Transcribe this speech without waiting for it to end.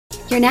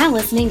You're now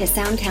listening to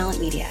Sound Talent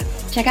Media.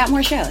 Check out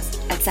more shows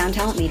at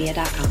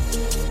soundtalentmedia.com.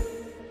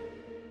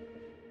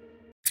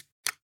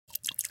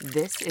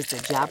 This is the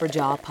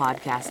Jabberjaw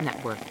Podcast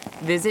Network.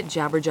 Visit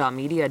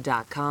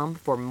jabberjawmedia.com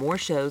for more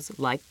shows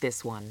like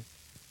this one.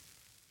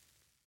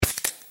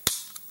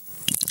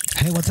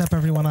 Hey, what's up,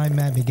 everyone? I'm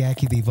Matt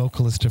McGachy, the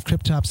vocalist of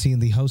Cryptopsy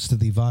and the host of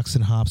the Vox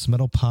and Hops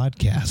Metal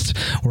Podcast,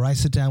 where I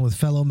sit down with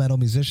fellow metal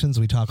musicians.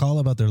 We talk all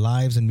about their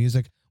lives and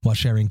music while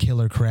sharing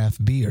killer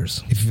craft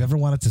beers. If you've ever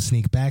wanted to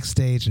sneak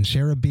backstage and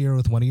share a beer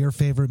with one of your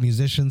favorite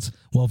musicians,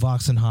 well,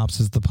 Vox and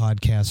Hops is the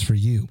podcast for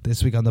you.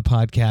 This week on the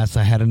podcast,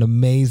 I had an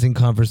amazing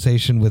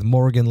conversation with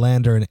Morgan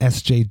Lander and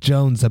S.J.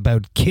 Jones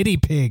about Kitty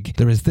Pig.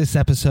 There is this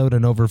episode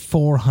and over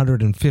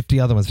 450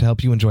 other ones to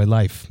help you enjoy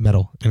life,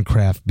 metal, and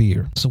craft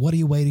beer. So what are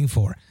you waiting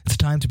for? It's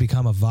time to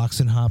become a Vox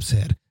and Hops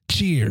head.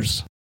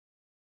 Cheers!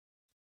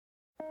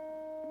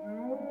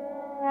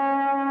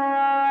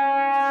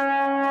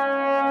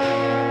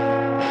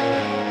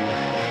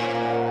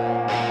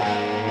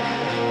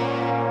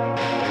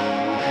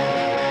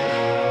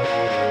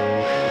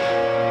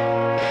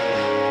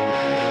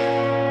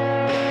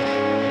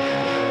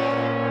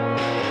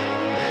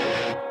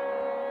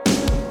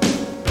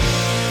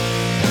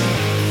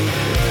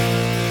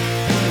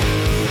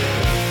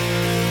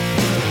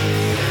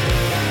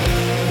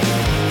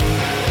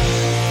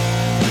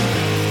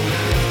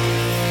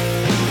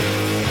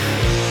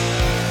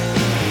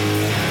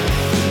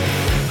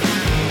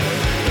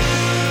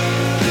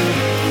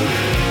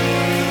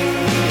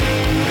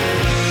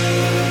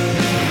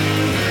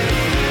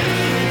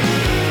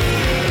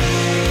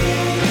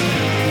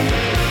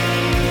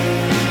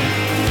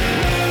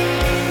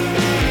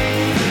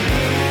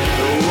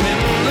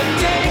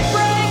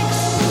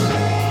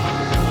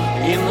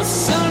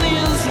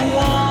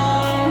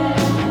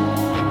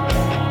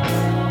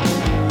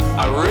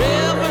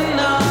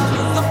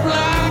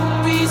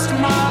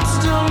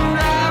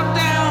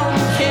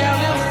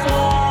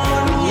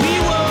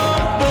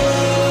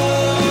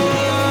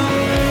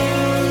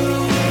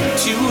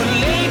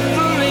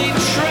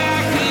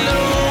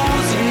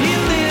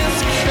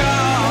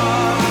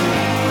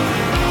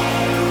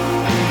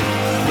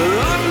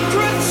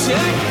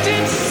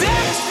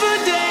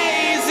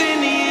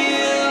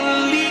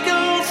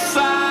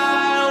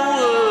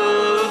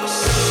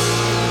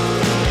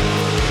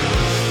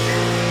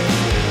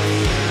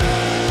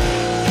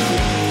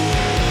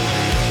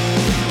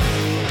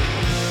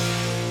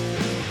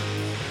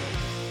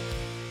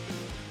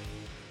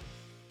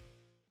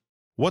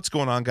 What's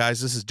going on,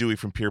 guys? This is Dewey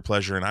from Pure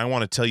Pleasure, and I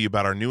want to tell you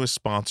about our newest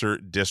sponsor,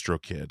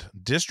 DistroKid.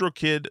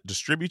 DistroKid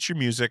distributes your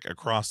music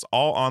across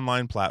all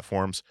online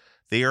platforms.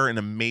 They are an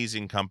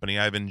amazing company.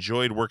 I've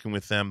enjoyed working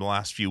with them the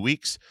last few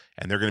weeks,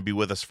 and they're going to be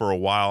with us for a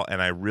while,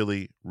 and I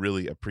really,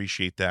 really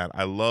appreciate that.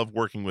 I love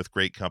working with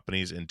great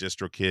companies, and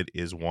DistroKid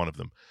is one of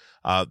them.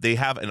 They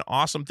have an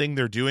awesome thing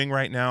they're doing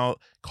right now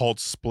called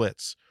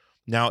splits.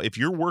 Now, if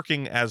you're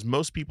working, as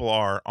most people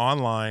are,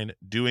 online,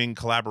 doing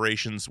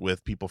collaborations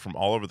with people from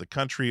all over the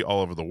country,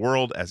 all over the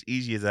world, as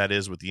easy as that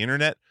is with the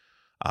internet,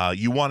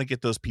 you want to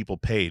get those people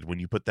paid when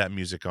you put that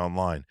music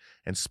online.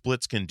 And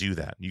splits can do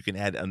that. You can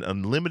add an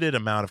unlimited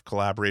amount of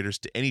collaborators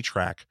to any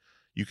track.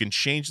 You can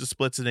change the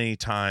splits at any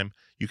time.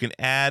 You can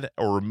add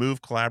or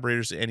remove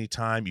collaborators at any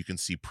time. You can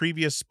see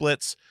previous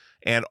splits.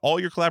 And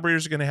all your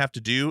collaborators are going to have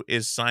to do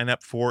is sign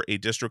up for a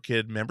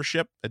DistroKid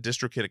membership, a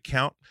DistroKid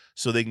account,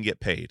 so they can get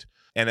paid.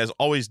 And as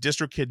always,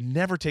 DistroKid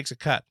never takes a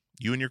cut.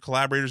 You and your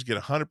collaborators get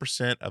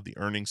 100% of the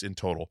earnings in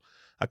total.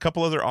 A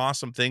couple other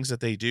awesome things that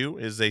they do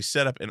is they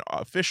set up an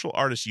official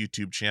artist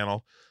YouTube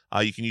channel.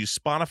 You can use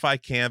Spotify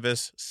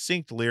Canvas,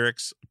 synced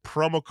lyrics,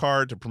 promo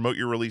card to promote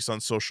your release on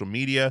social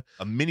media,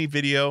 a mini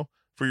video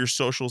for your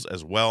socials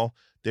as well.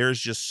 There's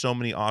just so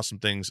many awesome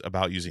things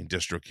about using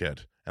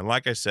DistroKid. And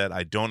like I said,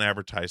 I don't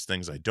advertise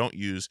things I don't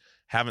use,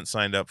 haven't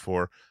signed up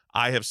for.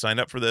 I have signed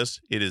up for this.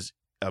 It is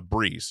a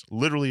breeze,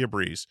 literally a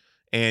breeze.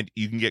 And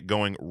you can get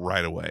going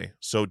right away.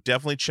 So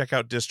definitely check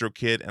out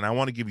DistroKid, and I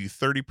want to give you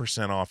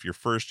 30% off your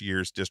first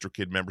year's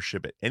DistroKid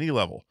membership at any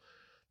level.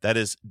 That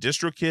is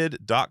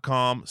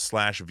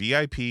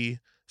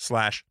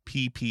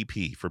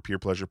distrokid.com/VIP/PPP for Pure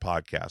Pleasure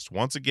Podcast.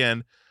 Once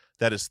again,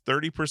 that is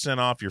 30%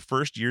 off your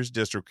first year's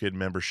DistroKid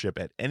membership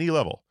at any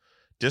level.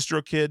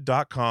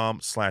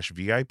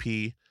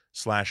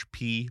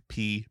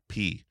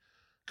 distrokid.com/VIP/PPP.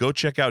 Go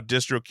check out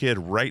DistroKid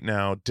right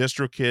now,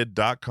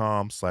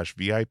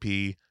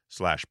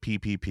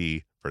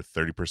 distrokid.com/VIP/PPP for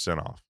 30%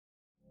 off.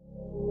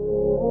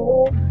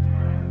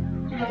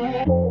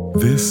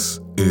 This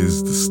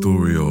is the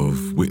story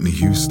of Whitney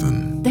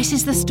Houston. This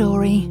is the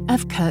story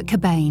of Kurt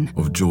Cobain.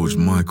 Of George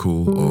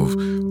Michael, of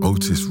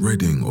Otis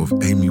Redding, of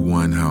Amy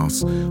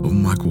Winehouse, of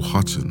Michael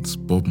Hutchence,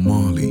 Bob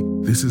Marley.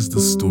 This is the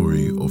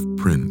story of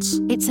Prince.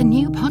 It's a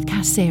new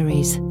podcast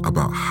series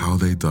about how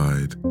they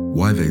died,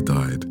 why they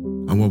died,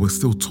 and why we're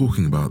still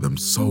talking about them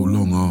so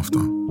long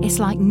after. It's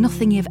like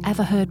nothing you've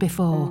ever heard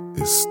before.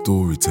 It's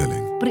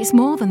storytelling. But it's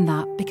more than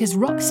that, because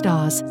rock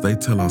stars, they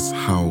tell us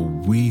how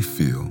we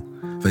feel.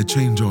 They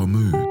change our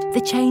mood.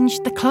 They change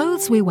the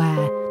clothes we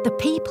wear. the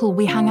people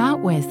we hang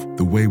out with.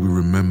 The way we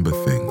remember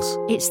things.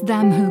 It's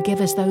them who give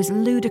us those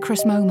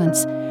ludicrous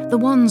moments, the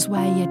ones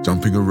where you...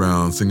 Jumping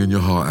around, singing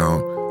your heart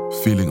out,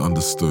 feeling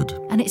understood.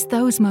 And it's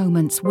those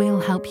moments we'll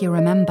help you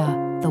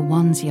remember, the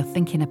ones you're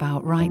thinking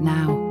about right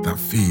now. That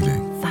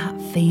feeling. That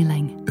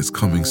feeling. It's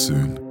coming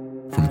soon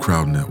from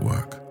Crowd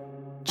Network.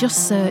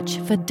 Just search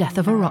for Death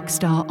of a Rock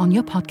Star on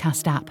your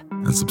podcast app.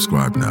 And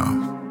subscribe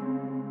now.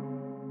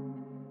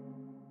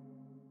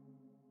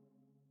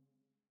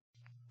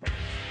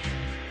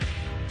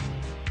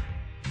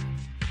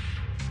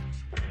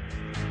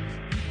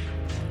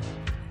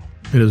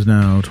 It is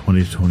now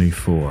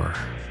 2024,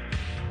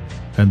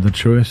 and the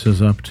choice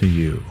is up to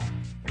you.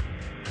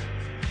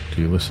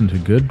 Do you listen to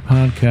good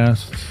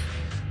podcasts,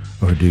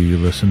 or do you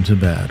listen to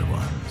bad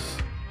ones?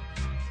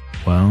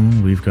 Well,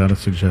 we've got a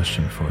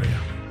suggestion for you.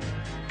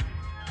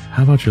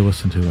 How about you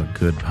listen to a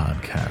good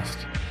podcast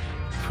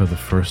for the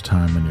first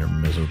time in your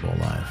miserable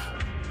life?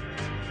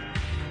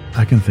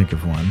 I can think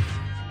of one.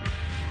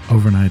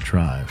 Overnight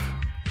Drive.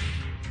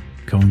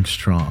 Going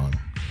strong.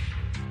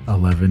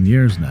 11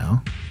 years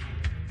now.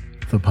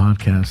 The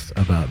podcast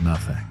about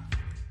nothing.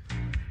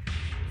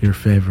 Your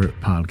favorite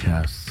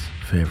podcast's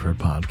favorite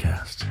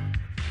podcast.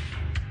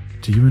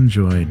 Do you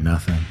enjoy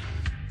nothing?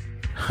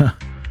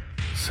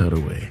 So do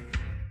we. Why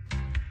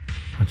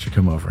don't you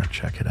come over and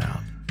check it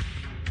out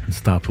and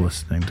stop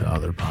listening to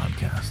other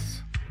podcasts?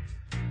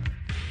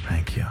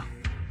 Thank you.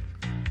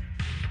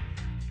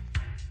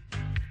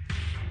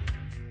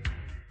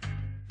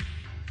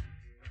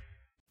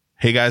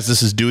 Hey guys,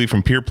 this is Dewey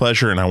from Peer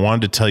Pleasure, and I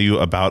wanted to tell you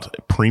about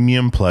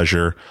Premium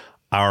Pleasure,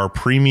 our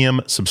premium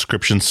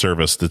subscription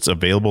service that's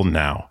available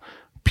now.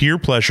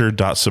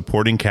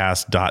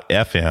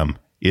 peerpleasure.supportingcast.fm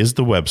is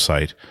the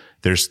website.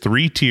 There's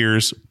 3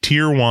 tiers,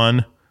 Tier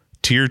 1,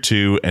 Tier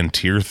 2, and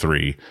Tier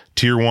 3.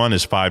 Tier 1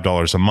 is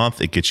 $5 a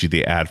month. It gets you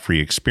the ad-free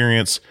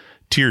experience.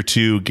 Tier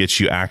 2 gets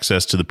you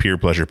access to the Peer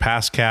Pleasure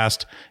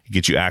Passcast. It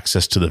gets you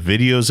access to the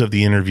videos of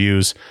the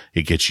interviews.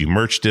 It gets you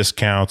merch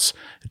discounts.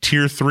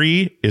 Tier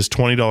 3 is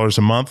 $20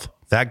 a month.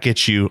 That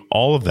gets you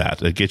all of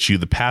that. It gets you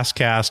the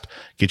Passcast,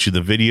 gets you the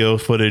video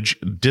footage,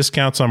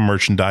 discounts on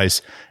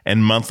merchandise,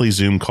 and monthly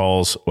Zoom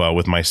calls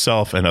with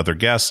myself and other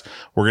guests.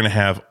 We're going to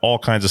have all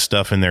kinds of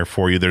stuff in there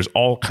for you. There's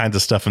all kinds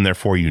of stuff in there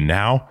for you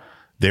now.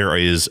 There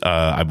is,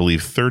 I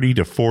believe, 30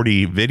 to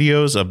 40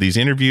 videos of these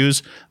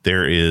interviews.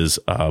 There is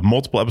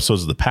multiple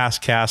episodes of the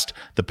Passcast.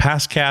 The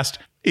Passcast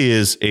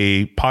is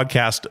a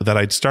podcast that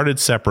I'd started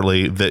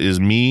separately that is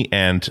me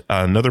and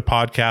another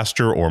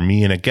podcaster or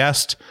me and a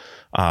guest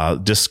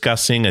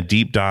discussing a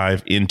deep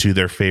dive into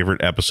their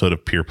favorite episode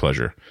of Peer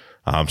Pleasure.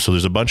 So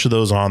there's a bunch of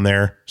those on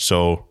there.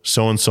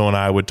 So-and-so and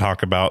I would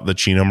talk about the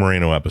Chino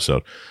Moreno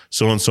episode.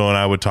 So-and-so and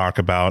I would talk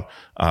about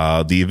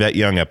the Yvette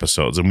Young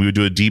episodes. And we would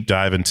do a deep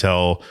dive and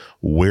tell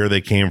where they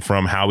came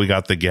from, how we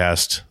got the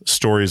guest,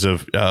 stories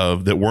of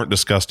that weren't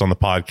discussed on the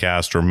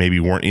podcast or maybe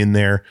weren't in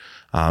there.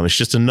 It's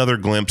just another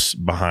glimpse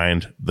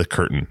behind the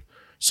curtain.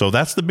 So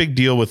that's the big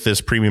deal with this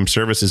premium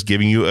service, is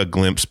giving you a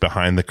glimpse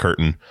behind the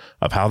curtain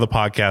of how the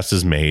podcast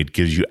is made,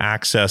 gives you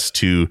access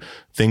to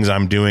things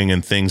I'm doing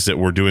and things that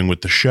we're doing with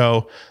the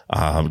show,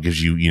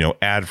 gives you,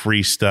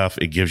 ad-free stuff.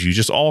 It gives you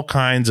just all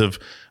kinds of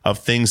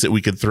things that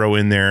we could throw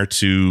in there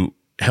to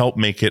help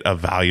make it a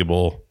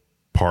valuable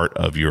part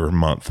of your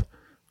month.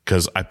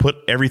 Because I put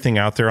everything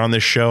out there on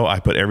this show.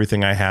 I put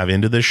everything I have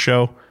into this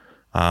show.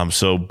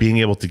 So being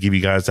able to give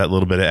you guys that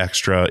little bit of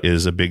extra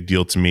is a big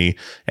deal to me,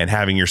 and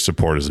having your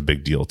support is a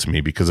big deal to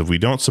me, because if we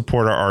don't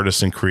support our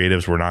artists and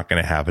creatives, we're not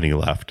going to have any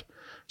left.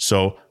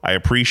 So I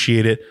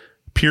appreciate it.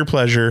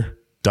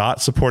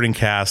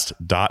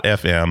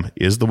 peerpleasure.supportingcast.fm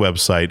is the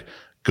website.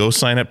 Go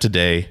sign up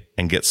today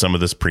and get some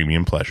of this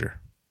premium pleasure.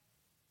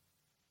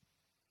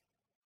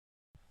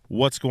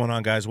 What's going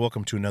on, guys?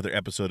 Welcome to another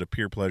episode of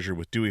Peer Pleasure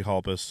with Dewey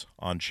Halpus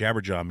on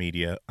Jabberjaw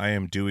Media. I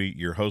am Dewey,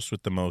 your host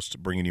with the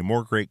most, bringing you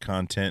more great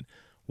content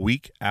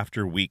week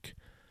after week.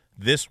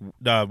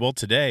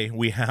 Today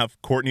we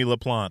have Courtney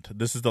LaPlante.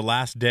 This is the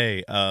last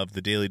day of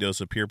the Daily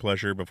Dose of Peer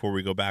Pleasure before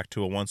we go back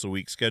to a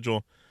once-a-week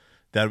schedule.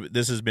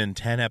 This has been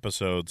 10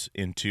 episodes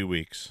in 2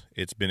 weeks.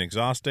 It's been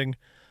exhausting,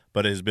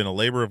 but it has been a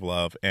labor of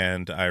love,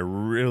 and I'm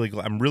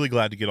really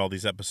glad to get all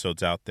these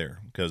episodes out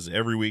there, because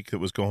every week that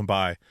was going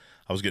by,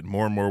 I was getting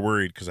more and more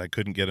worried because I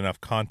couldn't get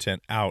enough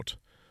content out,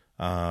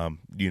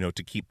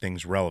 to keep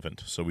things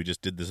relevant. So we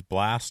just did this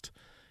blast,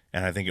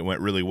 and I think it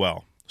went really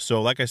well.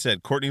 So like I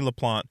said, Courtney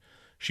LaPlante,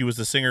 she was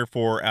the singer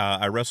for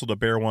I Wrestled a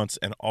Bear Once,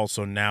 and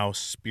also now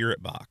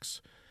Spiritbox.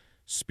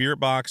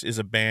 Spiritbox is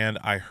a band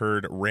I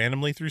heard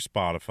randomly through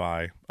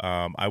Spotify.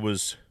 I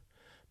was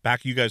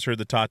back, you guys heard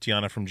the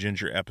Tatiana from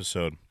Ginger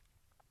episode.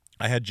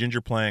 I had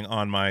Ginger playing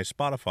on my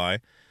Spotify,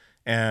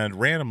 and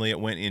randomly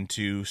it went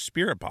into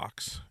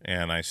Spiritbox,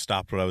 and I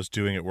stopped what I was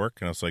doing at work,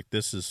 and I was like,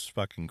 this is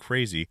fucking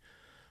crazy.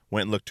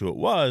 Went and looked who it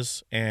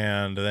was,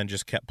 and then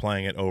just kept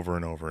playing it over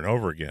and over and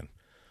over again.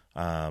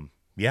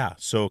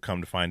 So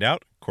come to find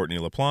out, Courtney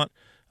LaPlante,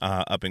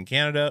 up in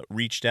Canada,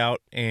 reached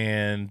out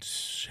and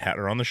had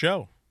her on the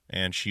show,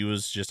 and she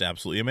was just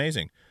absolutely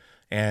amazing.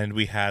 and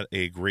we had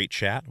a great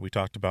chat. We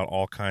talked about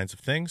all kinds of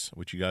things,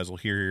 which you guys will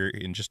hear here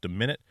in just a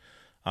minute.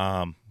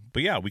 But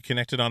yeah, we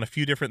connected on a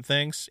few different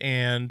things,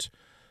 and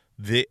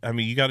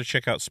you got to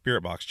check out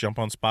Spiritbox. Jump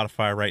on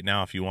Spotify right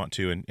now if you want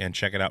to, and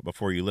check it out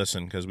before you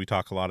listen, because we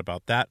talk a lot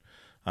about that.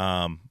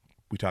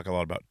 We talk a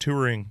lot about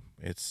touring.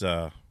 It's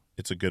a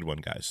good one,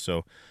 guys.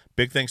 So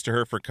big thanks to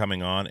her for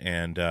coming on,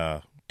 and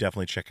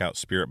definitely check out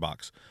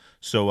Spiritbox.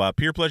 So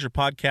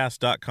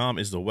peerpleasurepodcast.com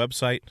is the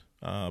website.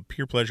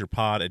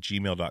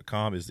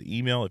 Peerpleasurepod@gmail.com is the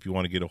email if you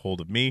want to get a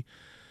hold of me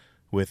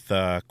with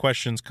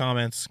questions,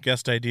 comments,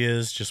 guest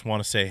ideas. Just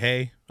want to say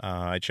hey.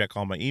 I check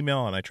all my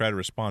email, and I try to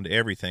respond to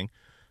everything.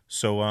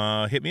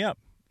 So hit me up.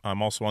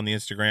 I'm also on the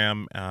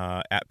Instagram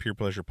at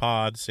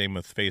peerpleasurepod. Same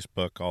with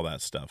Facebook, all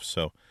that stuff.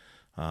 So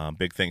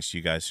big thanks to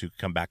you guys who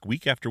come back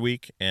week after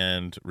week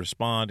and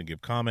respond and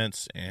give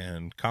comments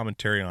and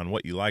commentary on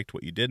what you liked,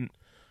 what you didn't.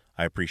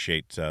 I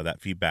appreciate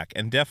that feedback.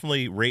 And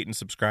definitely rate and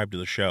subscribe to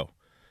the show.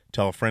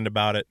 Tell a friend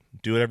about it.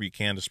 Do whatever you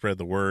can to spread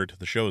the word.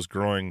 The show is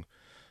growing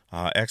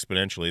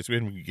exponentially. It's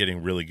been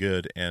getting really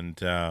good, and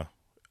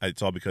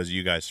it's all because of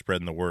you guys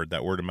spreading the word.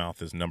 That word of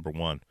mouth is number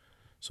one.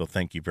 So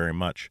thank you very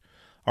much.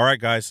 All right,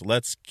 guys,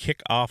 let's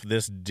kick off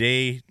this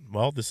day.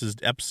 Well, this is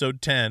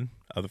episode 10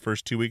 of the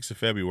first 2 weeks of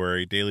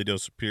February, Daily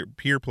Dose of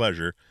Peer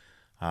Pleasure,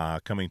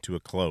 coming to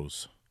a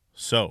close.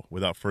 So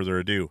without further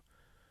ado,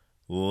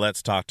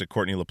 let's talk to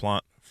Courtney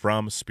LaPlante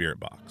from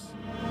Spiritbox.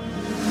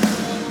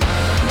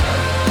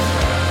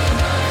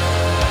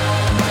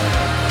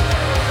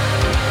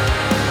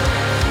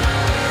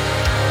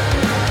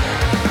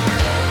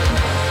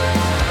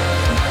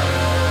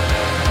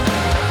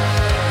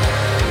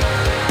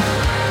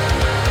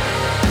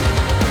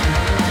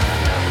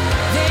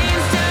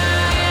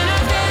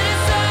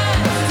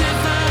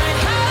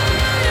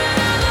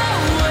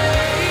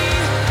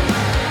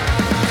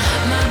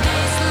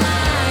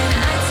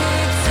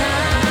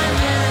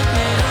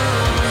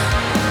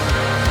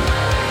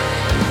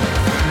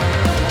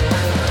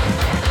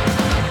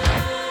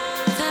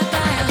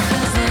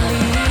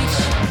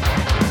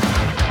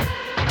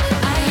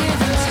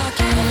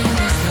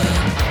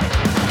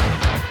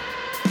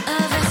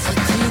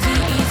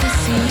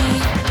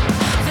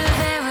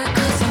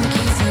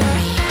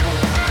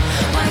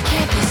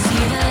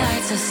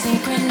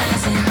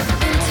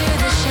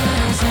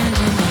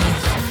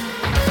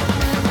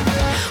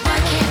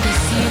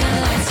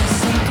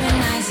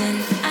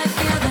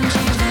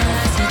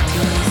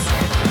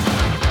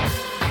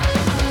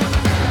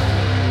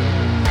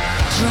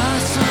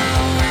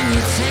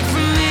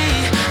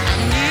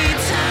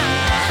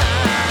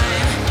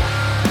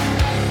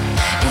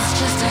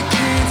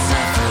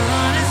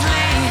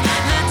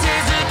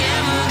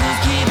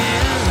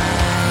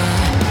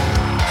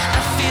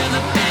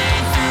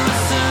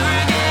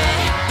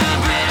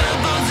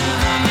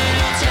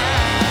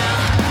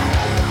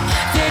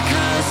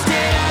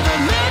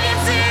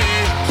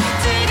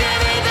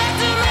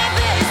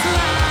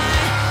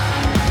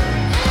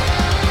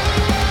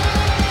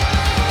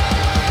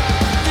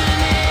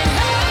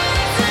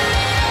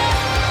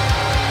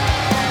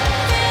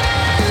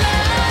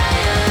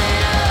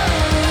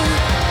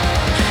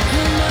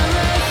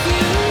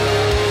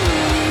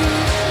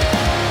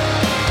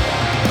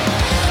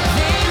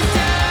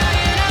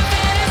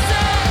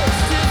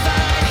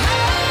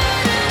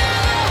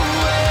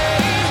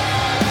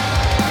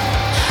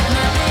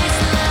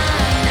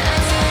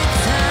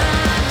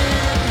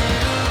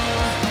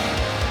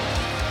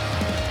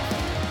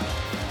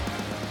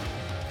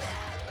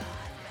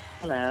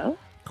 Hello.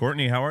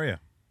 Courtney, how are you?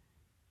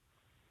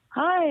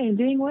 Hi,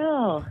 doing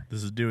well.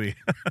 This is Dewey.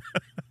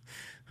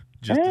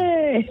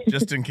 Hey.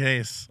 Just in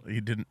case you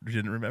didn't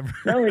remember.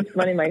 No, it's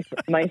funny. My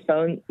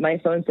phone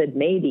said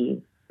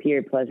maybe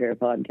Peer Pleasure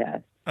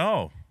podcast.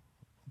 Oh,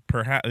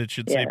 perhaps it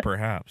should say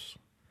perhaps.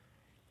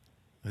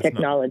 It's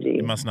Technology.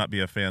 It must not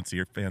be a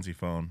fancy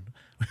phone.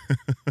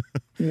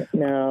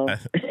 No. I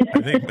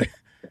think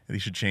you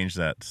should change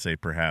that to say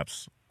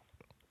perhaps.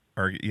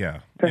 Or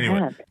yeah. Perhaps.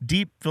 Anyway,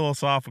 deep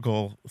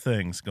philosophical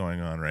things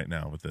going on right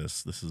now with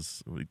this.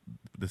 This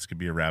could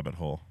be a rabbit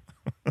hole.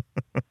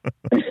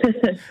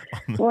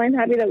 Well, I'm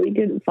happy that we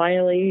could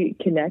finally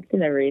connect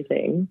and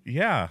everything.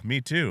 Yeah,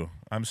 me too.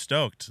 I'm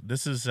stoked.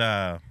 This is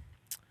going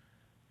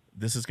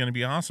to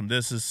be awesome.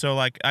 This is so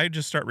like I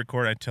just start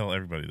recording. I tell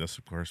everybody this,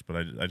 of course, but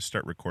I just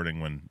start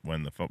recording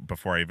when the phone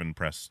before I even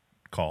press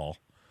call.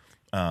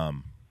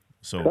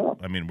 Cool.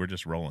 I mean, we're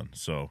just rolling.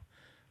 So,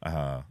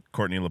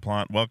 Courtney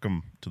LaPlante,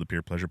 welcome to the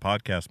Peer Pleasure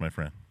Podcast, my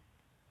friend.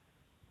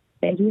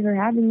 Thank you for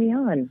having me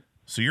on.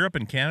 So you're up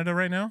in Canada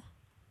right now?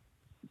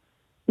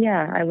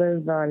 Yeah, I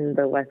live on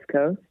the West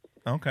Coast.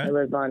 Okay. I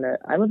live on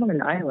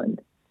an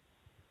island.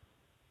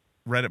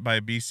 Right up by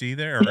BC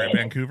there, or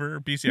Vancouver,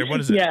 BC? Or what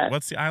is it? Yeah.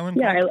 What's the island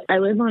Yeah,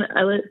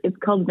 called? it's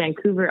called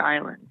Vancouver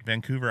Island.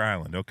 Vancouver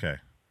Island, okay.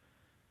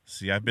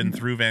 See, I've been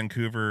through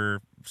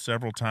Vancouver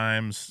several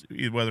times,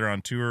 whether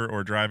on tour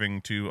or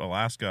driving to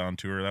Alaska on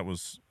tour. That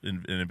was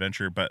an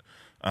adventure, but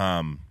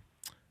I'm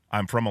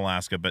from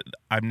Alaska, but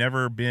I've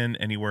never been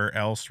anywhere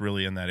else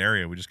really in that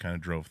area. We just kind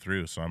of drove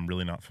through, so I'm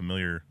really not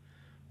familiar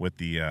with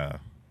the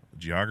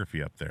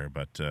geography up there.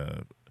 But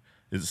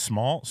is it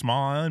small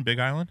island, big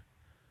island?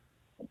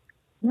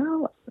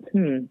 No,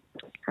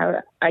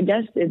 I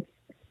guess it's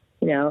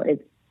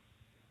it's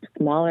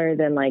smaller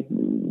than like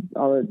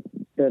all of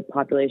the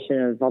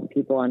population of all the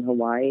people on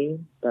Hawaii,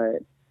 but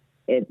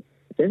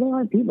there's a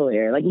lot of people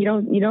here. Like you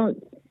don't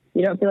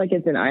feel like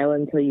it's an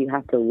island until you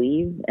have to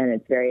leave, and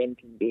it's very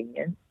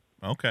inconvenient.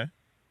 Okay,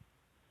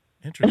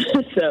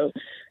 interesting. So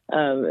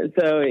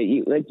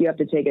you have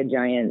to take a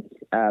giant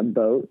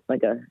boat,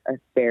 like a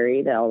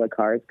ferry that all the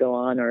cars go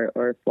on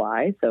or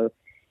fly. So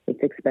it's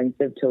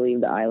expensive to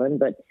leave the island.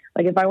 But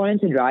like if I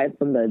wanted to drive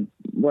from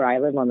where I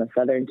live on the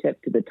southern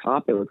tip to the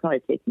top, it would probably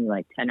take me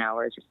like 10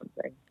 hours or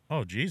something.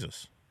 Oh,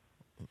 Jesus.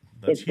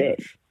 That's it's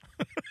huge.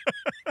 Big.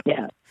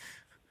 Yeah.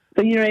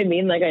 So you know what I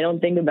mean? Like I don't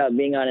think about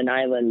being on an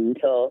island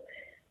until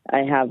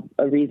I have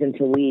a reason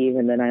to leave.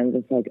 And then I'm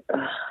just like,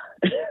 ugh.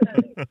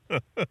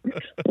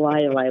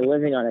 Why am I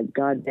living on a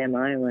goddamn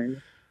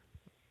island?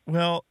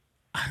 Well,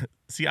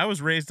 see, I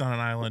was raised on an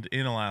island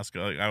in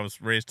Alaska. I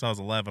was raised till I was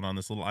 11 on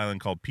this little island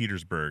called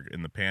Petersburg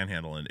in the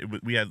Panhandle, and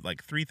we had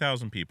like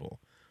 3,000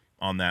 people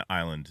on that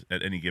island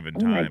at any given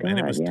time, and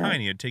it was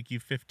tiny. It'd take you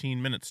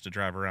 15 minutes to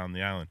drive around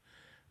the island,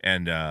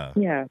 and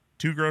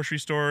 2 grocery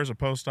stores, a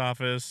post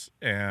office,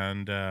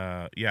 and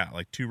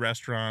like 2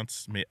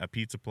 restaurants, a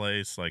pizza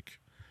place, like.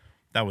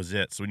 That was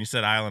it. So when you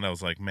said island, I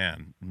was like,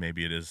 man,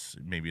 maybe it's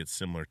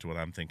similar to what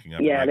I'm thinking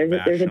of. Yeah, like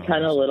there's a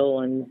ton of little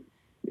ones.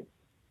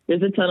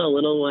 There's a ton of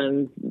little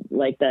ones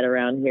like that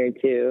around here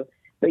too.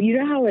 But you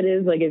know how it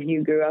is, like if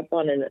you grew up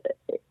on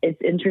it's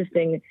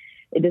interesting.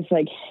 It just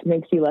like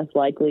makes you less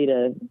likely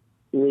to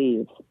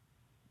leave.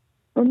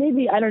 Or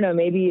maybe, I don't know,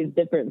 maybe it's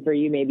different for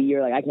you. Maybe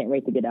you're like, I can't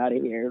wait to get out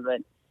of here.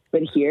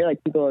 But here,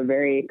 like people are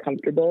very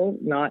comfortable,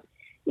 not,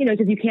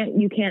 because you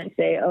can't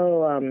say,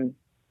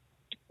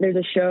 there's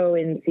a show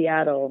in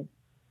Seattle.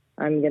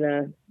 I'm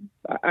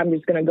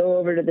just gonna go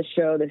over to the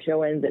show. The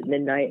show ends at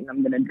midnight, and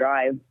I'm gonna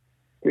drive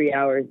 3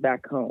 hours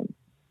back home.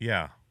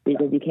 Yeah,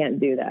 because you can't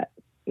do that.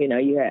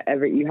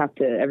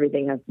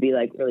 Everything has to be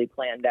like really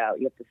planned out.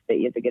 You have to stay.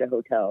 You have to get a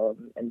hotel,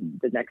 and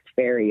the next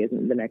ferry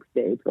isn't the next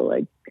day till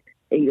like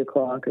 8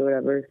 o'clock or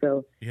whatever.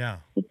 So yeah,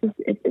 it's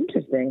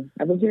interesting.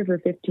 I've lived here for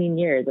 15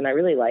 years, and I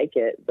really like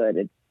it, but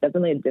it's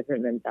definitely a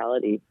different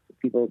mentality.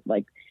 People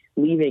like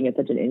leaving is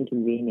such an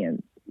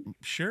inconvenience.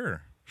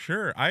 Sure.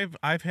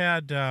 I've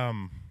had. I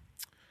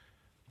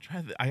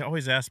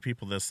always ask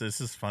people this. This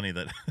is funny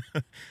that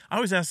I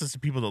always ask this to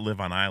people that live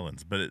on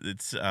islands, but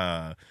it's.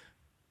 I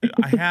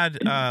had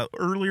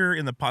earlier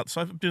in the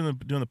so I've been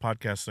doing the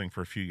podcast thing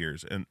for a few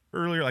years, and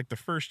earlier, like the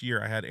first year,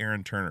 I had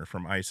Aaron Turner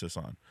from ISIS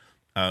on,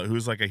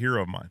 who's like a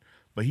hero of mine.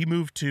 But he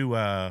moved to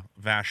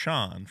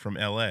Vashon from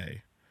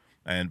L.A.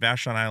 and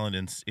Vashon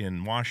Island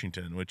in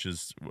Washington, which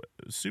is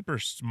a super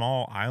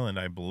small island,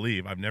 I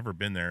believe. I've never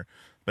been there.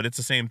 But it's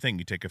the same thing.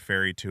 You take a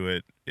ferry to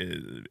it.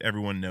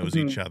 Everyone knows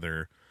each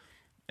other.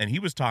 And he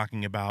was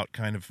talking about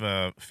kind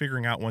of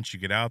figuring out once you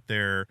get out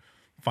there,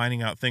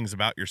 finding out things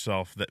about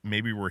yourself that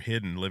maybe were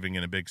hidden living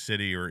in a big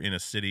city or in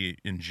a city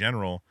in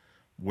general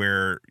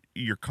where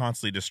you're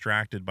constantly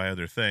distracted by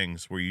other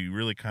things, where you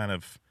really kind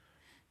of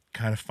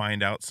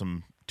find out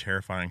some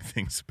terrifying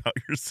things about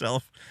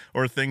yourself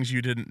or things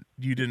you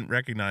didn't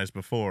recognize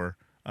before.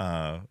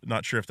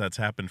 Not sure if that's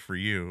happened for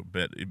you,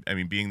 but I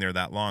mean, being there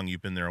that long,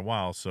 you've been there a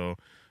while. So,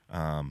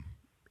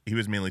 he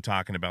was mainly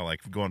talking about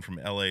like going from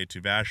LA to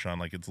Vashon.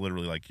 Like it's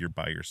literally like you're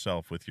by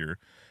yourself with your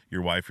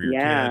wife or your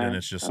kid. And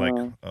it's just like,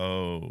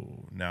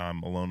 oh, now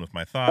I'm alone with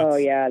my thoughts. Oh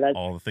yeah. That's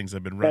all the things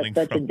I've been running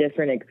from. That's such a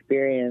different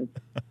experience.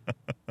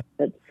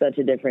 That's such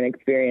a different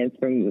experience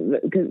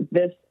because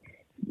this,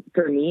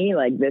 for me,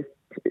 like this,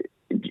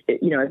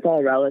 it's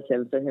all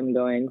relative to him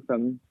going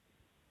from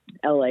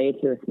LA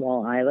to a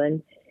small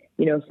island.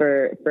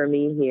 For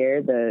me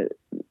here,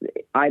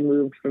 I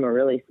moved from a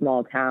really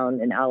small town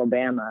in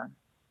Alabama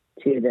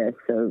to this.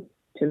 So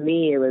to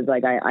me, it was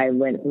like I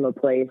went from a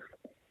place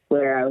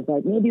where I was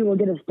like, maybe we'll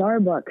get a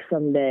Starbucks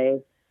someday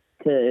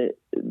to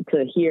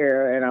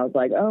here. And I was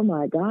like, oh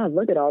my God,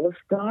 look at all the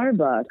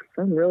Starbucks.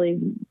 I'm really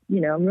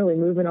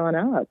moving on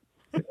up.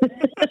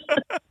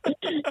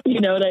 You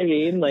know what I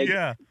mean? Like,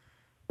 yeah.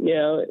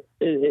 For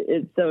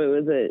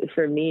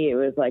me, it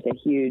was like a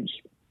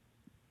huge,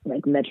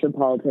 like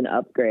metropolitan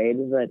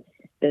upgrade. But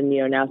then,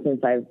 now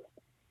since I've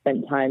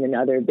spent time in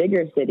other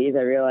bigger cities,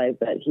 I realized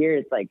that here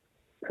it's like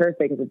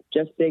perfect. It's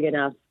just big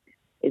enough.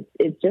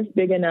 It's just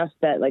big enough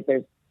that like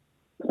there's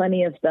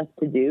plenty of stuff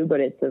to do, but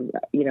it's a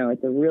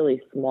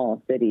really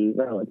small city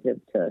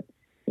relative to,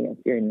 if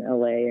you're in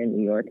LA or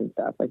New York and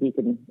stuff. Like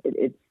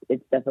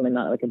it's definitely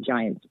not like a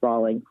giant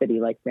sprawling city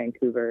like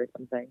Vancouver or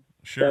something.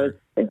 Sure. So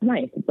it's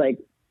nice. It's like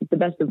it's the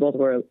best of both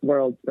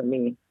worlds for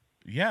me.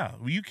 Yeah.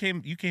 Well, you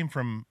came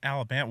from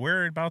Alabama.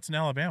 Whereabouts in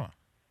Alabama?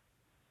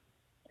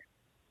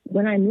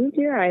 When I moved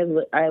here, I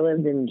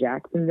lived in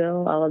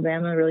Jacksonville,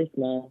 Alabama, really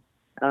small.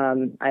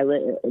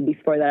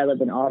 Before that, I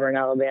lived in Auburn,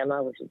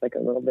 Alabama, which is like a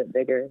little bit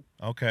bigger.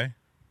 Okay.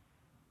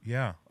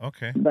 Yeah.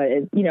 Okay. But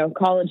it's,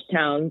 college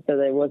town, so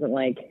there wasn't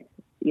like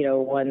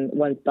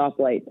one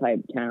stoplight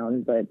type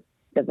town, but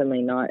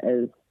definitely not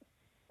as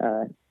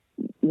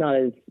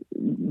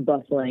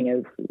bustling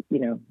as,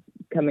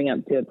 coming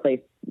up to a place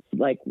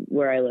like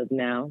where I live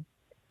now.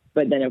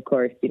 But then of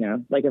course,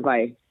 like if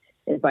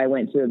I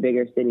went to a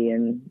bigger city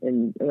and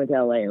went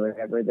to LA or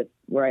whatever,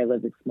 where I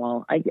live is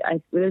small.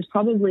 There's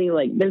probably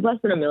there's less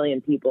than 1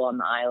 million people on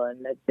the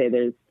island. I'd say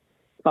there's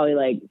probably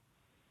like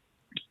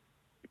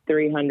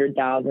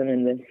 300,000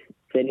 in this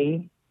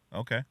city.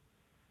 Okay.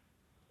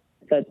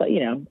 So it's like,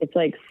 it's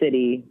like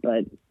city,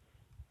 but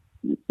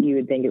you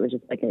would think it was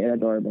just like an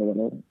adorable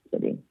little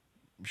city.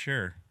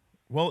 Sure.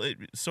 Well,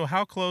 so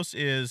how close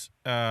is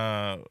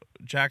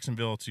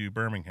Jacksonville to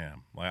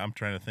Birmingham? Like, I'm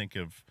trying to think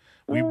of.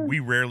 We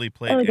rarely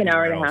played like an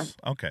hour anywhere and a else.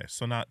 half. Okay,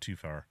 so not too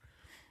far.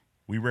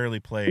 We rarely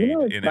played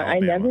in I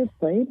Alabama. never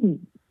played.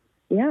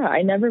 Yeah,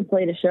 I never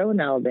played a show in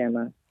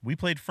Alabama. We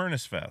played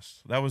Furnace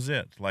Fest. That was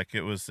it. Like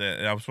it was.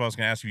 I was going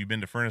to ask you. You've been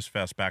to Furnace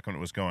Fest back when it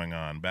was going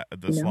on.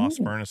 The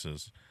Lost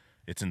Furnaces.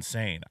 It's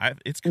insane.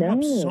 It's come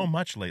up so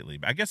much lately.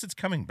 I guess it's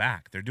coming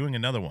back. They're doing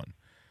another one.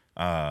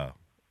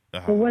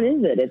 So what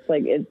is it? It's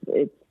like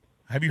it's.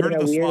 Have you heard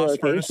of the Lost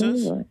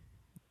Furnaces or?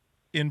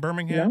 in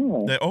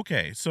Birmingham? No.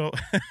 Okay, so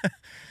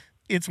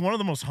it's one of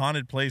the most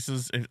haunted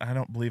places. I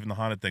don't believe in the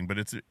haunted thing, but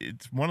it's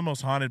one of the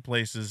most haunted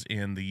places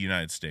in the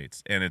United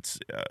States, and it's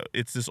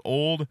this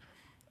old,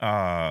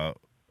 like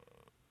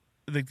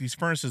these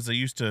furnaces they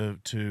used to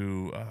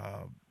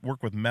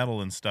work with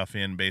metal and stuff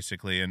in,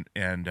 basically,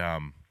 and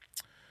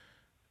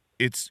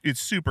it's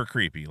super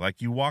creepy.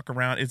 Like you walk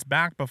around, it's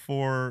back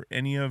before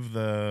any of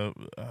the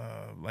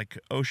like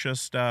OSHA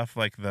stuff,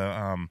 like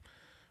the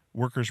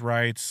workers'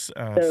 rights,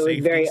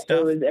 safety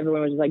stuff.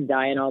 Everyone was just like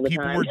dying all the time.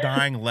 People were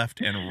dying left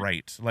and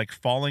right, like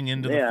falling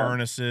into the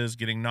furnaces,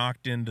 getting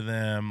knocked into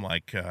them,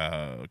 like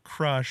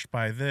crushed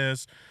by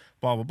this,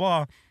 blah blah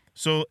blah.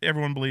 So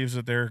everyone believes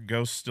that their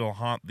ghosts still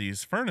haunt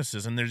these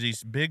furnaces, and there's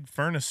these big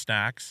furnace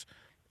stacks.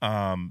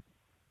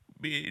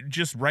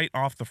 Just right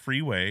off the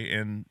freeway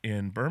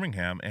in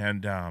Birmingham,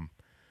 and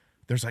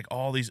there's like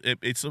all these.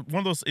 It's one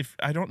of those. If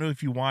I don't know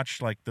if you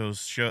watch like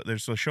those show,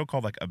 there's a show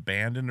called like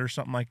Abandoned or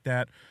something like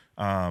that.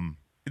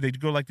 They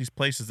go like these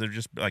places that are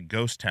just like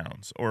ghost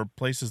towns or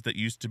places that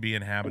used to be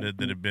inhabited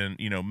that have been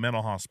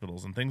mental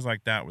hospitals and things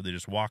like that where they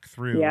just walk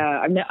through.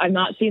 Yeah, I've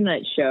not seen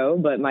that show,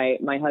 but my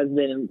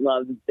husband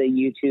loves the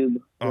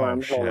YouTube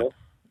wormhole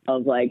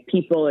of like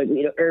people,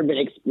 urban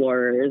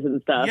explorers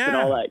and stuff and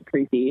all that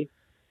creepy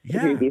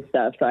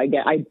stuff. So I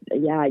get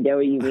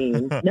what you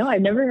mean. No,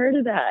 I've never heard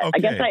of that. Okay. I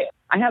guess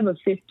I have a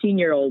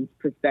 15-year-old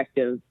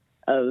perspective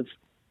of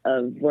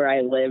where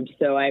I lived.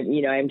 So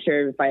I'm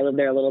sure if I lived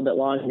there a little bit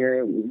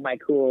longer, my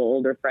cool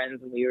older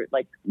friends, and we were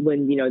like,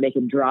 when they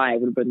could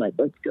drive, would have been like,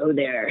 let's go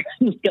there,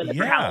 let's go to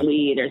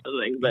Halloween or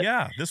something.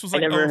 But this was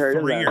like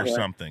 2003 or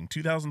something,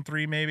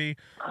 2003 maybe.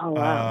 Oh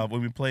wow!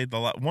 When we played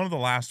one of the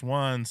last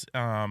ones,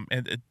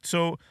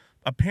 so.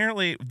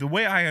 Apparently, the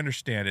way I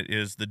understand it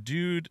is the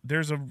dude.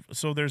 There's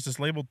this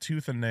label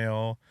Tooth and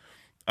Nail,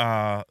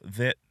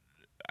 that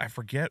I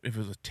forget if it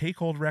was a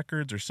Takehold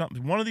Records or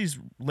something. One of these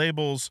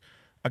labels,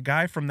 a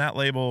guy from that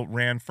label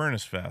ran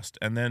Furnace Fest,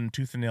 and then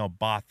Tooth and Nail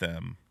bought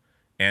them,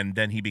 and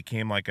then he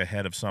became like a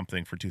head of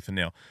something for Tooth and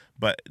Nail,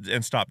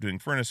 and stopped doing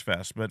Furnace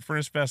Fest. But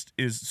Furnace Fest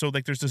is so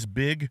like there's this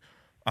big,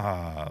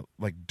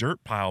 like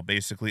dirt pile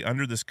basically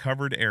under this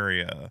covered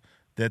area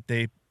that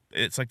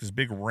it's like this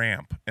big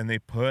ramp, and they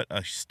put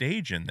a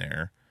stage in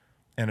there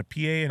and a PA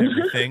and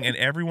everything, and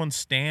everyone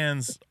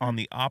stands on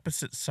the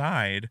opposite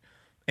side,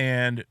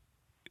 and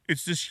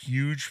it's this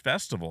huge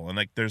festival, and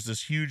like there's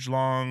this huge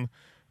long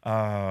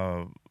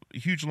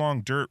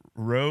dirt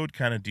road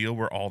kind of deal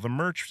where all the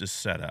merch is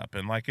set up,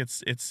 and like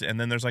it's and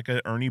then there's like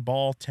a Ernie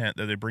Ball tent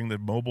that they bring the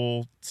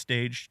mobile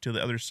stage to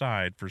the other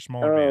side for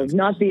smaller bands.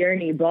 Not the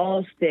Ernie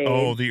Ball stage.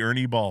 Oh, the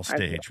Ernie Ball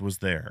stage was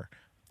there.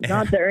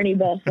 Not the Ernie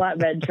Ball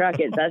flatbed truck.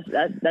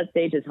 That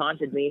stage has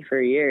haunted me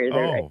for years.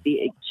 Oh.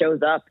 It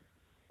shows up.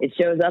 It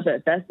shows up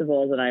at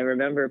festivals, and I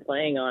remember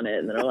playing on it,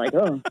 and then I'm like,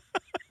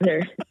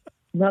 they're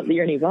not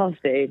the Ernie Ball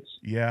stage.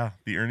 Yeah,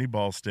 the Ernie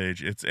Ball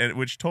stage.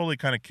 Which totally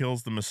kind of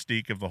kills the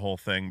mystique of the whole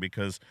thing,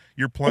 because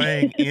you're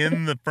playing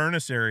in the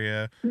furnace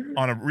area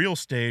on a real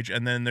stage,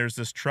 and then there's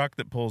this truck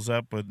that pulls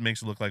up, but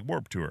makes it look like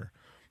Warped Tour.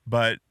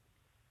 But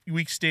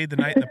we stayed the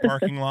night in the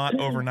parking lot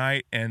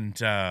overnight,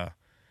 and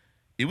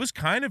it was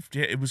kind of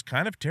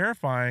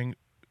terrifying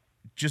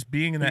just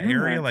being in that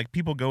area. Like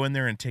people go in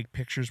there and take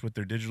pictures with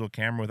their digital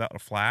camera without a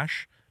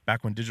flash,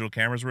 back when digital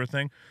cameras were a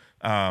thing.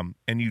 And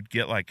you'd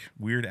get like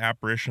weird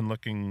apparition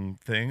looking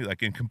thing,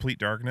 like in complete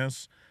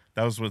darkness.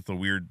 That was what the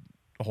weird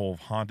whole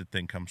haunted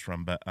thing comes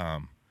from. But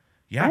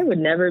yeah, I would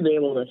never be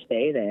able to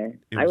stay there.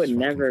 I would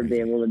never be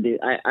able to do.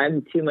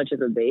 I'm too much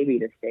of a baby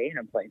to stay in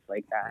a place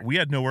like that. We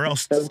had nowhere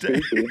else to stay.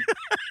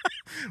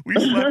 We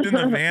slept in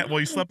the van. Well,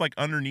 you slept like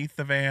underneath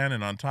the van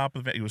and on top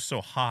of the van. It was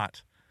so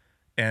hot,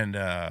 and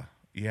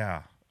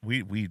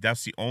we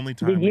that's the only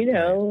time.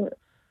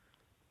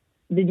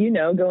 Did you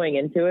know going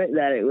into it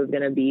that it was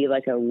going to be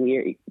like a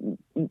weird,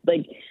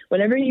 like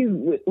whenever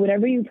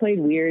you played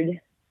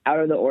weird out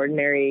of the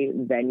ordinary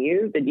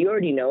venues? Did you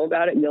already know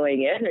about it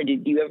going in, or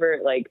did you ever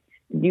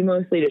did you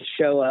mostly just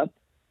show up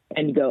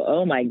and go,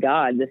 oh my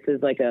God, this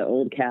is like an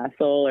old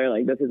castle, or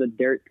like this is a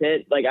dirt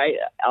pit? Like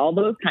all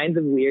those kinds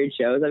of weird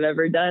shows I've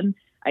ever done,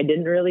 I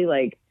didn't really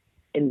like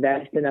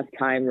invest enough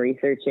time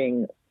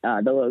researching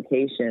the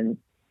location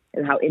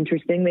and how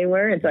interesting they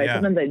were. And so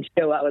sometimes I'd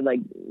show up, would like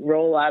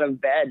roll out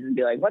of bed and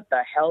be like, what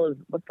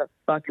the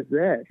fuck is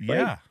this?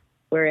 Yeah. Like,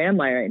 where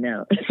am I right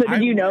now? So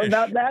did you know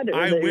about that?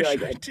 I wish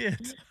I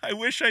did. I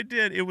wish I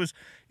did. It was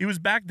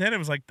back then. It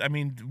was like, I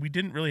mean, we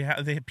didn't really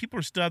have, people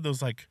were still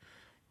those like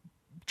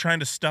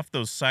trying to stuff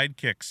those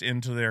sidekicks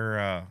into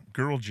their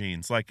girl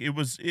jeans. Like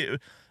it's the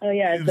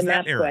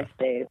MapQuest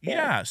days.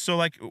 Yeah. So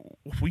like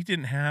I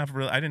didn't have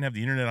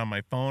the internet on my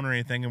phone or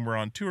anything, and we're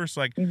on tour.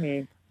 So like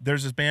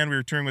there's this band we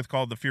were touring with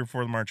called the Fear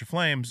Before the March of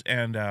Flames,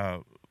 and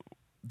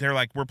they're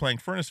like, we're playing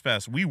Furnace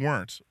Fest. We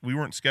weren't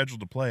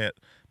scheduled to play it,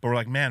 but we're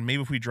like, man,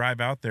 maybe if we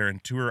drive out there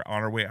and tour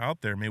on our way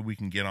out there, maybe we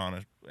can get on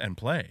it and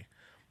play.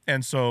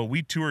 And so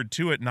we toured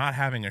to it not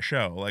having a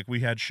show. Like we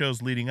had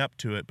shows leading up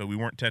to it, but we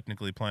weren't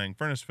technically playing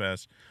Furnace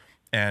Fest.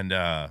 And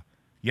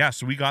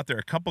so we got there.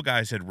 A couple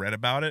guys had read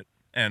about it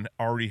and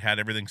already had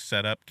everything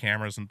set up,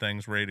 cameras and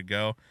things ready to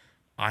go.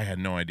 I had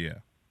no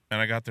idea. And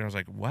I got there, I was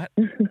like, what?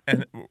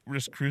 And we're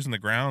just cruising the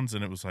grounds,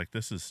 and it was like,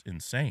 this is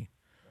insane.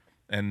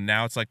 And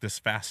now it's like this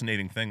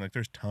fascinating thing. Like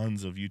there's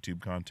tons of YouTube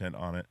content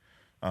on it.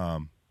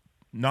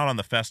 Not on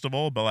the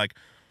festival, but like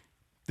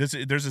there's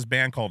this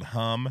band called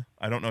Hum.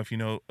 I don't know if you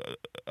know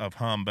of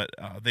Hum, but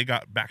they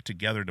got back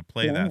together to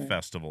play that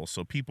festival.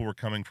 So people were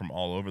coming from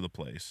all over the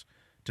place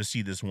to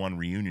see this one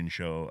reunion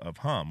show of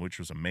Hum, which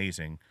was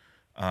amazing.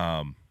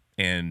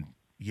 And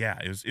yeah,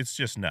 it's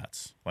just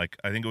nuts. Like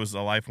I think it was A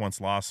Life Once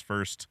Lost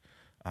first.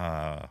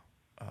 Bob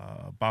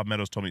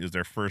Meadows told me it was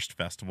their first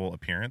festival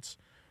appearance.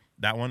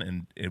 That one,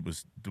 and it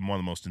was one of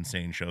the most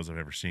insane shows I've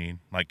ever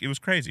seen. Like, it was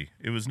crazy.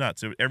 It was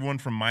nuts. Everyone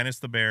from Minus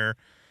the Bear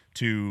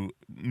to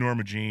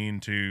Norma Jean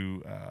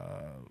to,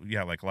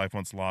 like Life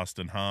Once Lost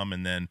and Hum,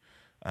 and then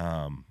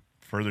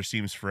Further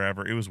Seems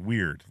Forever. It was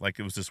weird. Like,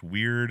 it was this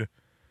weird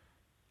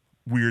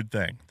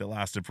thing that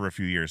lasted for a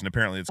few years, and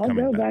apparently it's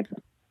coming back.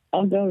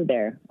 I'll go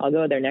there. I'll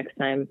go there next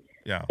time.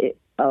 Yeah.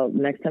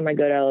 Next time I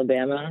go to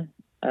Alabama,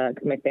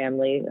 because my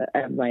family, I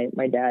have my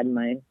dad and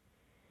my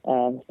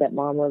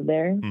stepmom live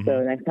there.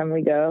 So next time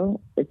we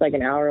go, it's like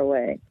an hour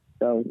away.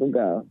 So we'll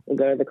go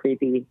to the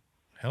creepy.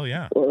 Hell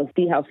yeah. We'll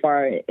see how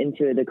far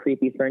into the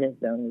creepy furnace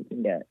zone we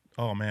can get.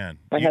 Oh man.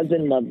 My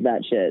husband loves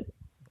that shit.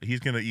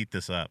 He's going to eat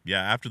this up.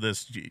 Yeah. After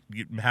this,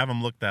 you have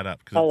him look that up.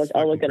 I'll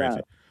look it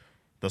up.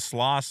 The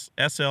Sloss,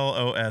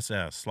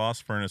 SLOSS,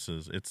 Sloss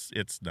Furnaces.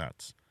 It's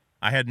nuts.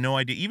 I had no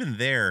idea. Even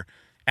there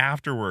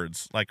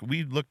afterwards, like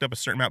we looked up a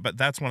certain amount, but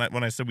that's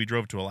when I said we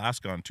drove to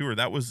Alaska on tour,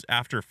 that was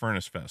after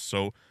Furnace Fest.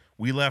 So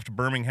we left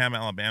Birmingham,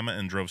 Alabama,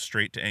 and drove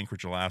straight to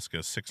Anchorage, Alaska,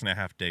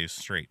 6.5 days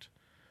straight,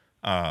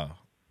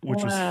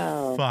 which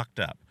was fucked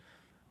up.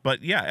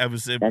 But yeah, it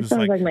sounds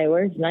like my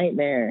worst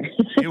nightmare.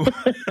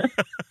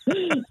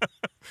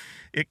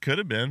 It could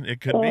have been.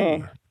 It could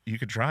be. You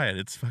could try it.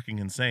 It's fucking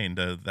insane.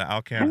 The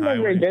Alcan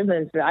Highway.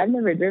 I've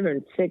never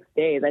driven 6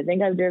 days. I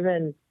think I've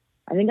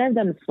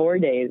done 4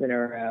 days in a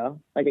row,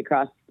 like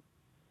across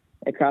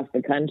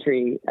the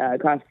country,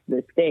 across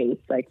the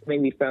states, like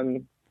maybe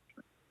from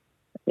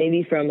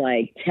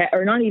like,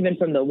 or not even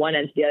from the one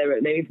end to the other,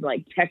 but maybe from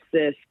like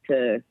Texas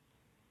to,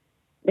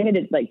 I think I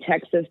did like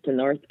Texas to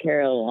North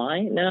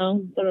Carolina.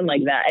 No, something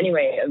like that.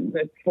 Anyway,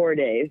 4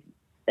 days.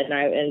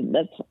 And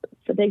that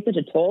takes such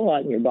a toll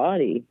on your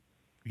body.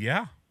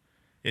 Yeah,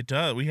 it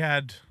does. We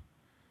had,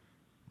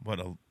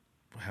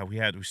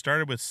 we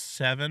started with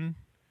 7,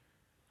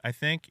 I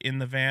think, in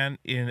the van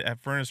at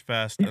Furnace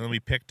Fest, and then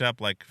we picked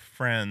up like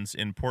friends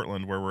in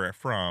Portland where we're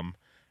from,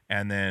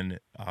 and then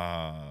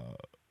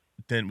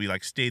we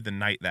like stayed the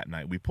night that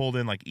night. We pulled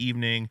in like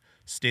evening,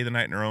 stayed the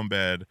night in our own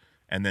bed,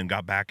 and then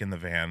got back in the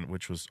van,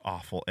 which was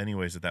awful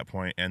anyways at that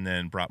point, and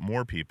then brought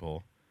more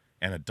people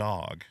and a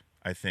dog,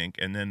 I think,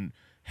 and then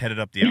headed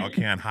up the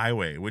Alcan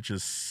Highway, which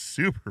is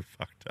super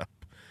fucked up.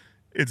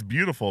 It's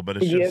beautiful, but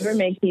it's Did you ever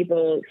make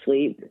people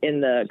sleep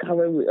in the,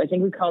 I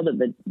think we called it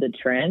the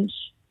trench?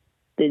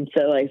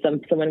 So like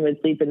someone would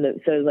sleep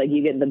so like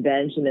you get the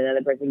bench and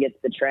another person gets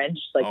the trench,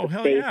 like the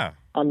space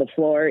on the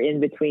floor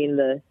in between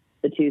the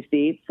two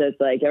seats. So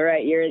it's like, all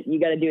right, you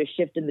got to do a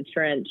shift in the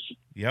trench.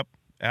 Yep.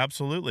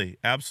 Absolutely.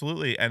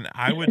 And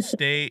I would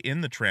stay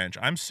in the trench.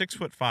 I'm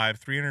 6'5",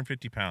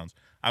 350 pounds.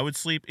 I would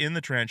sleep in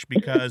the trench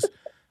because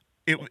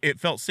it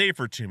felt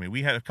safer to me.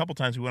 We had a couple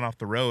times we went off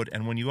the road,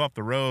 and when you go off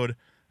the road,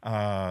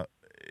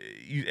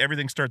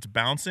 everything starts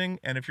bouncing.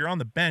 And if you're on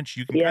the bench,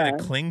 you can kind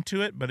of cling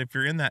to it. But if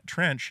you're in that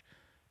trench,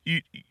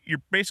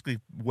 you're basically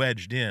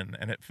wedged in,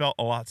 and it felt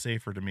a lot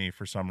safer to me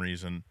for some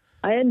reason.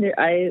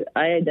 I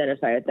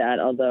identify with that,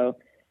 although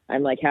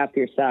I'm like half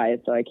your size,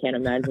 so I can't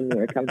imagine you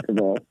were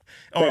comfortable.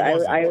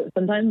 But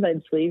sometimes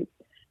I'd sleep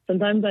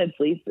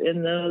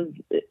in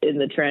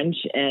the trench,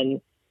 and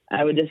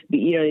I would just be,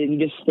 you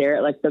just stare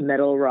at like the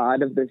metal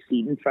rod of the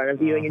seat in front of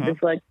you, and you're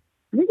just like,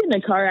 if we get in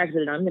a car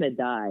accident, I'm going to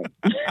die.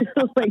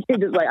 Like, you're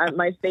just like,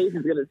 my face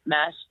is going to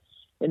smash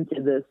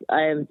into this.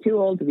 I am too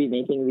old to be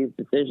making these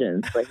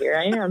decisions, but here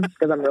I am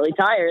because I'm really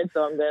tired.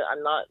 So I'm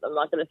not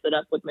going to sit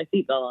up with my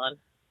seatbelt on.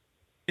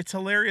 It's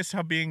hilarious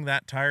how being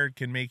that tired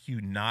can make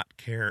you not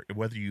care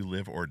whether you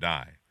live or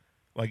die.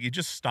 Like, it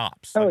just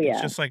stops. Like,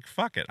 it's just like,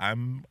 fuck it.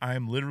 I'm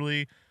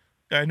literally,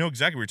 I know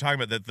exactly what you're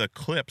talking about, that the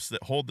clips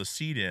that hold the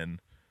seat in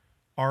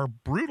are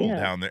brutal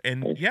down there.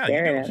 And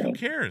who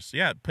cares?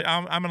 Yeah.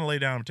 I'm going to lay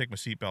down and take my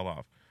seatbelt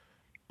off.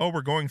 Oh,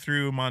 we're going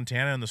through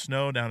Montana in the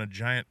snow down a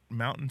giant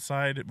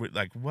mountainside.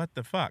 Like, what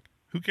the fuck?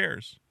 Who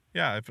cares?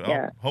 Yeah.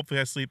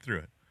 Hopefully I sleep through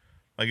it.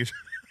 Like, it's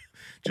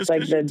just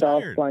like the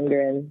Dolph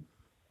Lundgren.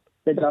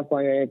 The Dolph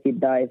Lundgren, if he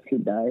dies, he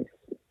dies.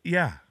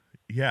 Yeah.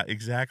 Yeah,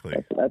 exactly.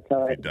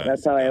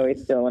 That's how I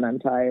always feel when I'm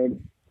tired.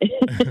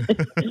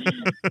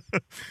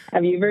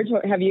 Have you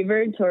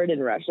ever toured in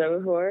Russia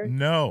before?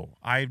 No,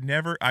 I've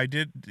never. I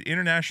did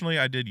internationally.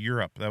 I did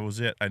Europe. That was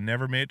it. I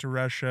never made it to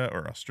Russia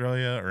or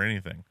Australia or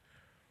anything.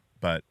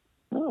 But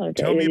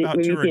tell me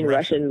about touring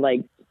Russia.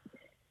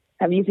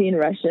 Have you seen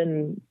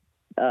Russian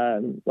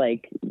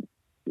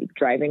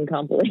driving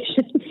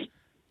compilations?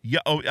 Yeah.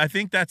 Oh, I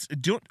think that's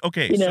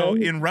okay. So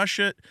in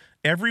Russia,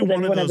 every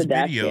one of those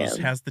videos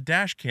has the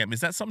dash cam. Is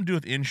that something to do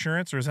with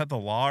insurance, or is that the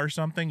law or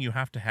something? You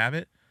have to have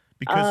it.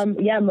 Because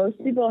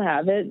most people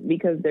have it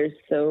because there's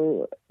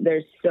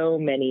so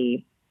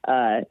many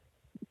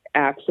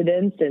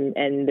accidents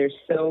and there's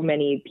so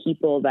many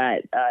people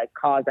that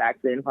cause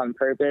accidents on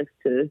purpose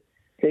to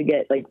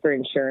get for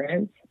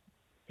insurance.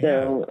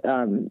 So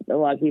a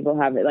lot of people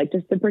have it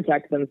just to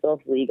protect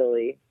themselves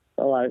legally.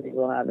 A lot of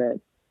people have it.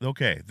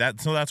 Okay,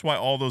 that's why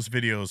all those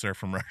videos are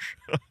from Russia.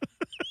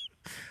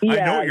 I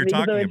know what you're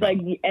talking about.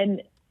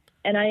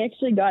 And I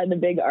actually got in a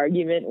big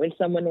argument with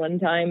someone one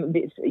time.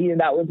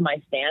 That was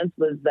my stance,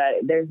 was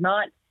that there's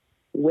not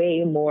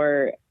way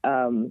more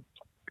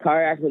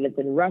car accidents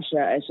in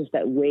Russia. It's just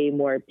that way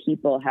more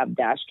people have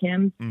dash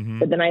cams. Mm-hmm.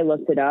 But then I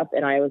looked it up,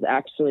 and I was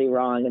actually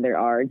wrong. And there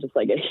are just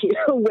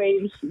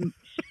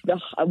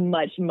a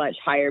much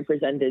higher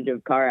percentage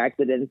of car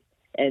accidents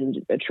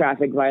and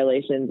traffic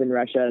violations in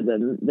Russia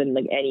than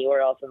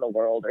anywhere else in the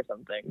world or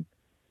something.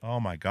 Oh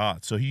my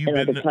God! So you've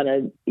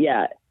been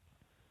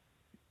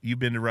You've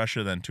been to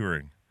Russia then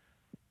touring?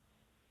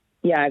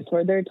 Yeah, I've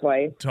toured there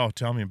twice. Oh,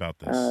 tell me about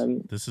this.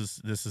 This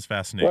is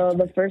fascinating. Well,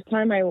 the first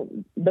time I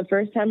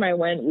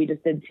went, we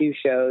just did 2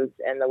 shows,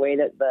 and the way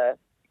that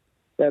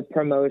the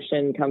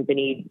promotion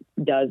company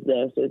does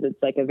this is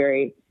it's like a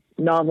very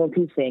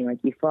novelty thing. Like,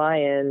 you fly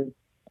in,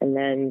 and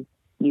then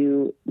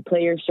you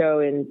play your show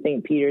in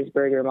St.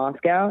 Petersburg or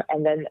Moscow,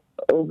 and then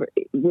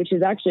this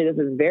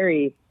is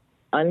very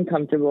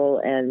uncomfortable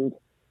and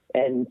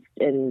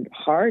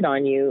hard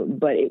on you,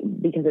 but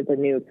because it's a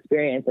new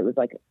experience, it was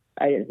like,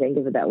 I didn't think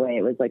of it that way.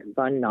 It was like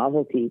fun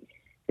novelty.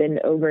 Then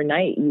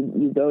overnight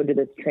you go to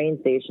this train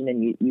station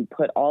and you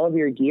put all of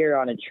your gear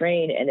on a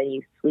train, and then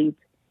you sleep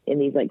in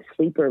these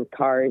sleeper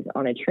cars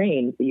on a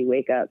train. So you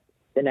wake up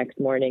the next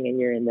morning and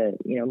you're in the,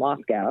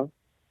 Moscow,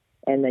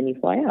 and then you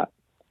fly out.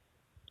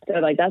 So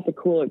that's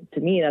to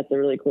me, that's a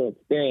really cool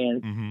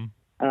experience.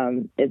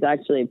 Mm-hmm. It's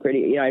actually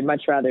pretty, I'd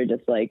much rather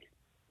just stay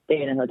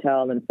in a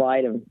hotel and then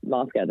fly to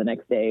Moscow the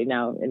next day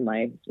now in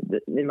my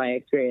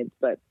experience.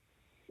 But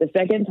the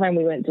second time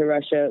we went to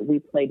Russia, we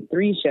played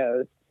 3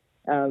 shows,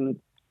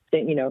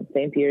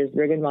 St.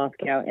 Petersburg and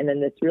Moscow, and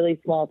then this really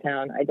small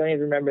town. I don't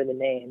even remember the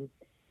name.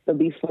 So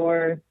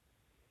before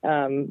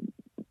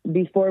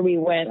we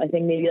went, I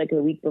think maybe a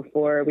week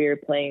before, we were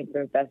playing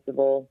some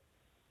festival,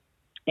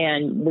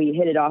 and we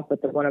hit it off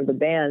with one of the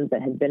bands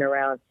that had been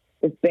around.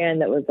 This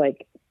band that was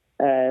like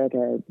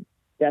a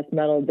death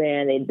metal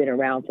band. They'd been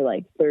around for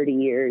 30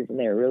 years, and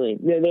they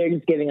were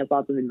just giving us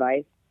lots of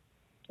advice.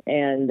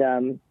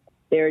 And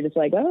they were just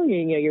like, oh,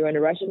 you're going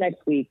to Russia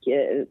next week.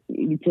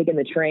 You taking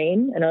the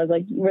train? And I was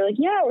like,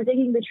 yeah, we're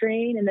taking the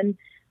train, and then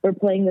we're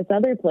playing this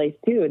other place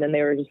too. And then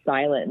they were just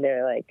silent, and they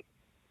were like,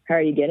 how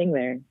are you getting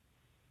there? And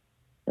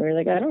we were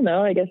like, I don't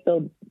know. I guess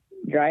they'll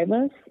drive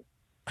us.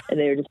 And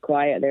they were just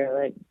quiet. They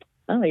were like,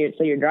 oh,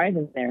 so you're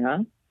driving there,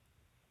 huh?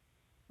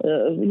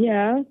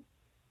 Yeah.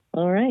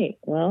 All right.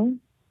 Well,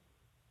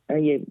 are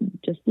you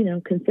just,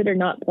 consider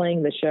not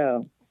playing the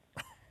show?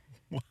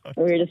 And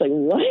we were just like,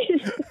 what?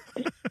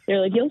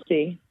 They're like, you'll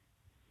see.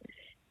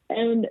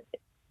 And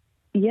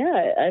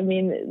yeah, I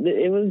mean,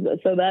 it was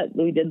so that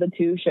we did the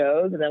 2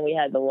 shows, and then we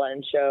had the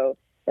one show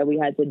that we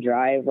had to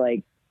drive,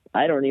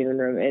 I don't even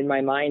remember. In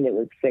my mind, it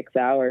was 6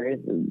 hours.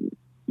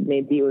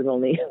 Maybe it was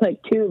only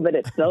 2, but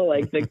it's still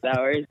 6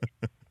 hours.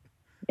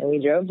 And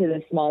we drove to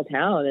this small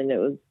town, and it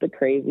was the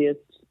craziest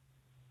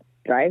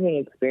driving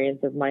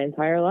experience of my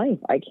entire life.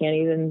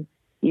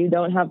 You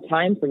don't have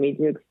time for me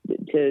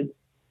to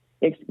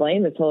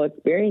explain this whole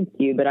experience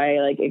to you, but I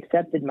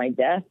accepted my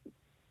death.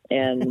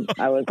 And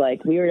I was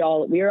we were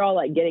all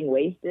getting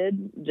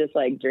wasted, just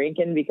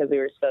drinking because we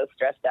were so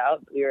stressed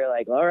out. We were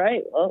like, all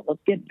right, well,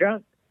 let's get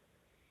drunk.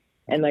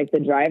 And the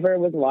driver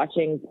was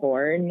watching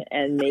porn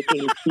and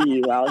making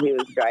tea while he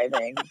was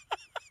driving.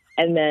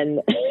 And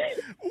then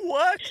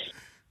What?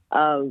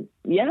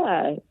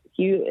 Yeah,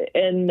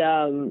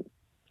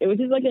 it was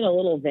just like in a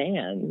little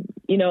van,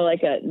 you know,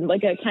 like a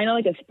kind of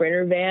like a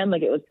Sprinter van,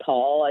 like it was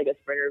tall, like a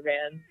Sprinter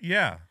van.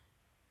 Yeah.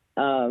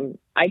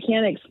 I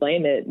can't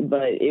explain it,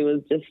 but it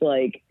was just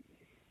like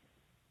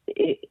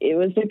it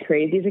was the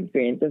craziest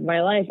experience of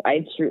my life.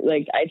 We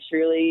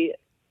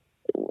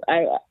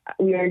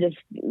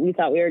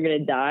thought we were gonna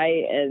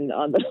die, and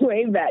on the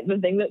way back, the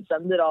thing that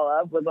summed it all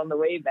up was on the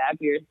way back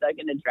we were stuck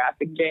in a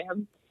traffic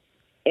jam,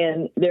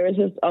 and there was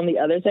just on the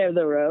other side of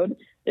the road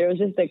there was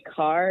just a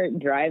car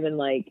driving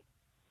like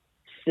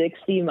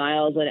 60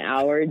 miles an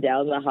hour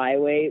down the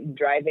highway,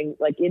 driving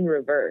like in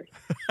reverse.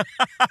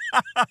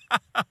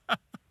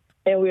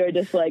 And we were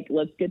just like,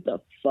 let's get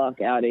the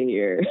fuck out of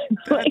here.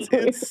 That's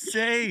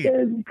insane. It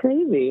was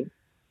crazy.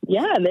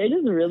 Yeah, they're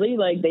just really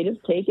like, they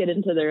just take it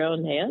into their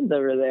own hands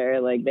over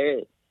there. Like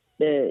you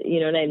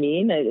know what I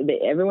mean?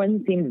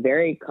 Everyone seemed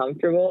very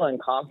comfortable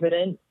and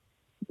confident,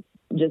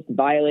 just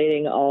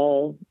violating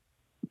all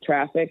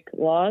traffic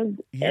laws.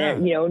 Yeah.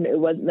 And, you know,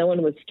 no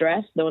one was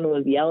stressed. No one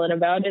was yelling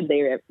about it.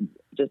 They were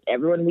just,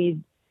 everyone we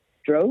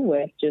drove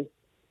with just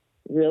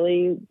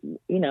really,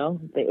 you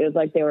know, it was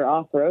like they were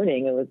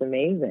off-roading. It was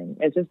amazing.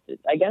 It's just,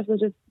 I guess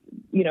it's just,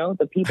 you know,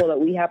 the people that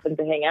we happened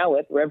to hang out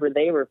with, wherever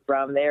they were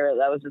from there,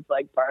 that was just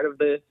like part of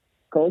the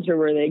culture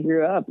where they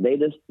grew up. They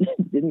just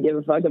didn't give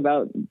a fuck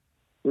about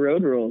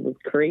road rules. It's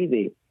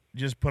crazy.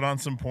 Just put on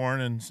some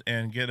porn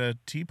and get a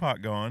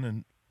teapot going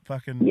and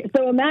fucking. Yeah,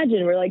 so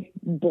imagine we're like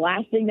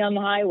blasting down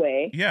the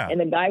highway. Yeah. And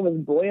the guy was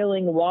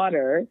boiling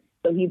water.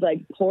 So he's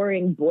like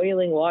pouring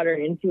boiling water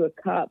into a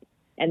cup.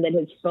 And then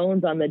his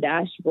phone's on the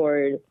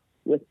dashboard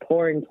with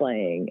porn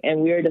playing.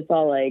 And we were just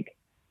all like,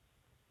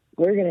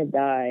 we're going to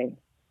die.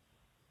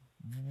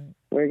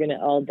 We're going to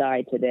all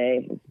die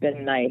today. It's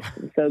been nice.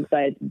 I'm so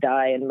excited to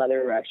die in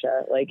Mother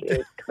Russia. Like, it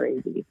was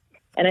crazy.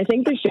 And I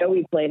think the show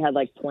we played had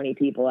like 20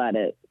 people at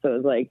it. So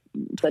it was like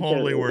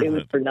totally worth it. It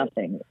was for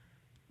nothing.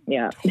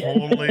 Yeah.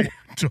 Totally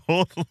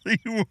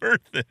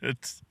worth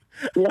it.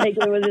 Like,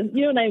 it was just,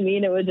 you know what I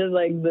mean? It was just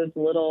like this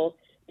little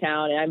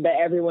town, and I bet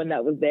everyone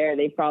that was there,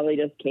 they probably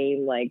just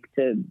came like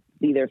to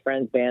see their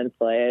friends' bands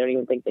play. I don't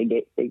even think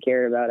they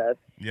care about us.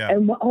 Yeah.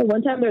 And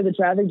one time there was a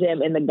traffic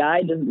jam, and the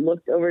guy just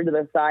looked over to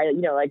the side,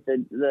 you know, like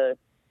the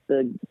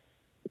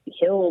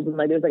hills, and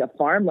like there's like a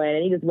farmland,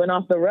 and he just went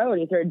off the road.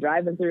 He started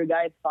driving through a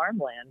guy's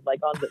farmland,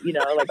 like on the, you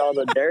know, like all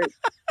the dirt.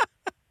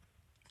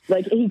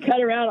 Like he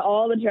cut around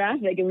all the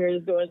traffic, and we were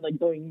just going like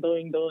going.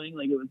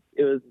 Like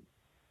it was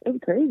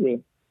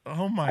crazy.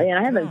 Oh my! I mean,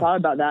 I haven't thought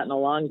about that in a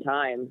long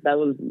time. That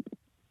was.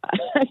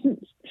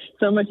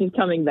 So much is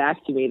coming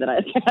back to me that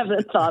I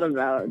haven't thought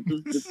about.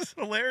 It's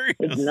hilarious.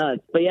 It's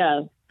nuts. But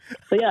yeah,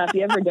 if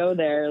you ever go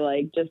there,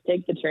 like just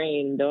take the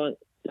train. Don't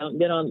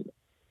get on.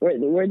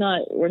 We're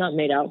not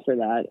made out for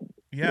that.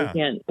 Yeah,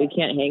 we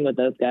can't hang with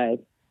those guys.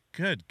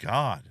 Good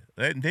God.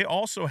 They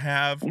also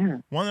have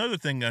one other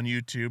thing on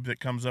YouTube that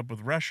comes up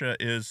with Russia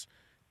is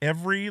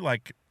every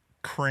like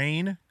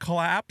crane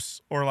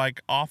collapse or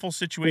like awful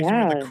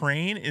situation with the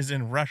crane is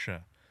in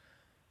Russa.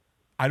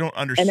 I don't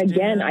understand. And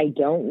again, I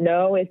don't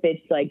know if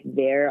it's like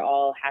they're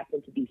all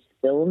happen to be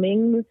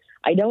filming.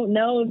 I don't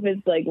know if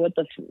it's like what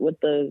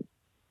the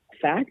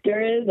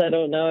factor is. I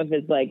don't know if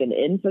it's like an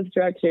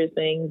infrastructure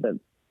thing, but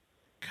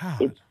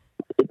God,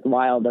 it's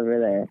wild over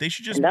there. They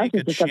should just make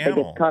a channel. Stuff that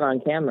gets caught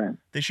on camera.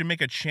 They should make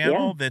a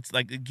channel that's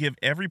like give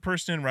every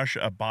person in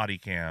Russia a body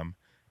cam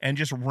and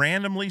just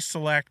randomly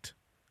select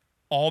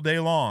all day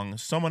long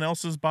someone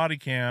else's body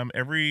cam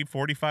every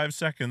 45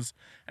 seconds,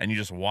 and you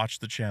just watch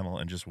the channel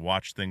and just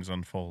watch things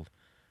unfold.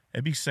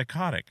 It'd be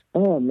psychotic.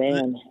 Oh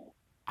man,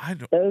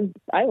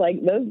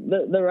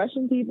 the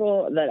Russian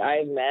people that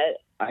I've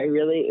met,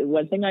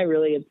 one thing I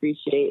really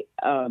appreciate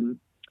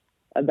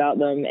about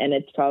them, and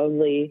it's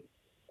probably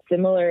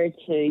similar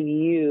to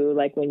you,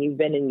 like when you've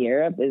been in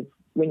Europe, is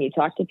when you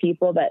talk to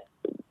people that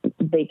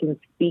they can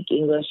speak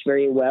English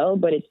very well,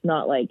 but it's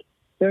not like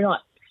they're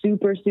not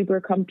super,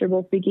 super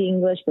comfortable speaking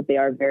English, but they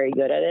are very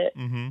good at it.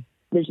 Mm-hmm.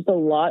 There's just a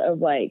lot of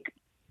like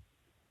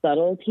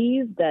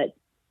subtleties that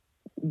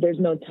there's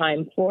no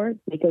time for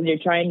because you're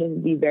trying to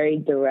be very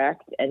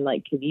direct and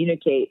like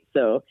communicate.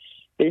 So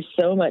there's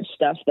so much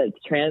stuff that's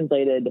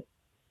translated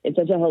in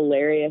such a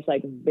hilarious,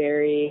 like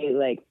very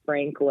like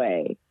frank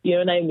way. You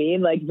know what I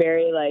mean? Like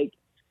very like,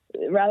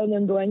 rather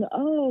than going,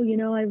 oh, you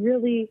know, I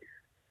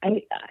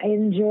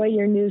enjoy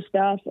your new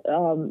stuff,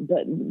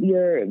 but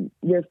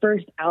your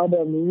first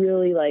album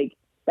really like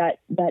that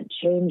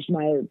changed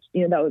my,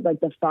 you know, that was like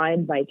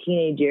defined my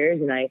teenage years,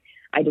 and I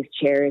just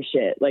cherish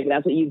it. Like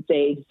that's what you'd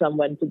say to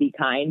someone to be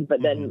kind,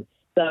 but then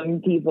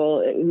some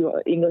people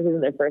who English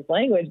isn't their first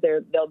language,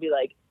 they'll be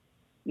like,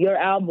 your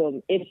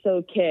album, it's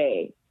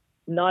okay,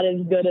 not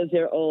as good as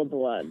your old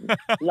one.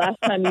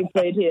 Last time you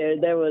played here,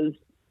 there was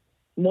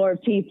more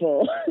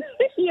people.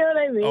 You know what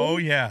I mean? Oh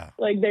yeah.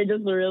 Like they're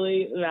just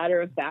really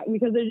matter of fact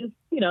because they're just,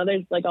 you know,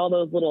 there's like all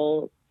those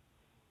little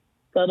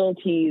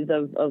subtleties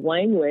of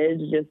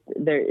language. Just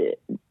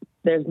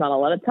there's not a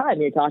lot of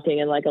time. You're talking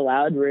in like a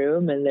loud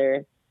room, and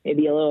they're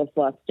maybe a little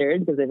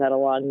flustered because they've had a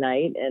long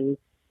night. And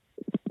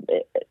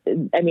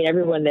I mean,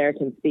 everyone there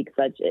can speak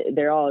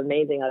they're all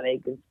amazing how they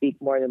can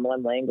speak more than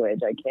one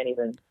language. I can't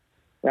even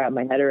wrap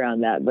my head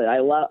around that, but I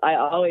love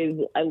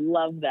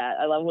that.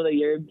 I love when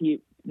the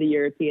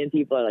European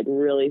people are like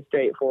really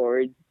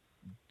straightforward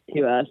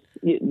to us.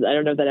 I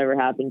don't know if that ever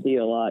happened to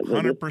you a lot.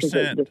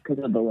 100%. Just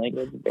because of the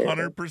language.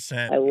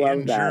 100%. I love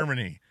in that.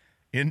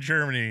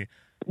 Germany,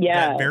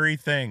 yeah, that very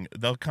thing.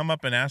 They'll come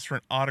up and ask for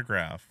an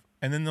autograph,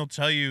 and then they'll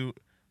tell you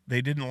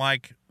they didn't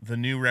like the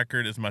new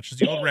record as much as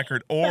the old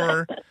record,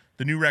 or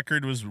the new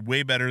record was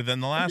way better than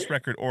the last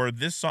record, or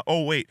this song.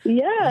 Oh, wait.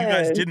 You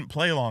guys didn't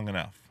play long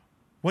enough.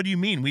 What do you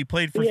mean? We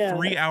played for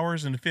 3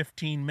 hours and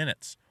 15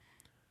 minutes.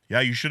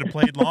 Yeah, you should have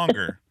played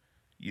longer.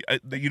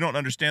 You don't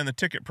understand the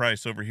ticket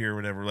price over here or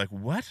whatever. Like,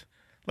 what?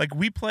 Like,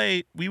 we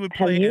would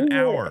play an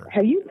hour.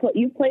 Have you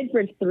played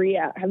for 3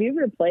 hours? Have you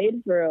ever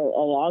played for a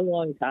long,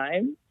 long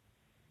time?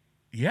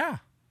 Yeah.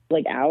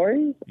 Like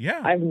hours?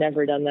 Yeah. I've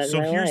never done that in my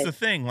life. So here's the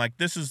thing. Like,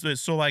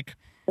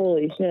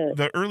 holy shit.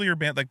 The earlier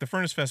band, like the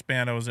Furnace Fest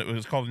band, it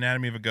was called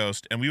Anatomy of a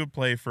Ghost, and we would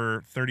play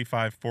for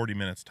 35, 40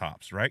 minutes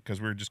tops, right?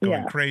 Because we were just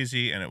going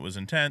crazy, and it was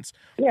intense.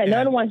 Yeah, no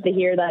one wants to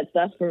hear that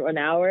stuff for an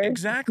hour.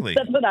 Exactly.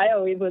 That's what I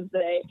always would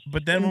say.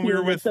 But then when we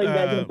were with... So you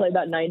guys can play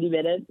about 90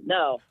 minutes?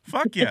 No.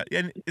 Fuck yeah.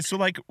 And so,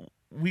 like,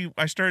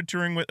 I started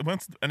touring with...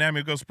 Once Anatomy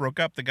of a Ghost broke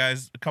up, a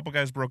couple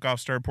guys broke off,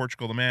 started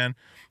Portugal the Man,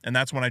 and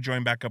that's when I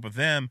joined back up with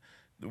them.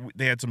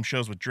 They had some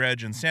shows with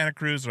Dredge in Santa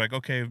Cruz. They're like,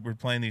 okay, we're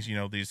playing these,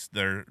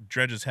 they're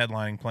Dredge's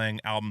headlining, playing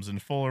albums in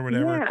full or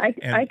whatever.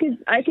 Yeah,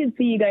 I could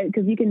see you guys,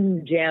 because you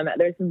can jam.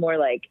 There's some more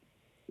like,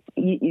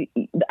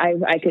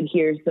 I could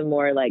hear some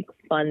more like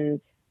fun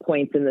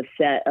points in the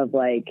set of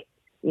like,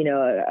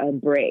 a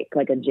break,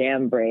 like a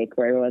jam break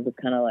where everyone's just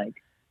kind of like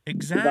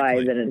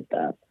vibing and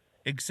stuff.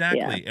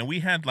 Exactly. Yeah. And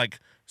we had like,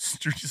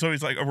 so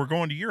he's like, oh, we're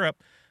going to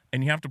Europe,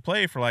 and you have to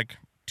play for like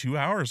 2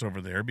 hours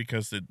over there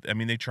because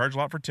they charge a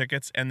lot for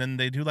tickets, and then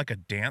they do like a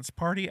dance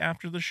party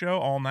after the show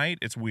all night.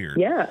 It's weird.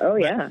 Yeah. Oh,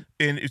 yeah.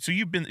 And so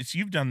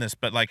you've done this,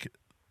 but like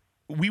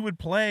we would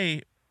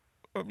play,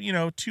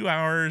 2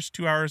 hours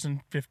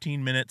and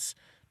 15 minutes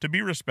to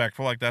be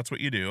respectful. Like, that's what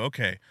you do.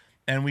 Okay.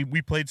 And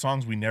we played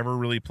songs we never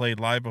really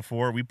played live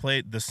before. We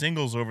played the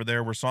singles over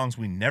there were songs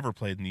we never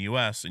played in the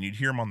US, and you'd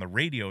hear them on the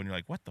radio and you're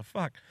like, what the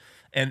fuck?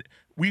 And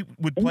we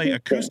would play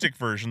acoustic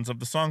versions of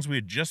the songs we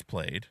had just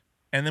played.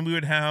 And then we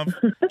would have,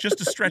 just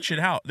to stretch it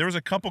out, there was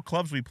a couple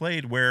clubs we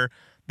played where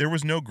there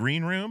was no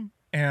green room,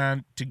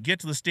 and to get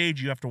to the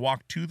stage, you have to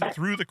walk through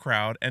the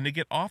crowd, and to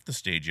get off the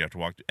stage, you have to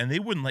walk, and they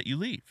wouldn't let you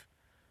leave.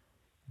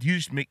 You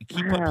just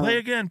play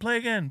again.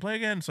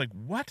 It's like,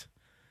 what?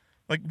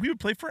 Like, we would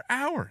play for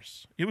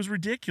hours. It was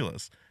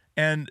ridiculous.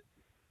 But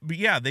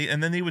yeah,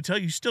 and then they would tell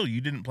you still,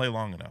 you didn't play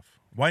long enough.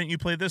 Why didn't you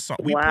play this song?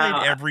 We played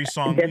every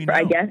song we know.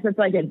 I guess it's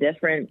like a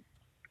different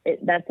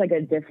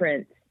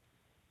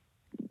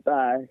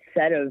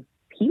set of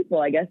people.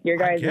 I guess your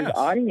guys'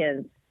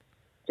 audience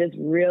just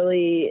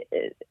really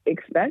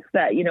expects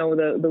that,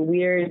 the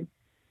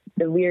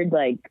weird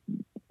like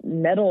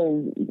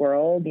metal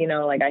world,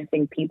 like I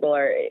think people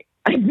are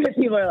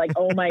like,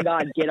 oh my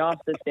God, get off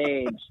the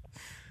stage.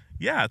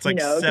 Yeah, it's like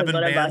 7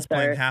 bands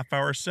playing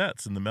half-hour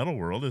sets in the metal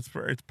world. It's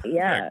perfect.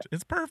 Yeah.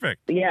 It's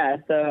perfect. Yeah,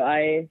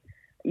 so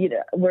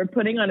we're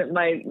putting on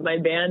my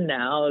band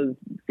now,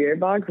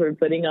 Spiritbox. We're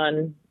putting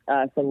on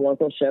some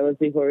local shows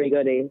before we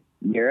go to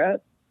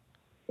Europe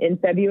in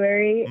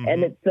February. Mm-hmm.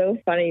 And it's so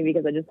funny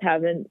because I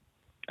haven't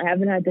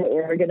had to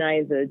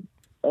organize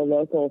a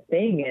local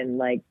thing in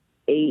like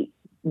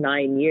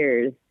 8-9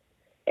 years.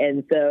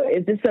 And so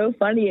it's just so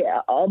funny.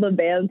 All the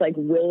bands like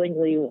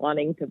willingly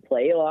wanting to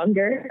play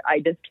longer. I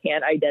just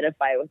can't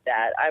identify with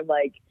that. I'm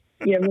like,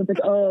 everyone's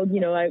like, oh,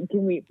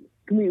 can we,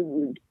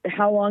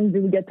 how long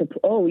do we get to,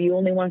 you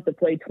only want us to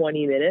play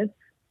 20 minutes?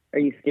 Are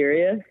you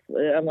serious?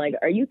 I'm like,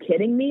 are you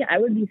kidding me? I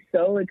would be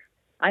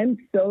I'm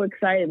so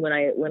excited when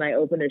I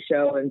open a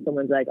show and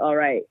someone's like, all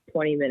right,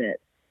 20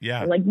 minutes.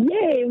 Yeah. I'm like,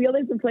 yay, we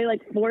only have to play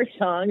like 4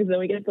 songs and then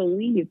we get to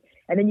leave.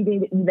 And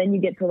then you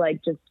get to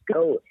like just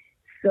go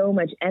so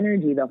much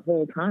energy the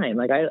whole time.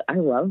 Like I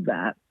love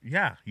that.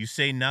 Yeah. You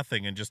say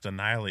nothing and just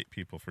annihilate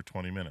people for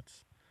 20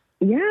 minutes.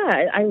 Yeah.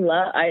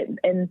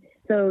 And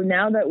so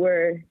now that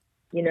we're,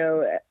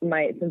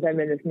 since I'm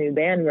in this new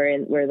band,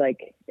 we're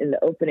like in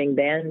the opening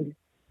band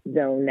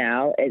zone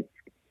now. It's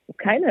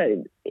kind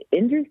of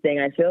interesting.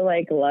 I feel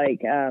like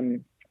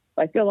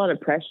I feel a lot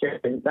of pressure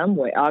in some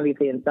way.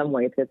 Obviously, in some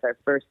ways, it's our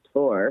first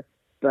tour,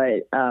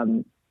 but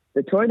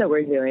the tour that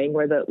we're doing,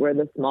 we're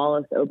the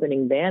smallest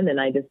opening band, and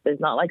there's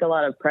not like a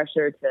lot of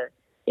pressure to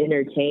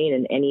entertain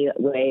in any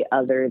way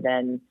other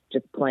than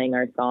just playing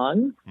our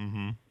songs.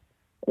 Mm-hmm.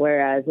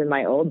 Whereas in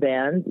my old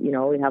band,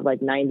 we have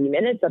like 90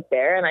 minutes up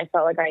there, and I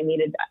felt like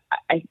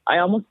I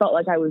almost felt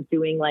like I was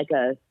doing like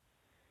a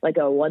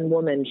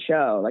one-woman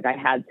show. Like I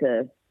had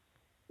to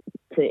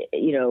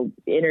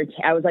entertain.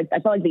 I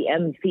felt like the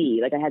MC.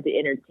 Like I had to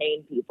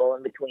entertain people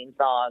in between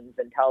songs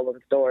and tell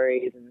them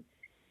stories and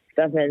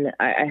stuff. And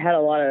I had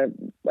it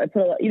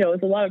was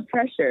a lot of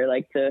pressure,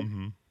 like to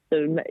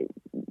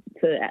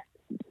to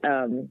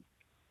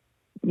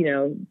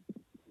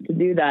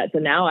do that. So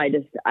now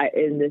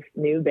in this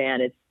new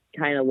band, it's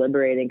kind of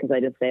liberating because I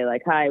just say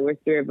like, hi, we're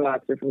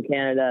Spiritbox, we're from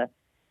Canada.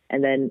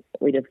 And then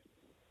we just,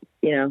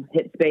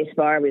 hit space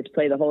bar, we just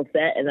play the whole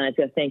set, and then I just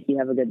go, thank you,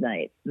 have a good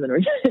night. And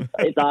then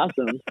it's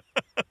awesome.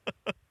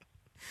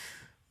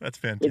 That's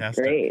fantastic. It's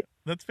great.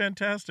 That's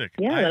fantastic.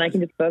 Yeah, then I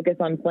can just focus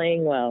on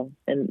playing well.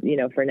 And,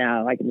 for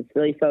now, I can just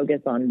really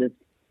focus on just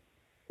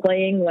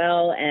playing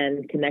well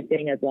and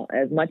connecting as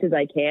much as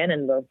I can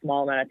in the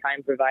small amount of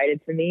time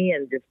provided to me,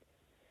 and just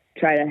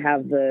try to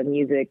have the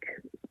music,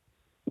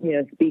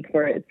 speak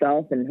for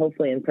itself and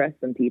hopefully impress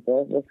some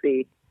people. We'll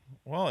see.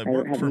 Well, it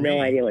worked for me. I have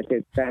no idea what to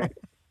expect.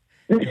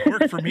 It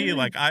worked for me.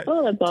 Like that's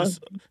awesome.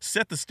 Just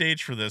set the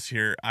stage for this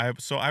here. I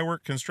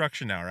work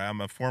construction now. Right? I'm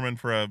a foreman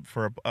for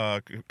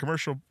a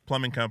commercial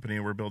plumbing company.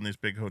 We're building this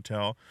big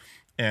hotel,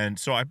 and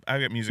so I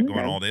get music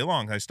going all day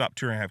long. I stopped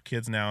touring. I have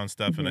kids now and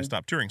stuff, and I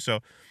stopped touring. So,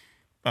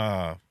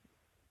 got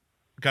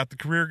the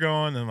career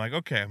going. And I'm like,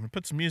 okay, I'm gonna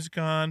put some music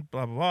on.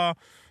 Blah blah blah.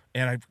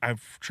 And I'm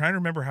trying to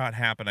remember how it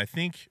happened. I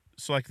think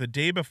so. Like the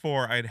day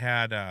before, I'd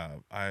had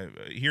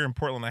here in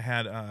Portland, I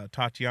had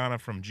Tatiana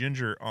from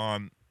Ginger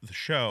on the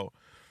show.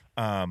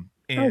 And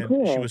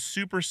cool. She was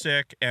super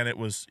sick, and it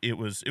was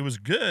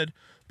good,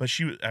 but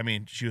she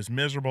was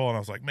miserable, and I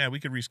was like, man, we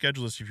could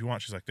reschedule this if you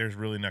want. She's like, there's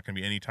really not going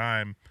to be any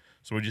time,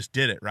 so we just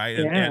did it, right?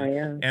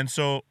 And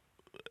so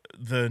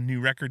the new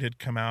record had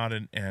come out,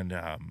 and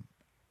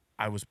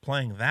I was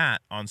playing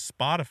that on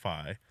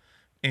Spotify,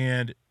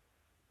 and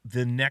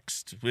when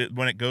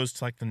it goes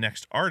to like the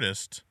next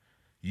artist,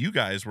 you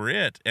guys were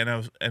it, and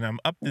I'm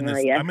up in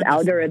this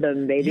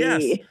algorithm, baby.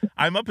 Yes,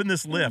 I'm up in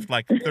this lift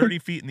like 30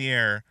 feet in the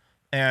air.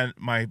 And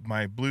my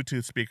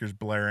Bluetooth speaker's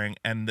blaring,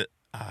 and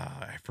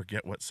I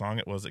forget what song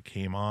it was that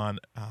came on.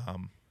 Oh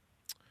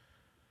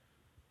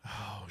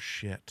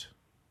shit!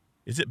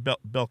 Is it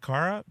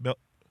Belcara?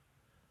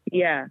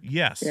 Yeah.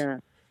 Yes. Yeah.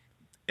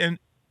 And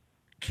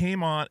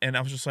came on, and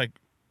I was just like,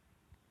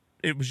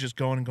 it was just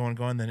going and going and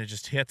going. Then it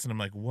just hits, and I'm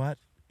like, what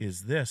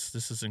is this?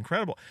 This is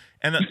incredible.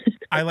 And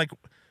I like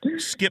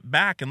skip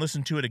back and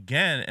listen to it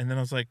again, and then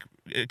I was like,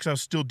 because I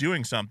was still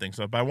doing something,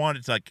 so if I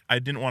wanted to, like, I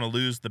didn't want to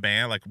lose the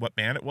band, like what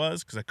band it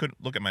was, because I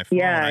couldn't look at my phone.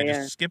 I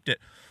just skipped it,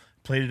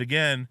 played it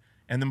again,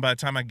 and then by the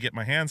time I could get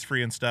my hands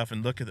free and stuff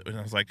and look at it, and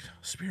I was like,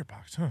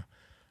 Spiritbox, huh?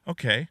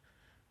 Okay,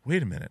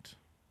 wait a minute.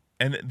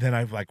 And then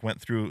I like went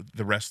through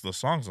the rest of the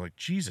songs, like,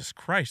 Jesus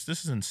Christ,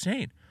 this is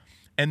insane.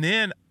 And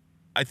then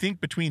I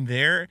think between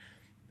there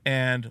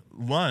and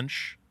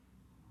lunch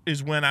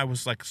is when I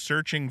was like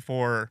searching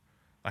for,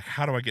 like,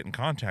 how do I get in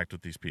contact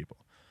with these people?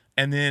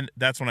 And then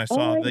that's when I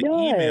saw the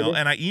email,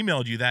 and I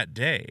emailed you that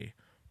day,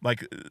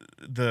 like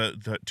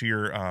to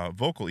your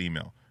vocal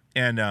email,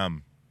 and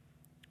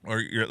or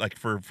your like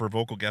for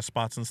vocal guest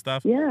spots and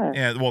stuff. Yeah.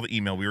 And the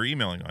email we were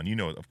emailing on,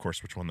 of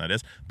course, which one that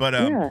is. But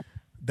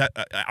that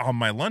on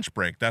my lunch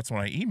break, that's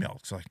when I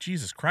emailed. So like,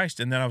 Jesus Christ.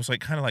 And then I was like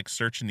kind of like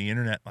searching the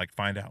internet, like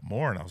find out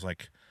more, and I was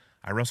like,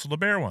 I wrestled a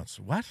bear once.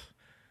 What?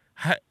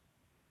 I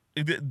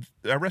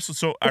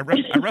wrestled a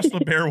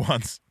bear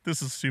once.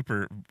 This is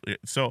super.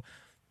 So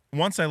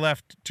once I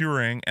left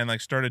touring and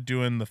like started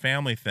doing the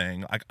family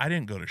thing, like I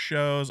didn't go to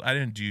shows. I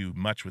didn't do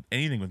much with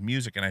anything with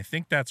music. And I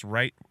think that's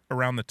right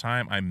around the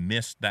time I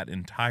missed that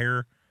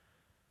entire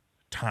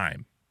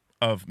time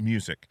of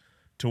music,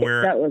 to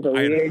where I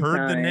had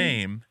heard the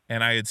name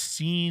and I had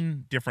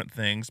seen different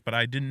things, but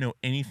I didn't know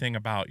anything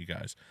about you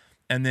guys.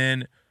 And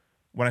then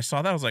when I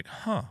saw that, I was like,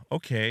 huh,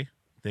 okay.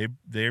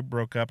 They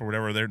broke up or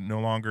whatever. They're no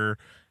longer,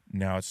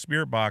 now it's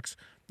Spiritbox.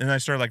 And I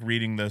started like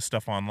reading the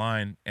stuff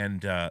online,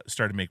 and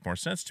started to make more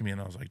sense to me. And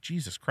I was like,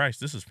 Jesus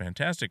Christ, this is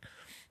fantastic.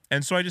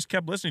 And so I just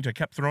kept listening to it. I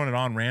kept throwing it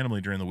on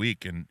randomly during the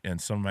week.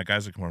 And some of my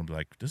guys would come over and be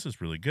like, this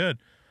is really good.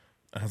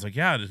 And I was like,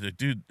 yeah,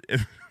 dude.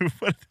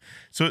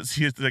 So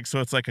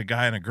it's like a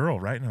guy and a girl,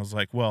 right? And I was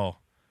like,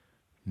 well,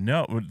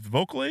 no,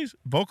 vocally?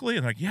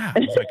 And like, yeah. I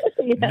was like,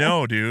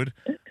 no, dude.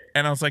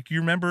 And I was like, you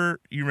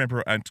remember,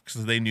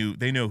 because they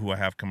know who I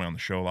have coming on the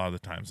show a lot of the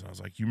times. And I was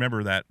like, you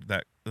remember that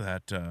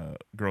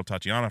girl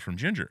Tatiana from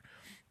Ginger?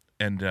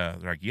 And they're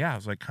like, yeah. I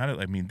was like, kind of.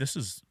 I mean, this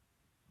is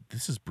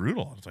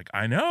brutal. I was like,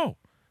 I know.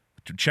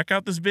 Check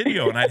out this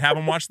video, and I'd have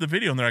them watch the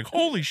video, and they're like,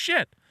 holy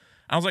shit.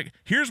 I was like,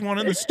 here's one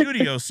in the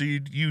studio, so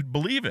you'd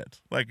believe it.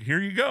 Like, here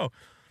you go.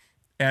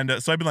 And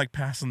so I've been like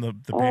passing the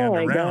band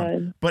around.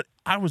 God. But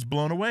I was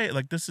blown away.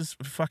 Like, this is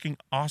fucking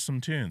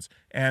awesome tunes.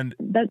 And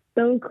that's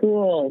so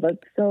cool. That's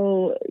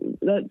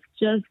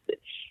just,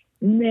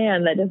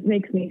 man, that just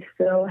makes me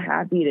so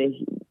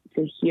happy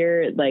to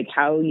hear like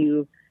how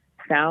you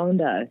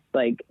found us.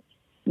 Like,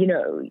 we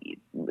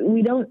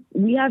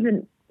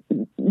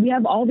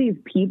have all these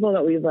people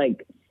that we've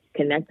like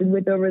connected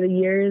with over the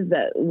years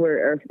that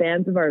are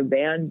fans of our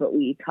band, but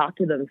we talk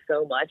to them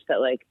so much that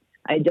like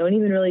I don't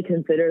even really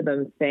consider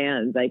them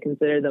fans. I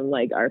consider them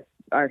like our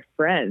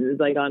friends,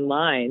 like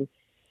online,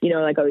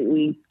 like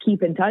we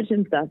keep in touch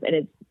and stuff.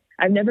 And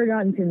I've never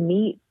gotten to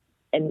meet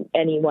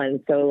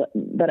anyone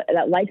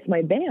that likes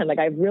my band. Like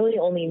I've really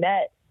only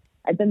met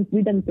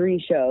we've done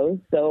 3 shows.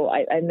 So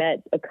I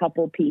met a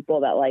couple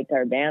people that liked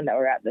our band that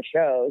were at the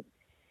shows.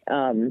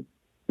 And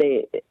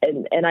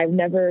I've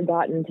never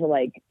gotten to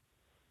like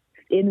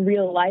in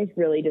real life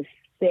really just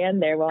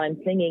stand there while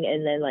I'm singing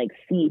and then like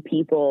see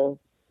people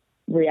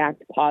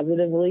react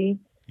positively.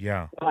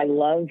 Yeah. I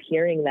love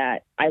hearing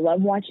that. I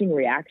love watching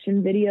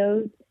reaction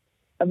videos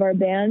of our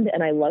band,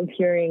 and I love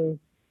hearing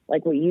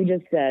like what you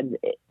just said.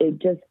 It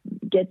just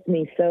gets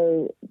me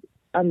so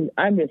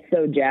I'm just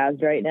so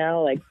jazzed right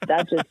now. Like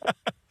that's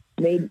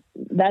gonna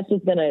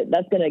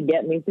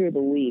get me through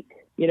the week.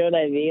 You know what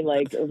I mean?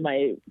 Like of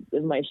my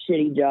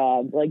shitty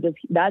job. Like just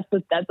that's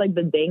like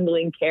the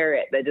dangling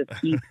carrot that just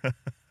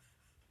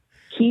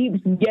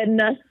keeps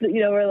getting us.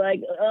 You know, we're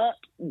like,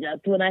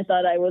 just when I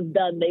thought I was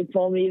done, they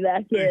pull me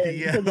back in.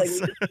 Yes.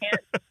 Because like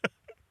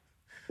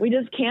we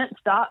just can't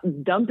stop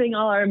dumping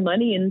all our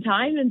money and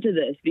time into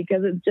this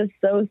because it's just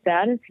so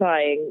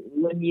satisfying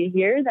when you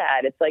hear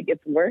that. It's like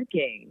it's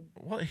working.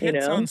 Well, it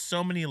hits on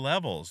so many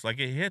levels. Like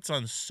it hits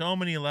on so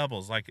many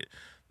levels. Like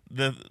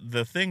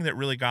the thing that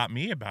really got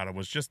me about it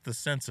was just the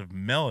sense of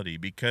melody,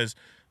 because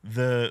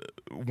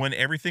when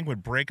everything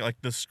would break,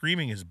 like the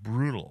screaming is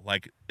brutal,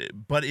 like,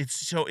 but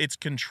it's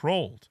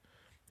controlled.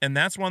 And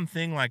that's one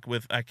thing, like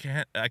with, I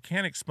can't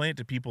explain it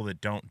to people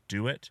that don't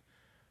do it,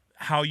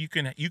 how you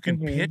can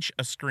pitch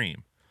a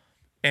scream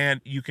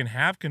and you can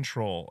have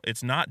control.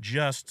 It's not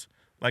just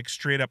like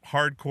straight up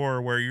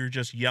hardcore where you're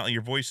just yelling,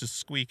 your voice is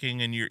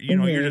squeaking and you're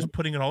just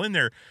putting it all in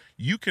there.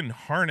 You can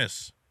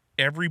harness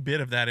every bit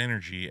of that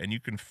energy and you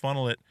can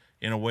funnel it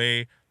in a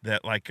way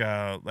that like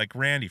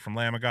Randy from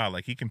Lamb of God,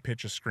 like he can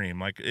pitch a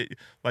scream. I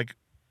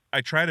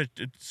try to,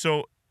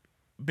 so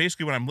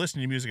basically when I'm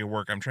listening to music at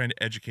work, I'm trying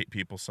to educate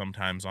people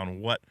sometimes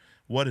on what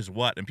is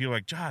what. And people are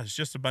like, Josh, it's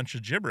just a bunch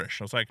of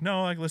gibberish. I was like,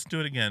 no, like, let's do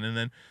it again.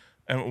 And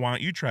why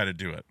don't you try to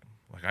do it?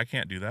 Like, I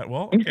can't do that.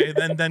 Well, okay,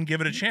 then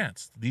give it a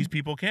chance. These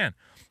people can.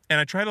 And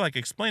I try to like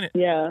explain it.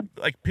 Yeah.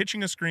 Like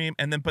pitching a scream.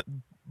 And then, but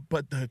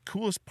the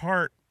coolest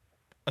part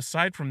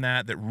aside from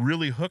that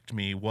really hooked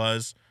me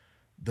was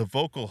the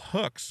vocal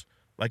hooks,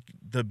 like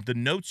the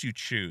notes you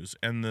choose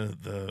and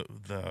the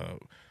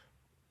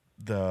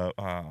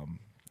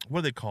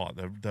what do they call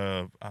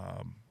it?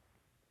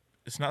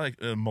 It's not like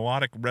a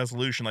melodic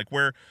resolution, like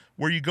where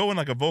you go in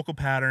like a vocal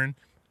pattern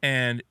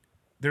and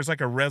there's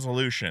like a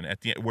resolution at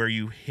the end where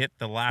you hit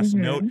the last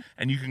note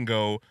and you can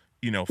go,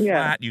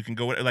 flat, you can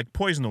go like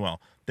Poison the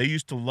Well. They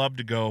used to love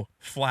to go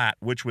flat,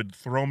 which would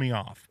throw me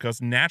off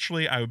because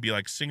naturally I would be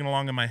like singing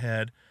along in my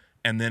head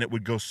and then it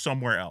would go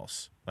somewhere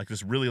else. Like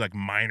this really like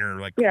minor,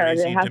 like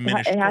crazy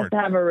diminished chord. It has to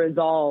have a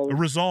resolve. A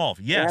resolve,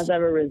 yes. It has to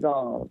have a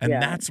resolve. And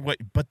that's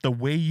but the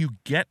way you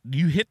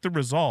hit the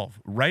resolve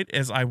right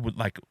as I would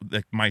like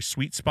my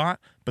sweet spot,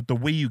 but the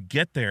way you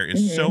get there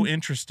is so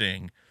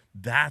interesting.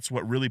 That's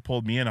what really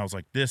pulled me in. I was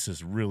like, this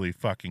is really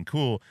fucking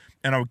cool.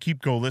 And I would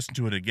keep listen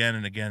to it again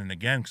and again and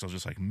again because I was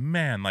just like,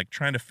 man, like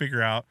trying to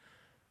figure out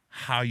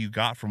how you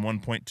got from one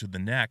point to the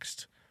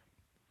next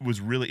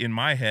was really in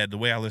my head. The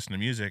way I listen to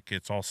music,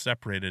 it's all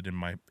separated in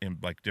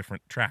like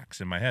different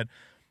tracks in my head.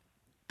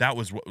 That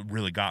was what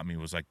really got me,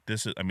 was like,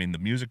 the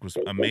music was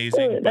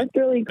amazing. That's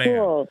really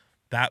cool.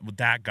 That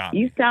got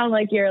me. You sound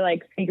like you're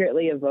like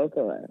secretly a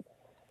vocalist.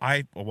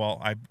 I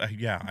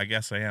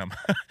guess I am.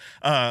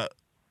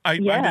 I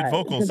did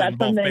vocals in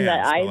both bands.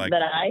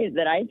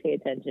 That I pay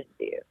attention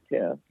to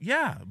too.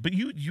 Yeah, but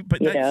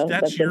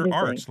that's your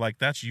art. Like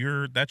that's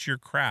your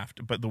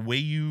craft. But the way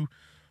you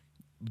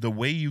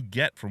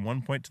get from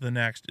one point to the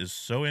next is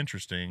so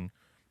interesting.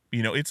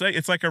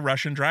 It's like a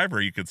Russian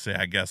driver, you could say,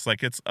 I guess.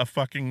 Like it's a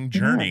fucking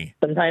journey.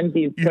 Yeah. Sometimes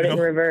you put it in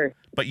reverse.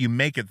 But you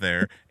make it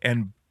there,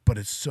 but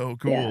it's so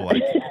cool. Yeah.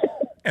 Like,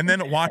 and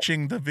then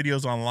watching the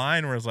videos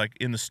online where it's like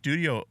in the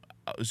studio,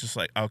 I was just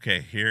like,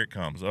 okay, here it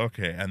comes.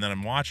 Okay. And then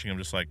I'm watching, I'm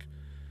just like,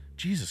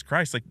 Jesus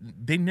Christ. Like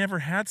they never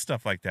had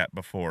stuff like that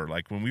before.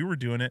 Like when we were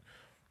doing it,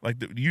 like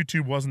the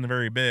YouTube wasn't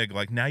very big.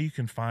 Like now you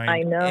can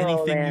find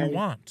anything you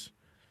want.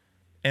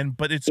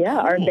 But it's cool.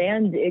 Our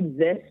band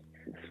exists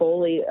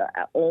fully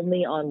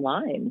only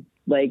online.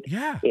 Like,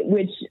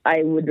 which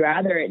I would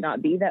rather it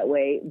not be that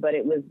way. But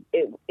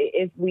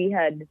if we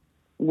had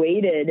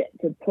waited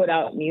to put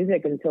out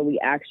music until we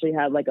actually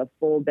had like a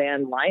full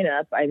band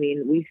lineup, I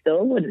mean, we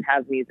still wouldn't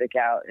have music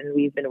out, and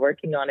we've been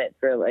working on it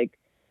for like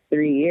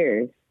 3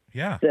 years.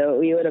 Yeah. So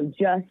we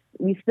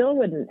still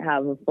wouldn't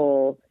have a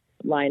full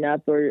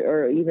lineup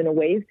or even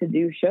ways to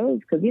do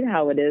shows, because you know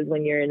how it is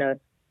when you're in a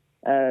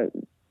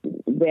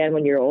band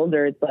when you're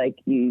older. It's like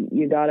you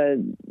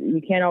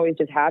can't always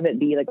just have it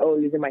be like, oh,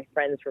 these are my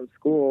friends from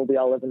school, we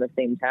all live in the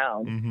same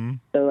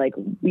town. So like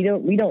we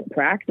don't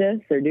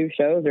practice or do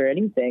shows or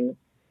anything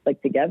like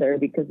together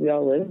because we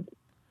all live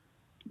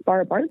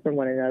far apart from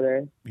one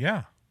another.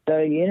 Yeah. So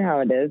you know how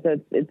it is.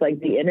 It's like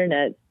the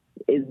internet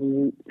is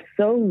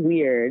so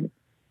weird.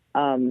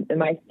 And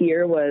my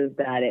fear was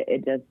that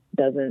it just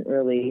doesn't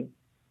really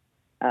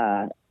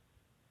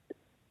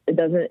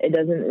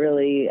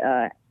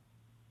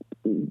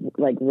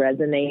like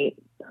resonate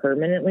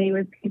permanently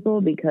with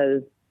people,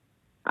 because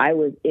I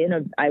was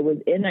in I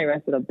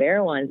Wrestled a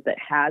Bear once that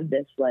had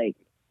this like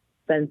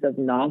sense of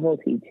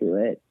novelty to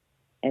it,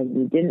 and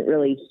we didn't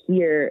really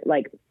hear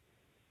like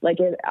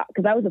it,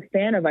 because I was a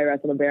fan of I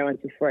Wrestled a Bear once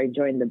before I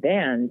joined the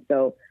band.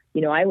 So,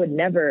 you know, I would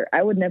never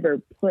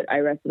put I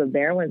Wrestled a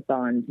Bear once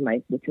on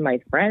to my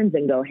friends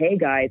and go, hey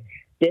guys,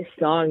 this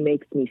song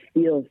makes me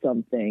feel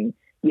something.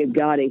 You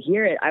gotta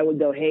hear it. I would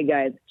go, hey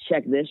guys,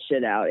 check this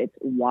shit out. It's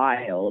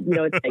wild. You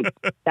know, it's like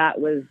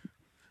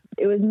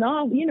it was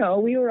not, you know,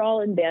 we were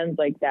all in bands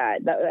like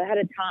that had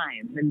a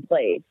time and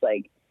place.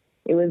 Like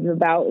it was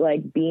about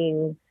like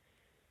being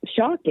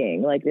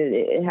shocking, like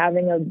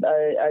having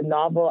a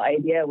novel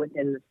idea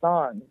within the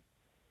song,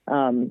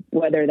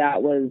 whether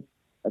that was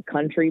a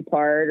country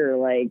part or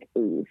like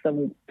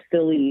some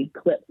silly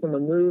clip from a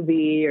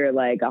movie or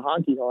like a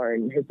honky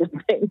horn or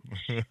something.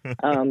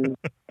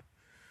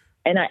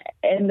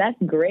 And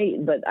that's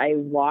great, but I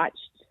watched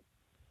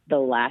the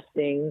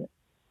lasting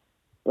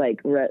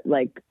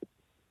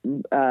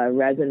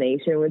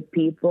resonation with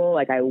people.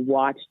 Like I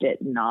watched it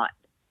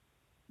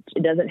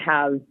it doesn't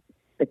have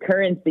the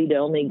currency to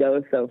only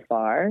go so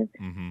far.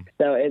 Mm-hmm.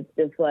 So it's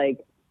just like,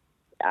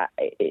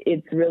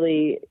 it's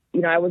really,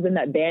 you know, I was in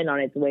that band on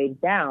its way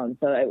down.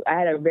 So I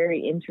had a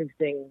very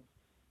interesting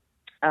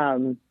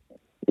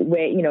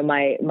way, you know,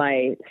 my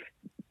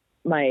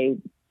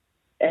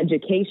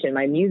education,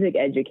 my music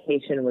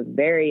education was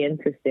very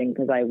interesting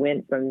because I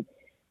went from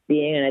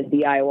being in a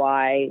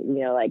DIY,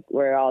 you know, like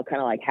we're all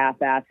kind of like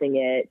half-assing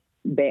it,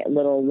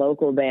 little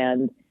local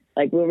band.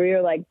 Like where we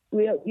were like,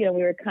 we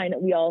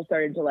all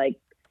started to like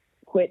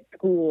quit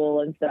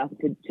school and stuff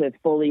to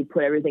fully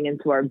put everything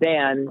into our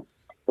band.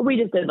 But we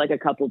just did like a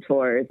couple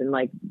tours and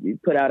like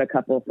put out a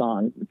couple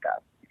songs and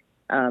stuff.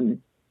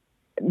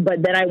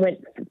 But then I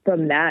went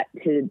from that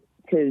to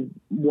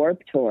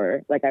Warped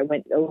Tour. Like I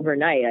went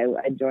overnight.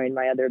 I joined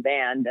my other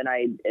band and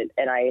I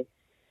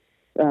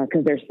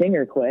because their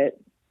singer quit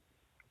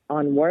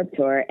on Warped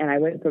Tour, and I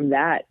went from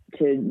that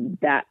to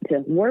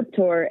Warped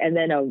Tour, and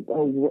then a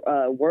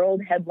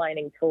world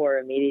headlining tour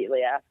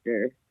immediately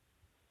after.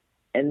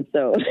 And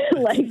so,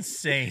 like,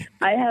 insane.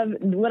 I have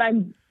what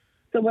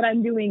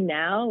I'm doing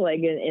now, like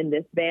in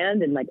this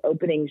band, and like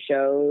opening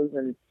shows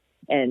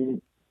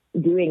and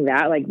doing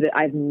that. Like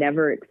I've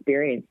never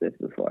experienced this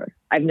before.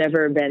 I've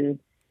never been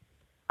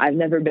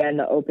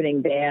the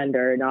opening band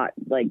or not,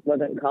 like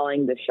wasn't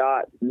calling the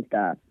shots and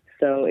stuff.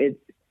 So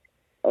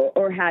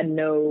or had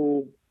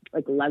no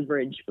like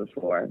leverage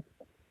before.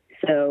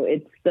 So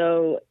it's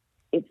so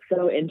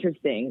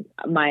interesting.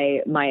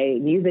 My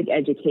music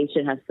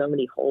education has so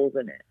many holes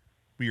in it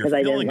because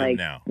I didn't like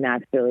now.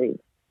 Naturally.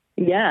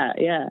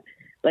 Yeah.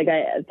 Like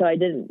I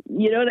didn't,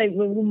 you know, like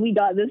when we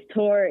got this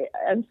tour,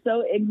 I'm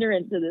so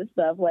ignorant to this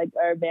stuff. Like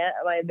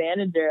my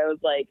manager, I was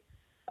like,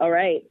 all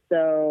right,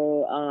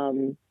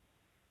 so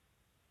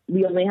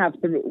we only have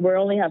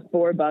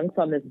 4 bunks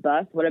on this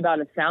bus. What about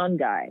a sound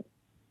guy?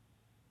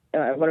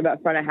 What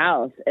about front of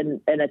house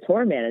and a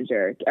tour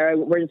manager? Or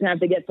we're just gonna have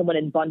to get someone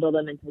and bundle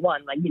them into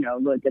one, like, you know,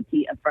 like a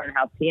front of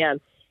house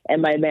PM.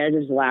 And my manager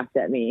just laughed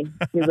at me.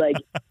 He's like,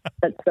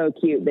 "That's so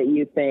cute that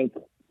you think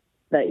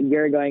that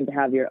you're going to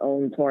have your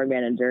own tour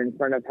manager in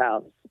front of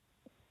house.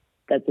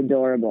 That's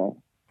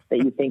adorable. That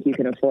you think you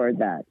can afford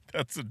that."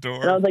 That's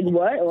adorable. And I was like,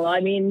 "What?" Well,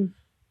 I mean,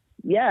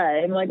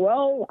 yeah. I'm like,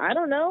 well, I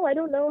don't know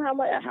how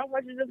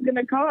much is this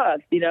gonna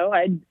cost? You know,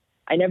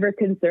 I never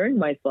concerned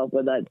myself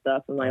with that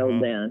stuff in my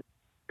old band.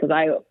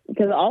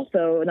 Because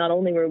also not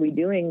only were we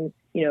doing,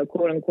 you know,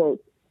 quote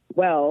unquote,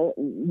 well,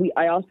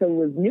 I also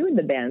was new in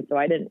the band, so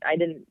I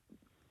didn't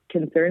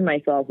concern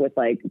myself with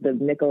like the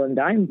nickel and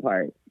dime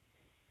part.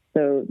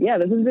 So yeah,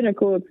 this has been a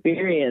cool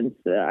experience.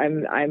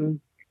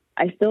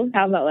 I still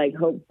have that like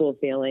hopeful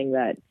feeling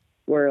that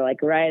we're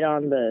like right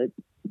on the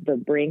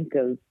brink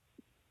of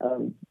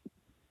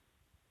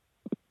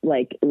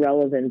like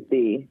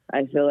relevancy.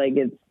 I feel like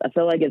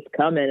it's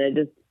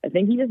coming. I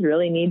think you just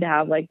really need to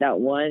have like that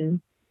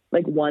one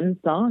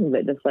song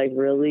that just like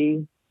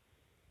really,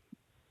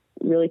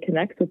 really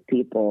connects with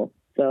people.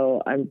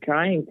 So I'm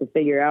trying to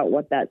figure out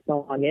what that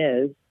song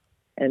is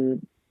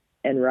and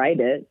write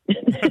it.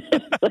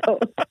 So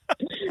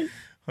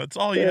that's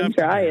all you have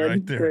to do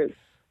right there.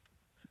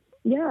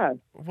 Yeah.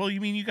 Well, you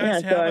mean you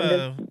guys have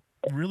a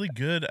really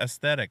good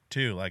aesthetic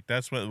too. Like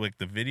that's what, like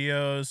the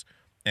videos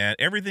and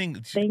everything.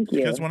 Thank you.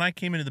 Because when I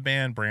came into the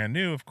band brand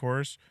new, of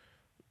course,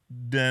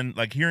 then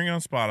like hearing it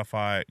on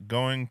Spotify,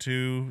 going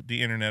to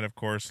the internet, of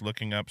course,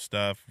 looking up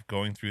stuff,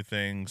 going through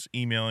things,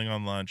 emailing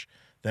on lunch,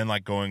 then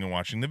like going and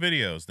watching the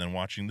videos, then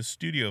watching the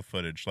studio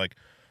footage. Like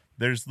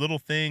there's little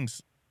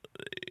things,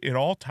 it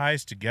all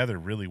ties together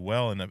really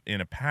well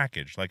in a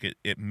package. Like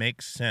it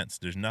makes sense.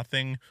 There's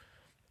nothing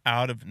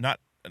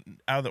not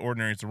out of the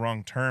ordinary, it's the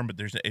wrong term, but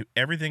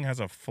everything has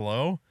a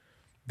flow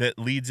that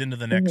leads into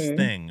the next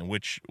thing,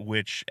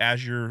 which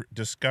as you're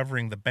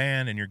discovering the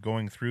band and you're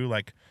going through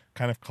like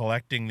kind of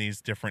collecting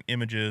these different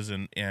images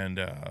and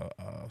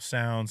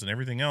sounds and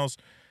everything else,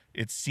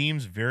 it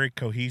seems very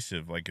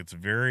cohesive. Like it's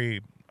very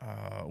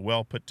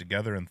well put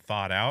together and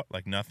thought out.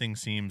 Like nothing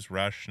seems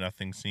rushed,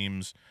 nothing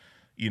seems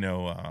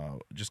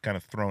just kind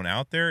of thrown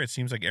out there. It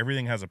seems like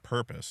everything has a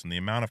purpose, and the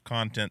amount of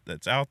content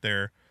that's out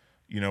there,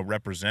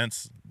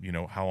 represents,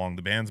 how long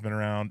the band's been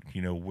around,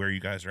 where you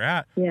guys are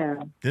at. Yeah.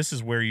 This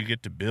is where you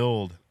get to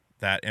build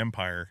that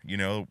empire,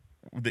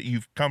 that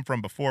you've come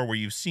from before, where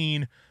you've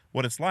seen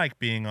what it's like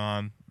being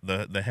on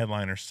the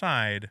headliner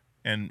side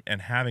and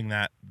having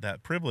that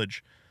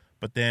privilege,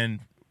 but then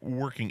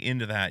working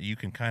into that, you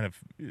can kind of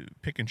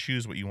pick and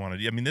choose what you want to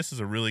do. I mean, this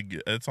is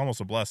it's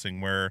almost a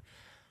blessing where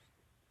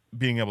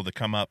being able to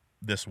come up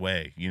this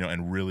way,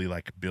 and really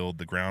like build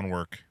the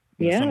groundwork.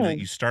 Something that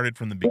you started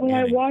from the beginning.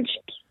 Well,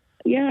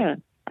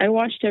 I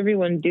watched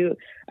everyone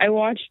I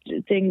watched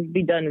things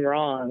be done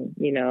wrong,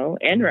 and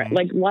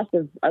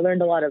I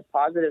learned a lot of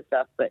positive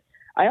stuff, but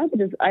I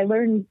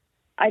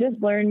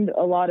just learned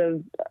a lot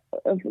of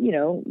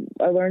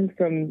I learned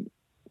from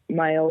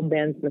my old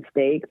band's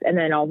mistakes, and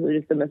then also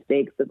just the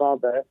mistakes of all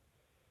the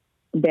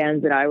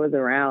bands that I was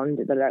around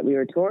that we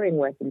were touring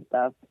with and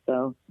stuff.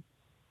 So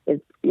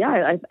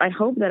I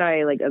hope that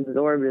I like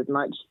absorbed as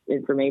much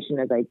information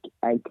as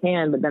I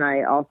can, but then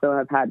I also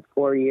have had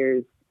 4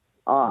 years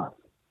off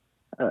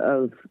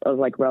of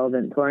like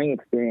relevant touring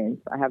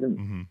experience. I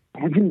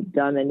haven't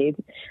done any.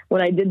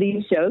 When I did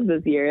these shows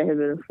this year, it has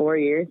been 4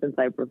 years since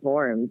I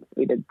performed.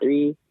 We did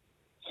 3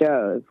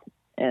 shows,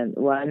 and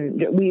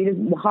we just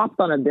hopped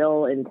on a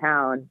bill in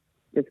town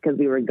just because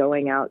we were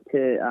going out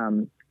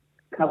to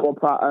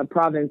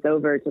province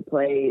over to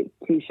play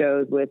 2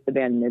 shows with the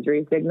band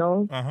Misery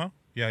Signals.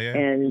 Yeah.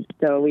 And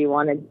so we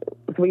wanted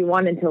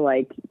to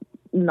like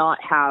not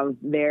have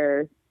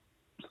their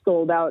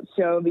sold out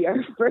show be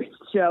our first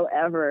show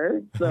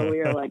ever. So we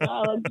were like,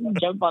 let's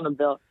jump on a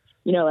bill,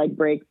 like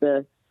break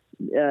the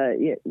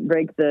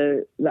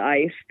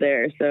ice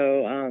there.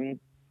 So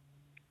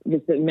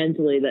just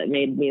mentally that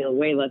made me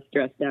way less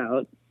stressed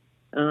out.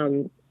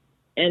 And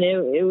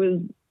it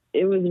was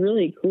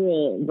really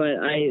cool, but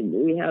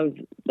we have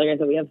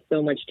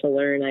so much to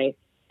learn.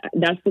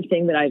 That's the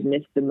thing that I've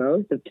missed the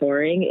most of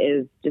touring,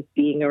 is just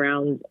being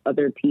around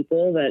other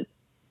people that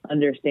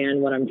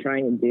understand what I'm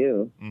trying to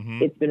do.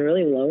 It's been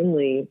really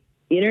lonely.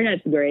 The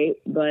internet's great,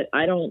 but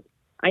I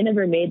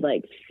never made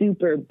like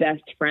super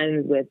best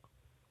friends with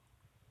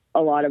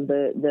a lot of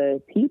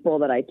the people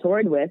that I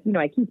toured with.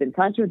 I keep in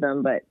touch with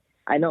them, but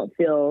I don't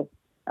feel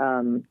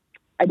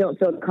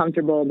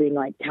comfortable being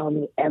like, tell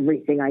me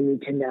everything I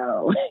need to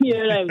know. You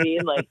know what I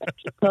mean? Like,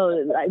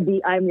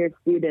 I'm your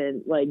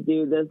student, like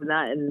do this and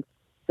that. And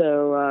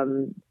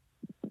so,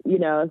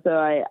 so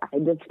I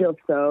just feel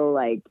so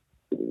like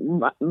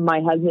my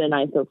husband and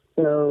I feel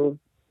so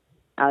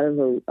out of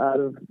the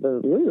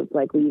loop.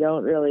 Like we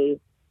don't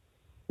really,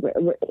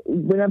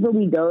 whenever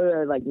we go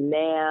to like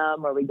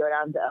NAMM or we go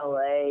down to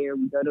LA or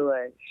we go to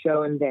a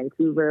show in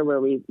Vancouver where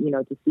we,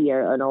 to see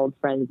an old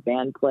friend's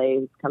band play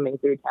who's coming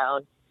through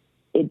town,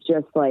 it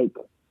just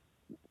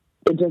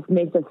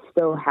makes us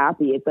so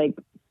happy. It's like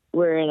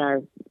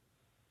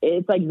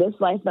it's like this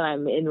life that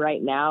I'm in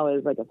right now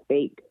is like a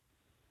fake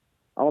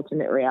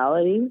alternate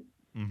reality.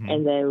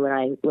 And then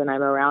when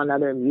I'm around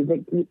other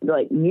music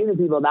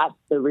people, that's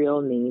the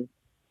real me.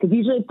 Because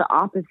usually it's the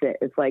opposite.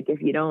 It's like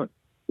if you don't,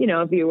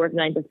 if you work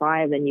 9 to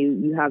 5, then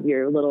you have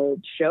your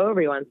little show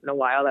every once in a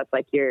while. That's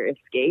like your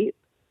escape.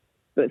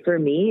 But for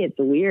me, it's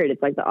weird.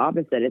 It's like the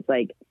opposite. It's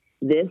like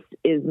this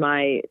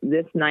 9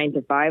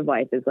 to 5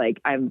 life is like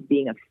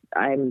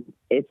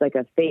it's like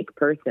a fake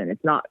person.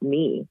 It's not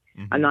me.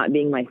 I'm not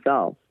being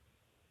myself.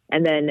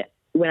 And then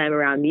when I'm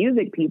around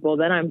music people,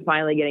 then I'm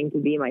finally getting to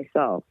be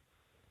myself.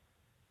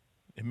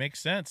 It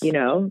makes sense.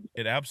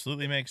 It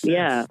absolutely makes sense.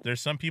 Yeah. There's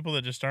some people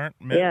that just aren't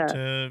meant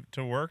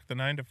to work the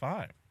 9 to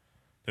 5.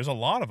 There's a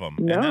lot of them.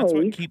 And that's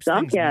what keeps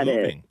things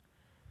moving.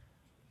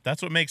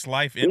 That's what makes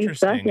life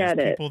interesting. Is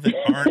people that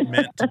aren't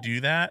meant to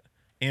do that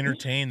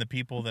entertain the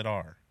people that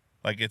are.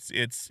 Like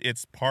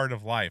it's part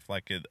of life.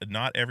 Like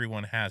not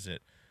everyone has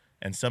it,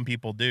 and some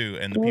people do.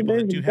 And the people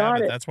that do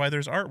have it, that's why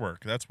there's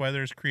artwork. That's why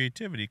there's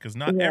creativity, because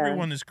not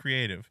everyone is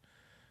creative.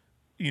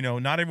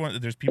 Not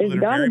everyone. There's people that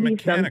are very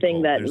mechanical.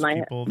 Something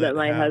that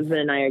my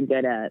husband and I are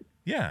good at.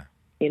 Yeah.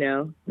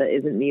 That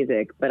isn't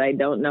music, but I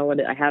don't know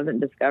I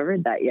haven't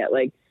discovered that yet.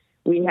 Like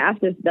we have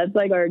to. That's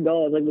like our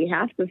goal. Like we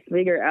have to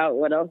figure out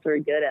what else we're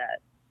good at.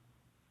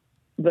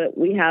 But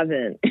we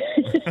haven't.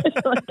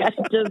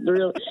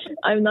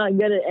 I'm not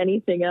good at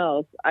anything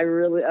else.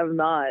 I'm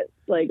not.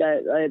 Like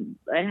I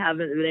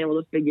haven't been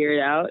able to figure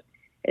it out,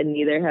 and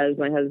neither has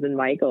my husband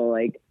Michael.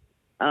 Like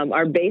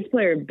our bass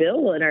player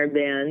Bill in our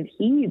band,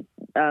 he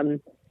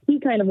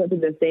kind of went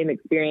through the same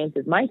experience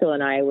as Michael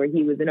and I, where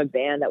he was in a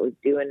band that was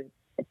doing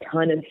a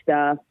ton of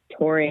stuff,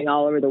 touring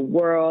all over the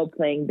world,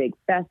 playing big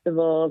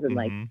festivals, and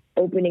like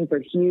opening for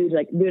huge,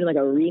 like doing like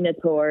arena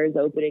tours,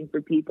 opening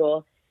for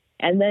people.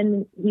 And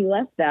then he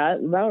left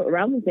that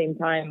around the same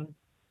time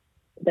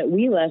that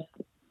we left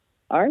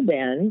our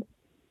band.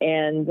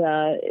 And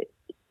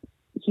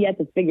he had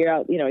to figure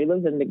out, he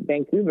lives in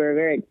Vancouver, a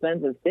very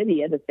expensive city.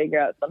 He had to figure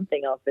out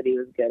something else that he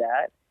was good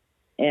at.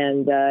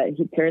 And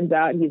he turns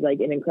out he's like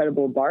an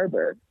incredible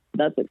barber.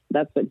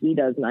 that's what he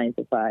does 9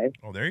 to 5.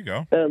 Oh, there you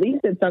go. So at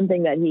least it's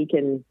something that he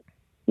can,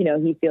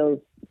 he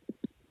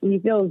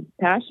feels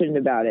passionate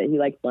about it. He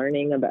likes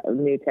learning about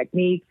new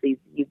techniques. He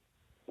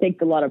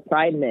takes a lot of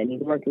pride in it.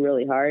 He's worked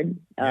really hard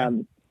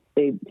to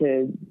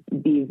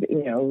be,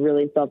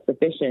 really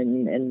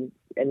self-sufficient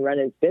and run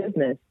his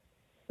business.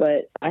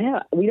 But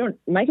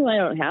Mike and I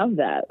don't have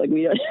that. Like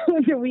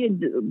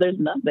there's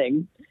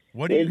nothing.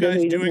 What are you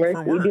guys doing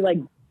for work?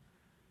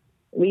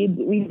 We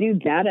do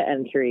data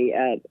entry.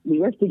 We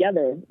work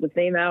together the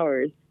same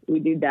hours. We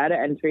do data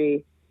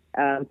entry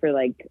for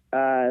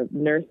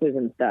nurses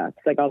and stuff.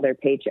 It's like all their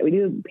paycheck. We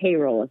do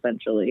payroll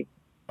essentially.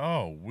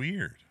 Oh,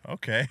 weird.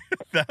 Okay.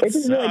 It's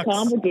just really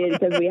complicated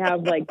because we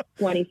have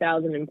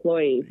 20,000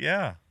 employees.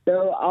 Yeah.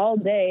 So all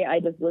day I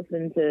just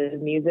listen to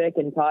music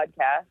and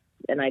podcasts,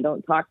 and I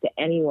don't talk to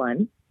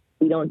anyone.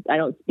 I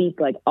don't speak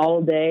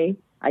all day.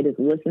 I just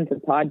listen to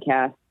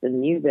podcasts and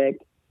music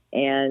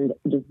and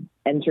just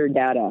enter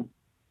data.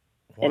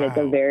 Wow. And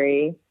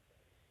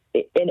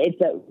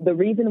the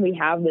reason we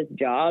have this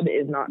job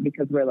is not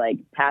because we're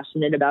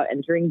passionate about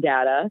entering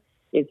data.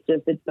 It's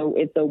just,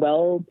 it's a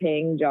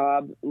well-paying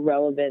job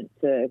relevant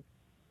to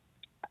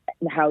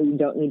how you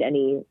don't need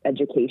any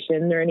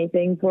education or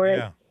anything for it.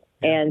 Yeah.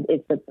 And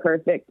it's the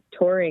perfect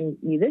touring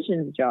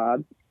musician's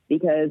job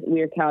because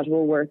we are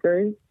casual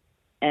workers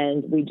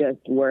and we just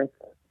work.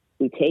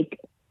 We take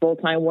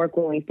full-time work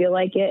when we feel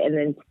like it. And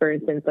then, for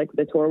instance,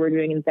 the tour we're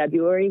doing in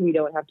February, we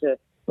don't have to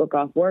book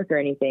off work or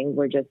anything.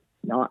 We're just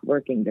not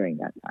working during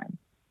that time.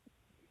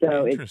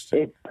 So it's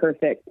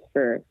perfect.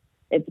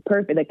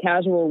 The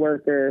casual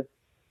worker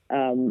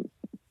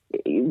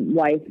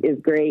life is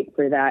great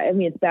for that. I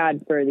mean, it's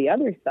bad for the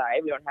other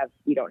side. We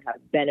don't have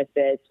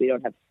benefits. We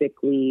don't have sick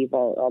leave,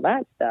 all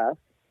that stuff.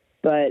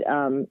 But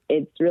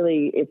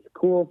it's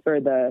cool for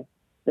the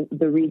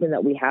reason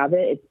that we have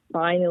it. It's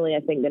finally, I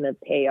think, going to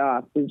pay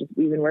off. We've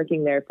been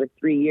working there for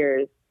 3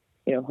 years,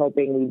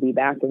 hoping we'd be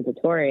back into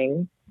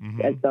touring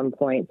at some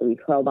point. So we've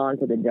held on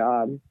to the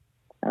job.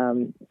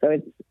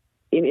 So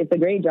it's a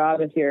great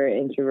job if you're an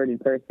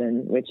introverted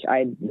person, which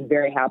I'm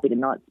very happy to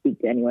not speak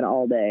to anyone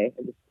all day.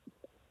 I just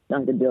not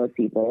have to deal with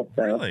people.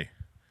 So really?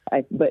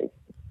 I'm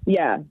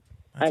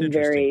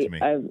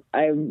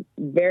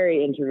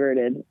very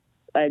introverted.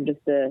 I'm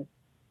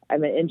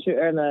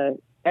an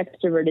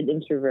extroverted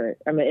introvert.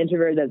 I'm an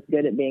introvert that's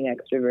good at being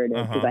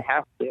extroverted because I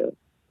have to.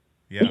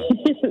 Yeah.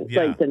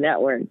 It's to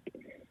network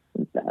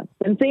and stuff.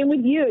 And same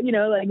with you,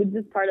 it's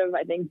just part of,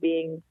 I think,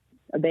 being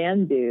a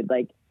band dude.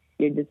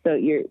 You're just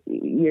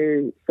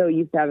you're so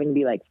used to having to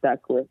be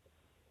stuck with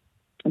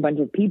a bunch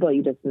of people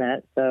you just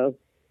met. So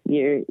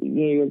you're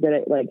good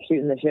at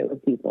shooting the shit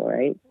with people,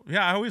 right?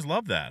 Yeah, I always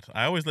loved that.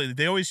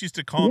 They always used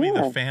to call me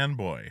the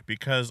fanboy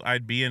because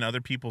I'd be in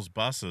other people's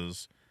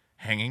buses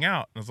hanging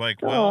out. And it's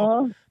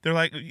they're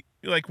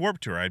like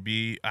Warped Tour.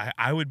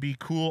 I would be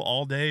cool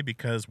all day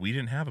because we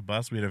didn't have a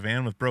bus. We had a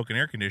van with broken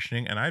air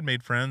conditioning, and I'd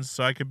made friends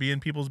so I could be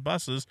in people's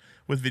buses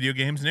with video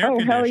games and air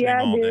conditioning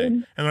all day.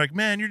 And they're like,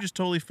 man, you're just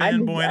totally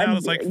fanboying out.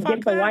 It's like, fuck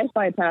get the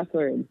Wi-Fi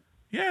password.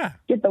 Yeah.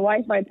 Get the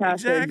Wi-Fi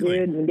password,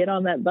 dude, and get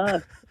on that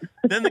bus.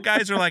 Then the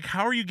guys are like,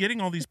 how are you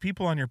getting all these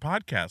people on your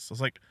podcast? I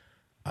was like,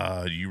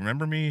 you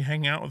remember me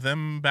hanging out with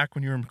them back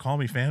when you were calling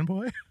me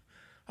fanboy?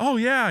 Oh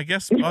yeah, I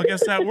guess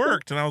that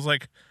worked. And I was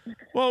like,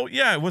 well,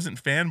 yeah, it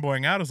wasn't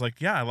fanboying out. I was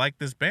like, yeah, I like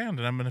this band,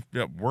 and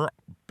we're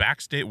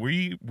backstage.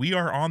 We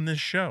are on this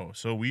show,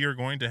 so we are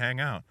going to hang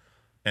out.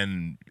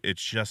 And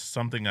it's just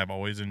something I've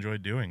always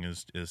enjoyed doing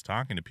is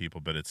talking to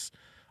people. But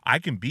I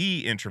can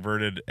be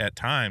introverted at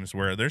times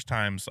where there's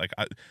times a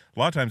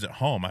lot of times at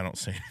home I don't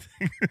say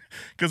anything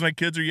because my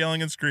kids are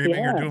yelling and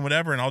screaming or doing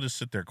whatever, and I'll just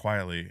sit there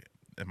quietly.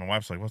 And my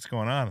wife's like, "What's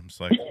going on?" I'm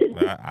just like,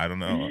 I don't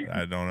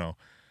know.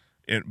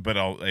 But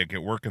I'll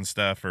at work and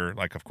stuff, or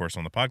of course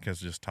on the podcast,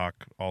 just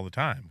talk all the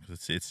time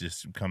because it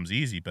just comes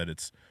easy. But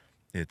it's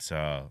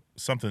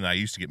something that I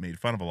used to get made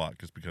fun of a lot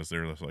because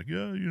they're just like,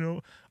 yeah,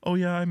 oh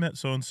yeah, I met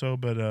so and so,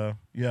 but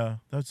yeah,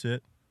 that's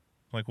it.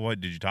 Like, what?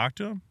 Did you talk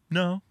to him?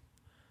 No.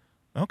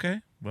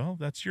 Okay, well,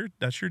 that's your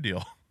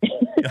deal.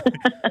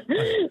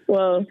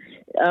 Well,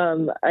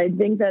 I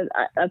think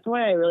that's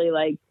why I really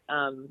like.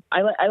 I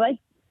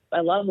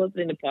love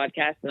listening to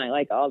podcasts, and I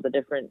like all the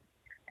different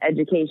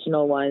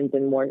educational ones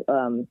and more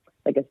a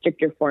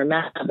stricter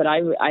format. But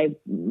I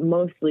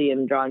mostly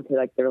am drawn to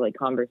the really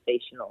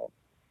conversational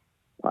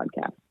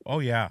podcasts. Oh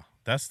yeah,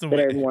 that's the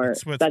way.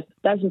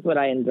 That's just what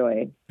I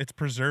enjoy. It's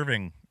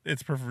preserving.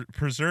 It's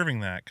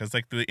preserving that because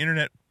the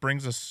internet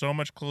brings us so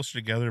much closer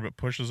together, but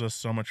pushes us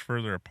so much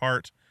further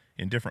apart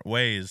in different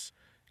ways.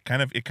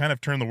 It kind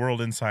of turned the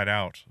world inside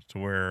out to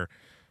where,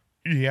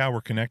 yeah,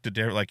 we're connected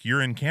to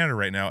you're in Canada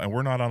right now, and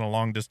we're not on a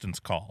long distance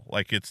call.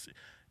 But at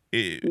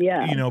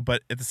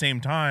the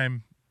same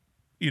time,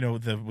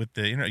 with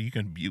the internet, you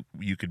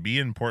could be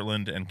in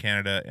Portland and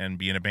Canada and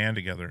be in a band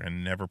together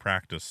and never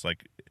practice.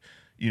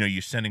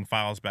 You're sending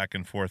files back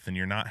and forth, and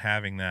you're not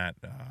having that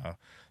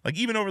like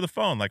even over the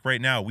phone, like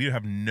right now, we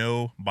have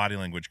no body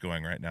language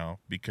going right now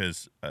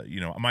because,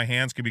 my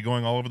hands could be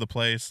going all over the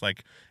place,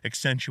 like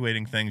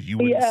accentuating things. You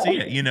wouldn't see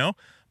it,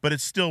 but it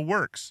still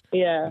works.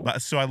 Yeah.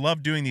 So I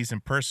love doing these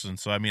in person.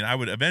 So, I mean, I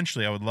would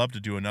love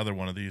to do another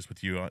one of these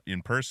with you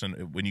in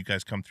person when you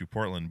guys come through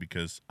Portland,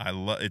 because I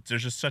love it.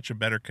 There's just such a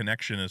better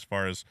connection as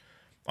far as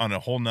on a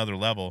whole nother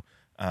level,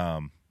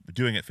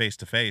 doing it face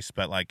to face.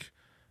 But like,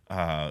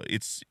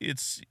 it's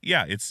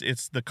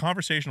the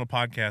conversational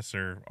podcasts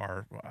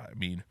are I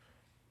mean,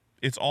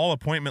 it's all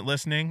appointment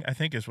listening, I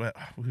think is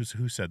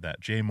who said that?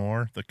 Jay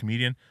Moore, the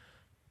comedian.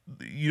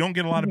 You don't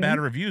get a lot of bad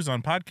reviews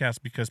on podcasts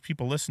because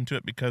people listen to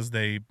it because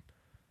they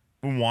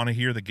want to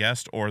hear the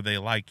guest, or they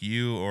like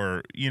you,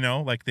 or,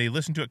 like they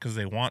listen to it because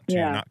they want to,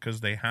 not because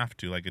they have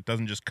to. Like, it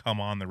doesn't just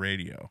come on the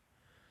radio.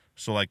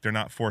 So like, they're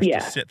not forced to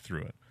sit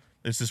through it.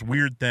 It's this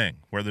weird thing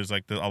where there's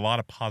like a lot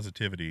of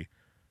positivity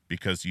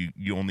because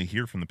you only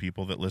hear from the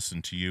people that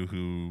listen to you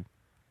who,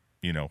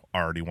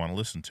 already want to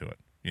listen to it.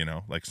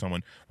 Like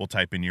someone will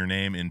type in your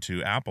name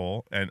into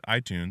Apple and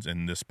iTunes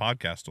and this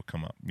podcast will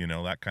come up,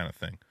 that kind of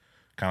thing.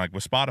 Kind of like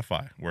with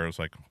Spotify, where it's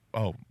like,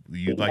 oh,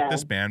 you like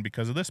this band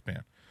because of this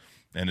band.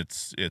 And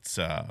it's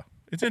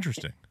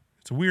interesting.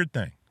 It's a weird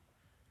thing.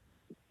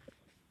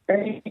 Are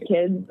your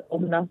kids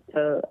old enough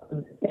to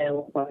understand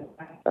what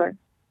podcasts are?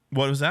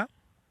 What was that?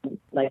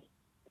 Like,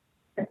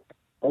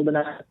 old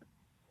enough.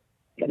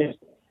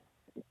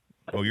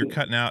 Oh, you're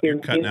cutting out. You're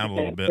cutting out a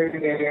little bit.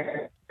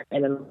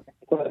 And then,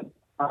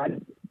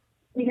 can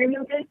you hear me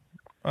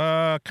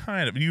okay?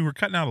 Kind of. You were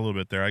cutting out a little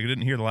bit there. I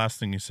didn't hear the last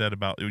thing you said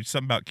about it. Was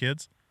something about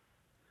kids?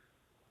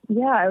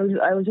 Yeah, I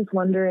was just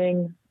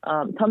wondering.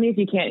 Tell me if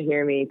you can't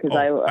hear me, because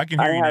I can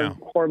hear you have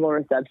now. Horrible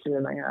reception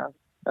in my house.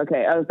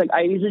 Okay, I was like,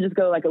 I usually just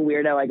go like a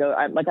weirdo.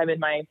 I'm in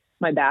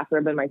my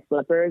bathrobe and my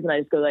slippers, and I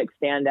just go like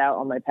stand out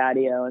on my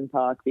patio and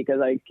talk because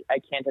I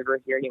can't ever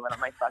hear anyone on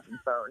my fucking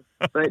phone.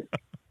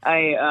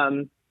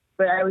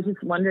 But I was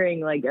just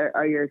wondering, like,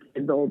 are your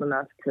kids old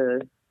enough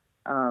to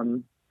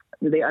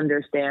do they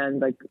understand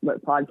like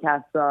what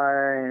podcasts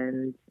are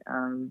and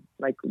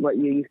like what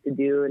you used to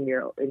do in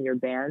your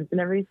bands and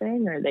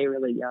everything? Or are they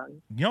really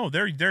young? No,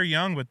 they're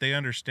young, but they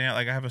understand.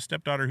 Like, I have a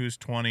stepdaughter who's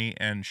 20,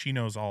 and she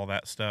knows all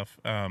that stuff.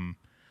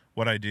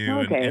 What I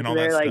do and all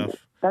that stuff.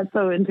 That's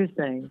so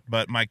interesting.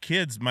 But my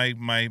kids, my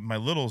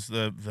littles,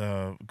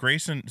 the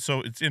Grayson.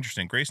 So it's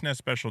interesting. Grayson has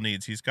special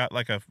needs. He's got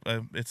like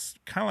it's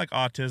kind of like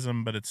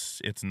autism, but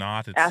it's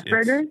not. It's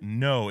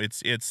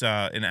Asperger's? It's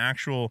an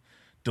actual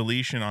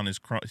deletion on his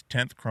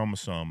 10th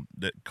chromosome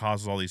that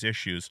causes all these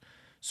issues.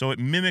 So it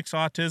mimics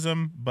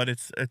autism, but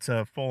it's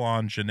a full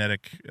on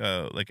genetic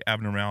like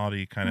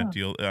abnormality kind of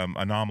deal,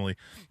 anomaly.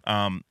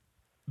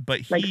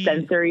 But like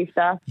sensory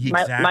stuff.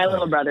 Exactly. My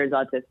little brother's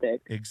autistic.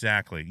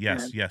 Exactly.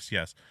 Yes.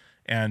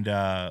 And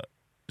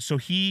so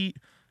he's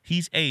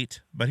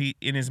 8, but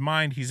in his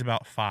mind he's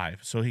about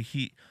 5. So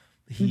he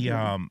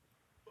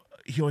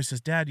always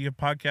says, "Dad, do you have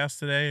podcasts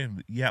today?"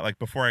 And yeah, like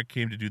before I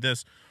came to do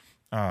this,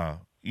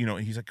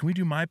 he's like, "Can we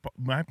do my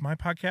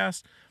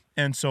podcast?"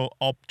 And so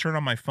I'll turn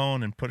on my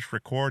phone and push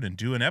record and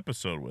do an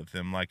episode with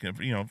him, like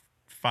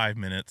 5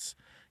 minutes,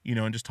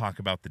 and just talk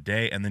about the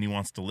day. And then he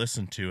wants to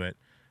listen to it.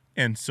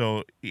 And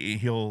so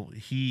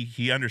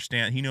he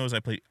understands. He knows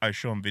I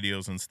show him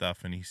videos and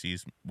stuff, and he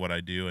sees what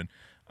I do,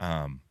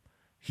 and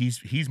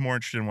he's more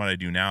interested in what I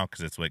do now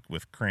because it's like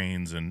with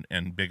cranes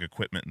and big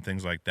equipment and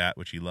things like that,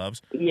 which he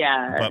loves.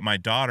 Yeah. But my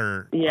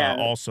daughter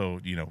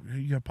also, you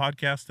have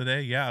podcasts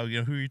today? Yeah.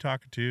 Who are you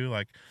talking to?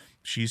 Like,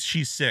 she's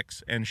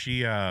 6, and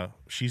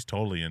she's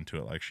totally into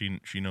it. Like she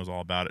knows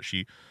all about it.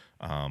 She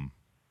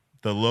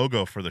the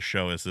logo for the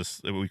show is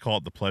this. We call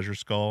it the Pleasure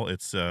Skull.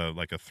 It's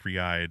like a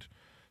 3-eyed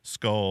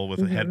skull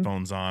with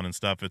headphones on and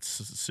stuff.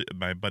 It's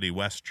my buddy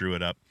Wes drew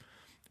it up,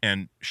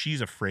 and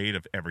she's afraid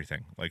of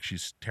everything. Like,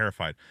 she's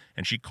terrified,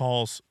 and she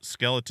calls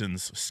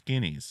skeletons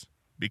skinnies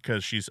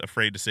because she's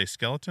afraid to say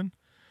skeleton,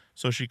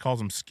 so she calls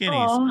them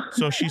skinnies. Aww.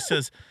 So she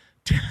says,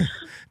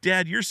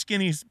 "Dad, your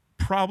skinny's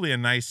probably a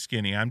nice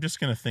skinny. I'm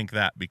just gonna think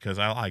that because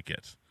I like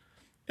it."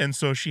 And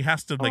so she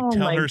has to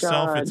tell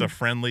herself it's a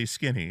friendly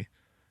skinny,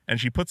 and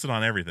she puts it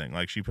on everything.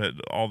 Like, she put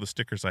all the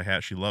stickers I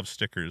had. She loves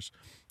stickers,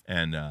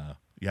 and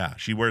yeah,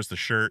 she wears the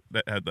shirt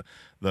that had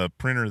the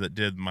printer that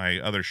did my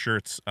other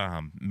shirts,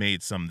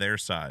 made some their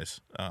size,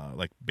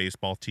 like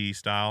baseball tee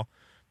style.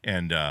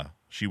 And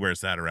she wears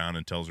that around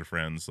and tells her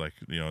friends, like,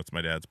 it's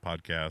my dad's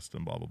podcast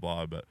and blah, blah,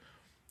 blah. But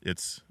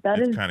it's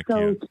kind of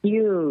so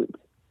cute.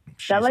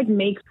 That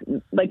makes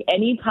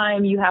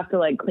anytime you have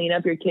to clean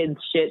up your kid's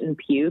shit and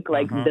puke,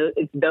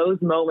 it's those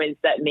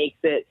moments that makes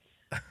it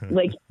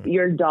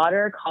your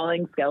daughter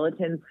calling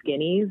skeletons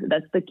skinnies.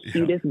 That's the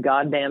cutest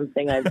goddamn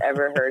thing I've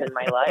ever heard in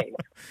my life.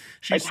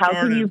 How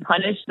can you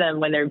punish them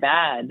when they're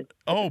bad?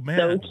 Oh man,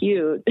 so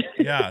cute.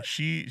 Yeah,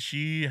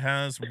 she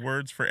has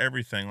words for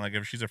everything. Like,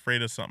 if she's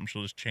afraid of something,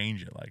 she'll just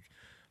change it. Like,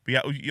 but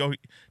yeah,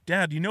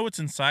 Dad, you know what's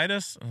inside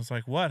us? I was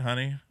like, what,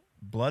 honey?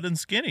 Blood and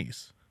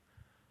skinnies.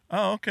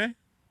 Oh, okay.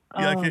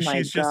 Yeah,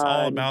 she's just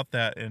all about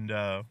that, and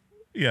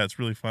yeah, it's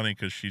really funny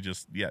because she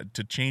just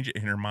to change it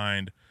in her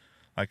mind.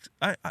 Like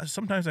I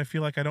sometimes I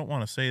feel like I don't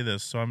want to say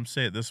this, so I'm gonna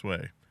say it this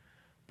way.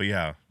 But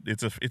yeah,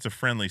 it's a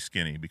friendly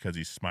skinny because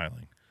he's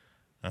smiling.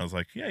 I was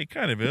like, yeah, he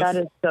kind of is. That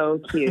is so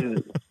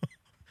cute.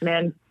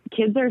 Man,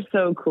 kids are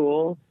so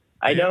cool.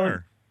 I'm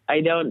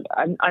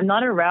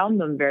not around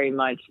them very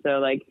much. So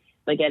like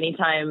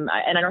anytime,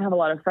 and I don't have a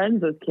lot of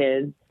friends with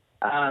kids.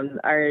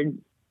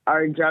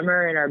 Our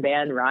drummer in our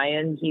band,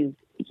 Ryan, he's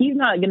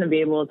not going to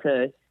be able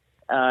to,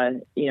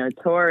 tour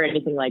or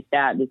anything like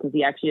that because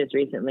he actually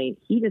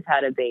he just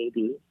had a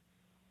baby.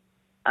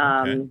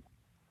 Okay.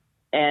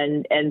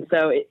 And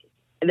so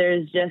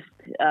there's just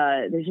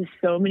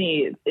so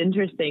many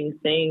interesting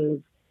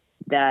things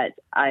that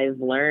I've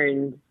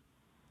learned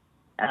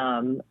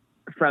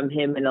from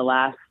him in the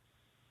last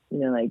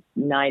 9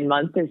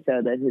 months or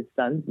so that his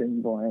son's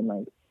been born.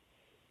 Like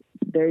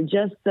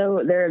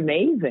they're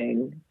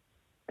amazing.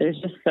 There's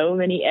just so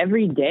many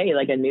every day,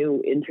 like a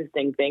new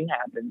interesting thing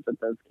happens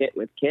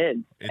with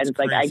kids. And it's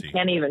like, I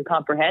can't even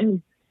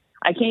comprehend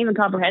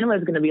what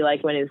it's going to be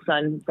like when his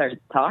son starts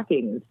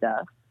talking and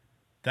stuff.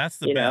 That's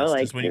the best.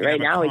 Is when you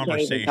have a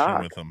conversation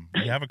with them.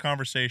 You have a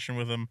conversation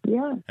with them,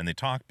 and they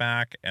talk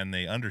back, and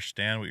they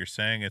understand what you're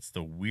saying. It's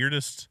the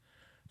weirdest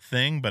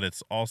thing, but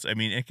it's also, I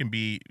mean, it can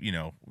be,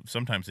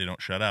 sometimes they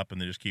don't shut up, and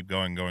they just keep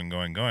going,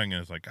 and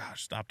it's like,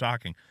 gosh, stop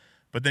talking.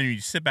 But then you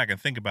sit back and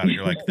think about it.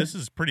 You're like, this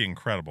is pretty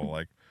incredible.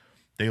 Like,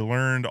 they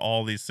learned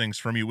all these things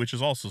from you, which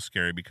is also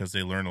scary because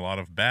they learn a lot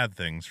of bad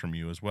things from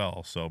you as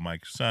well. So my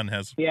son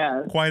has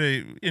quite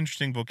a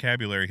interesting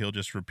vocabulary. He'll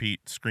just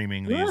repeat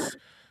screaming these,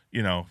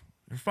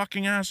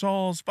 fucking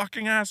assholes,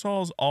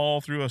 all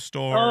through a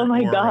store. Oh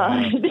my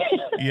God.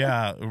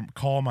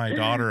 Call my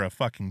daughter a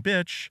fucking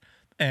bitch.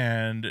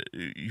 And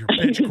your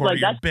bitch, Cora,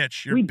 your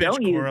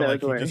bitch, Cora.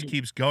 Like, he just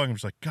keeps going. I'm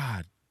just like,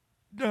 God,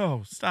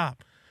 no,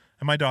 stop.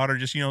 And my daughter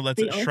just,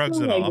 shrugs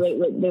it off.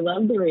 They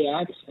love the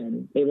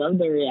reaction. They love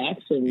the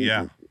reaction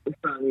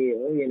from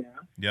you,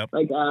 Yep.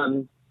 Like,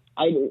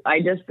 I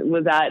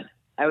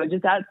was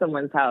just at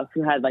someone's house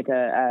who had like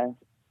a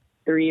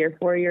 3 or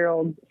 4 year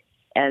old,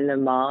 and the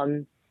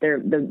mom,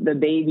 the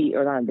baby,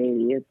 or not a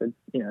baby, it's a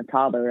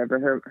toddler, or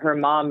whatever. Her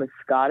mom is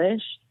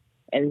Scottish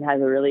and has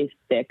a really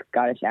thick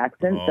Scottish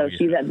accent.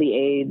 She's at the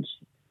age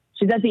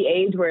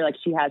where like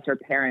she has her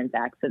parents'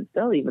 accent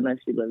still, even though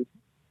she lives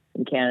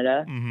in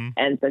Canada. Mm-hmm.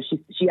 And so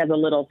she has a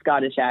little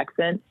Scottish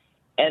accent,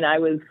 and I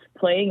was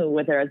playing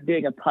with her. I was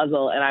doing a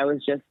puzzle, and I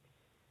was just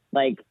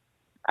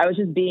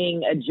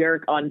being a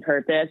jerk on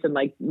purpose, and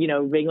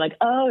being like,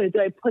 oh, do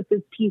I put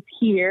this piece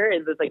here?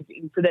 And it's like,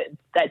 so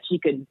that she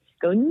could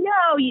go,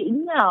 no,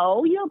 you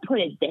don't put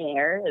it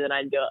there. And then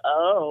I'd go,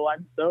 oh,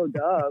 I'm so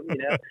dumb,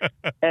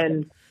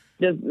 and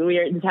we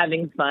were just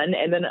having fun.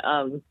 And then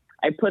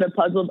I put a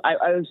puzzle.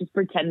 I was just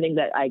pretending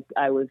that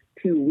I was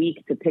too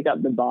weak to pick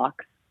up the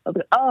box. I was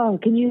like, oh,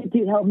 can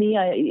you help me?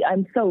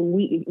 I'm so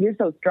weak. You're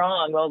so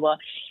strong, blah, blah.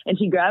 And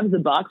she grabs the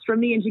box from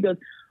me and she goes,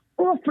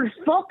 oh, for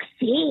fuck's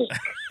sake.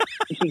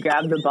 And she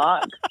grabbed the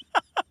box.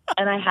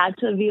 And I had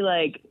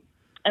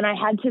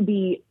to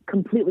be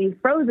completely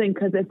frozen,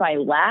 because if I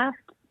laughed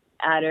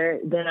at her,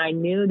 then I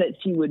knew that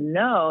she would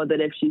know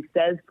that if she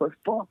says for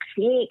fuck's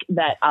sake,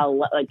 that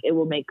it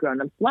will make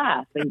grown-ups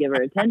laugh and give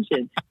her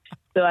attention.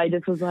 So I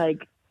just was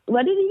like,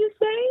 what did you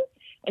say?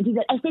 And she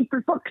said, I said,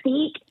 for fuck's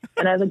sake.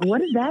 And I was like,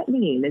 what does that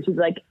mean? And she's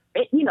like,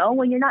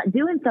 when you're not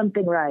doing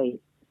something right.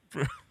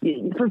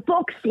 For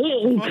fuck's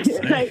sake.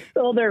 And I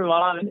told her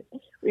mom.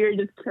 We were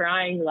just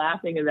crying,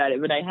 laughing about it.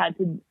 But I had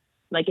to,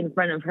 in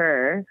front of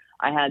her,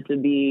 I had to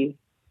be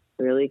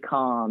really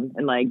calm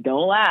and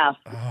don't laugh,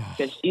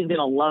 because she's going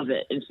to love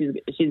it. And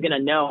she's going to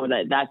know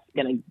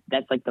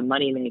that's like the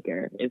money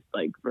maker. It's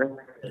like for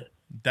her.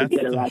 That's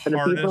the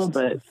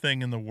hardest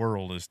thing in the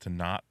world, is to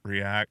not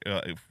react.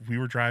 We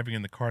were driving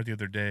in the car the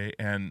other day,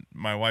 and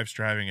my wife's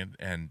driving,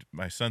 and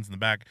my son's in the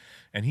back,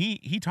 and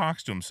he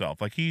talks to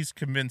himself. Like, he's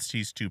convinced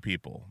he's two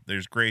people.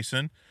 There's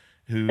Grayson,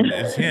 who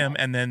is him,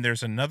 and then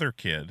there's another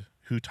kid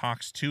who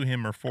talks to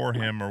him or for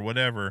him or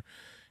whatever,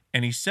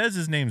 and he says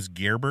his name's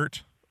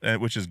Gerbert,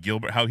 which is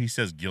Gilbert, how he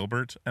says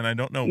Gilbert, and I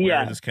don't know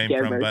where this came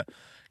from, but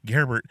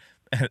Gerbert.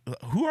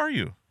 Who are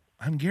you?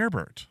 I'm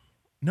Gerbert.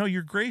 No,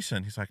 you're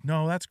Grayson. He's like,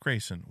 no, that's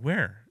Grayson.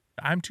 Where?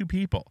 I'm two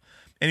people.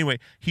 Anyway,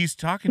 he's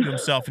talking to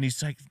himself, and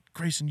he's like,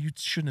 Grayson, you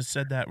shouldn't have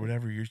said that,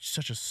 whatever. You're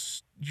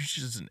just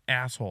an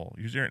asshole.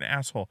 You're an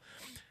asshole.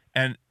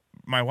 And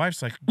my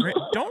wife's like,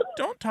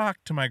 don't talk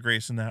to my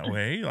Grayson that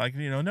way. Like,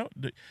 no,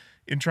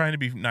 in trying to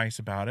be nice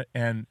about it.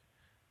 And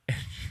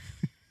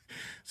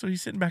so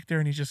he's sitting back there,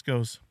 and he just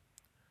goes,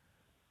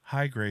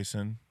 hi,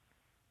 Grayson.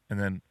 And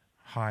then,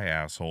 hi,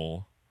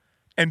 asshole.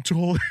 And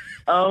totally,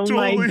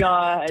 my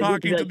God,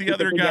 talking to the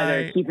other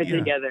guy. Keep it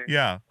together.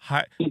 Yeah.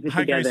 Hi,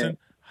 Grayson.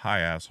 Hi,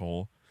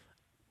 asshole.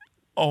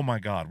 Oh my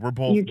God, we're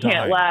both. You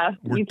can't laugh.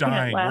 We're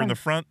dying. We're in the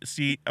front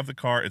seat of the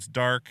car. It's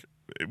dark.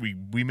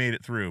 We made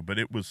it through, but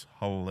it was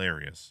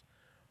hilarious.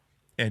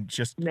 And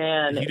just he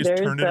just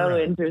turned it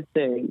around.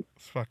 Interesting.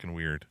 It's fucking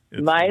weird.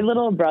 My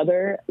little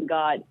brother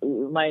got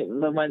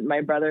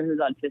my brother who's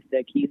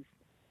autistic. He's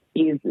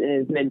in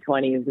his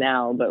mid-20s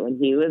now, but when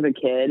he was a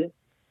kid,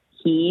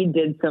 he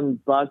did some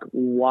buck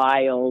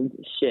wild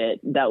shit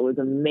that was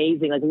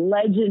amazing, like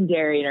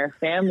legendary in our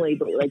family,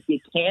 but like you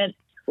can't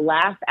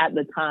laugh at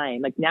the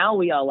time. Like now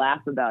we all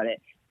laugh about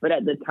it, but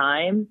at the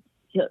time,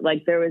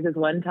 like there was this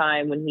one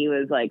time when he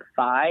was like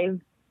 5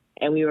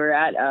 and we were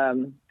at,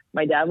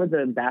 my dad was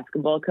a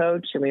basketball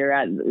coach and we were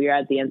at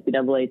the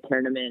NCAA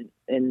tournament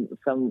in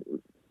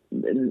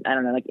I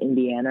don't know, like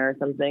Indiana or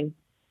something.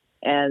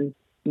 And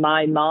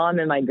my mom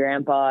and my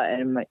grandpa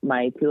and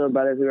my 2 little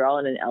brothers, we were all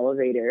in an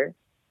elevator,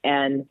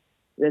 and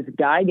this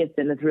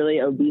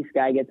really obese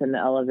guy gets in the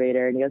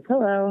elevator and he goes,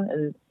 hello.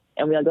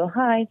 And we all go,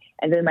 hi.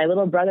 And then my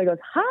little brother goes,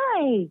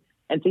 hi.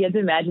 And so you have to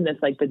imagine this,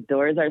 like the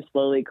doors are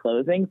slowly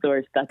closing. So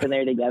we're stuck in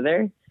there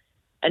together.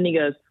 And he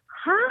goes,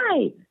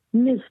 hi,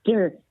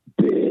 Mr.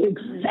 Big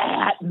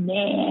Fat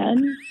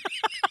Man.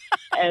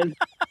 And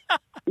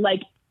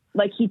like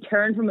he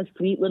turned from a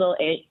sweet little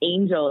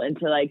angel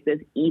into like this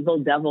evil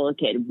devil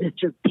kid,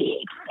 Mr.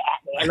 Big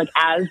Fat Man. Like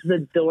as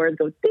the doors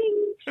go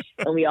ding,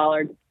 and we all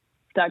are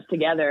stuck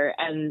together.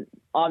 And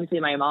obviously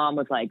my mom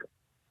was like,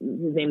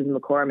 his name's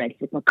McCormick.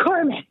 He's like,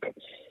 McCormick.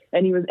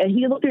 And he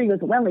looked at her, he goes,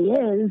 well, he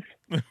is.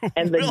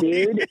 And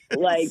the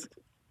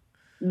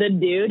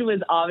dude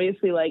was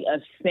obviously like a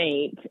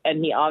saint,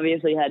 and he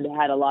obviously had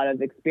a lot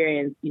of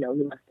experience. You know,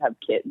 he must have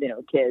kids,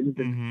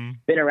 and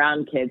been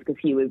around kids, because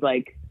he was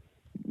like,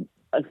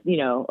 a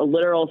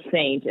literal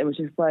saint, and was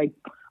just like,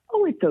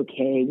 oh, it's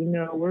okay. You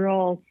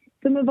know,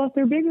 some of us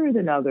are bigger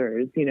than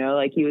others. You know,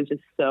 like he was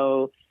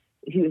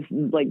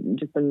like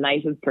just the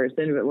nicest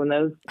person. But when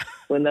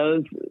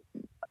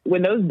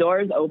those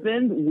doors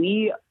opened,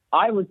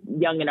 I was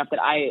young enough that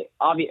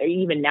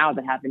even now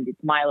that happened,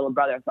 it's my little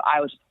brother, so I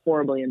was just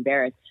horribly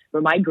embarrassed.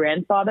 But my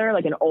grandfather,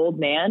 like an old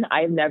man,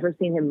 I've never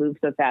seen him move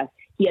so fast.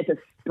 He had to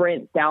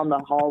sprint down the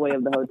hallway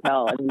of the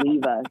hotel and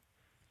leave us,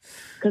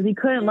 because he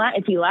couldn't laugh.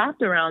 If he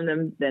laughed around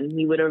them, then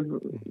he would have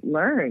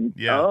learned.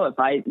 Yeah. Oh, if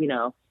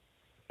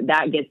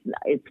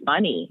it's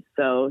funny.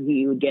 So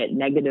he would get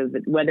negative,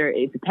 whether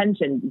it's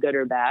attention, good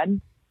or bad.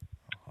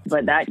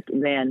 But that,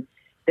 man,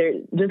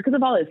 just because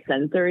of all this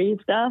sensory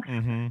stuff,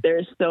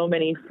 there's so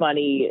many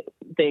funny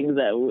things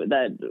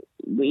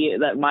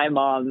that my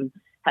mom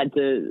had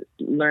to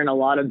learn a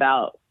lot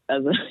about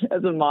as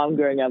a mom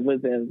growing up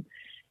with him.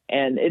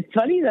 And it's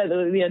funny that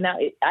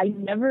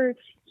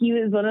he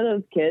was one of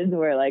those kids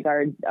where like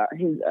our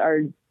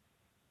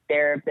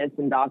therapists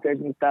and doctors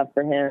and stuff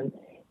for him,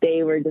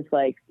 they were just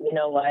like, you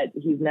know what,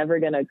 he's never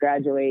going to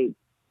graduate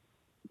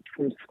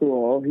from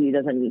school. He's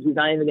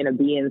not even going to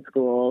be in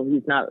school.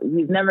 He's going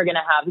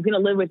to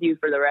live with you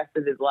for the rest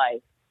of his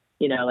life.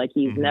 You know, like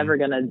he's never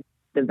going to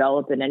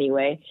develop in any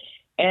way.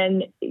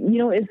 And, you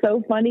know, it's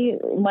so funny.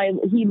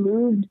 He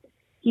moved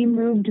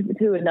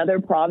to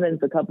another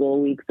province a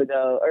couple months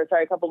ago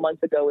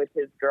with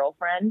his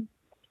girlfriend,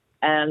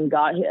 and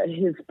got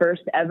his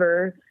first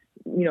ever,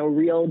 you know,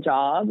 real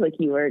job. Like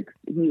he's a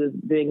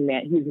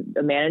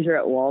manager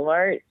at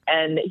Walmart,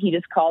 and he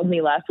just called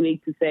me last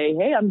week to say,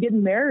 hey, I'm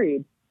getting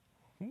married.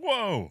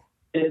 Whoa.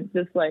 It's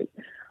just like,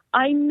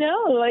 I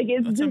know, like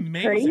it's That's just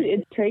amazing. crazy.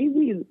 It's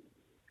crazy.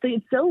 So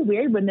it's so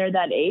weird when they're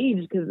that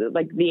age, because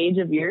like the age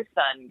of your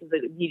son, because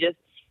he just,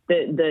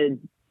 the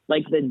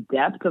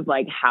depth of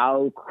like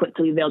how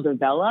quickly they'll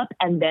develop,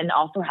 and then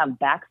also have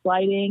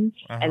backsliding,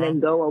 and then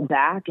go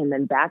back and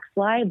then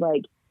backslide.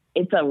 Like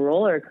it's a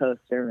roller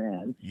coaster,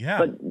 man. Yeah.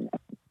 But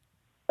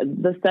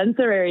the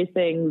sensory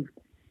things,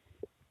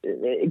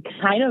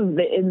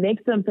 it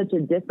makes them such a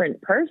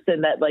different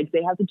person, that like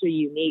they have such a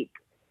unique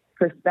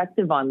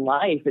perspective on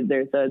life. As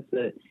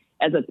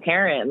a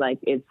parent, like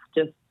it's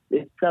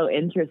so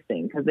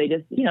interesting, because they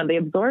just, you know, they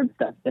absorb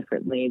stuff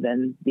differently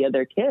than the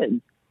other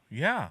kids.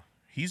 Yeah.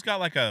 He's got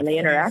like a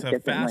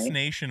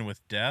fascination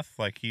with death.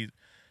 Like he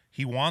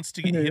wants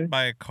to get hit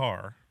by a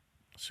car.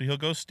 So he'll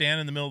go stand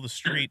in the middle of the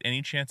street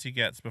any chance he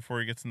gets before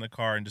he gets in the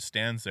car, and just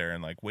stands there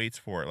and like waits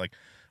for it. Like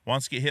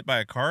wants to get hit by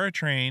a car or a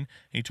train.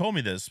 And he told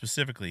me this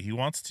specifically. He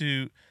wants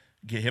to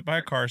get hit by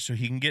a car so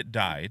he can get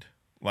dyed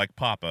like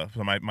Papa.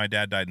 So my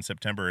dad died in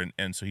September,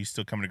 and so he's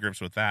still coming to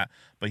grips with that.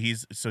 But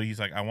he's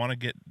like, I want to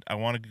get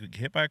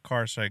hit by a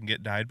car so I can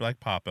get dyed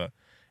like Papa.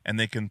 And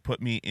they can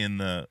put me in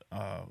the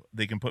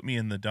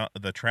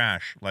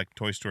trash like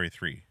Toy Story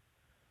 3.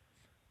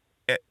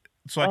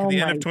 So like at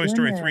the end of Toy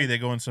Story 3, they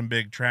go in some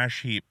big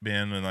trash heap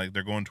bin, and like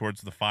they're going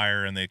towards the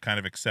fire, and they kind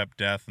of accept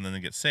death, and then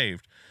they get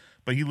saved.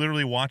 But he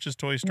literally watches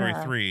Toy Story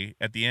 3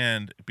 at the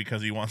end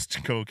because he wants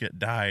to go get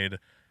dyed,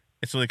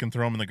 so they can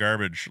throw him in the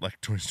garbage like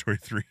Toy Story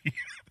 3.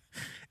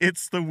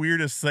 It's the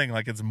weirdest thing.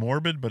 Like it's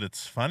morbid, but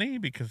it's funny,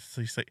 because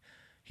he's like,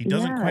 he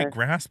doesn't quite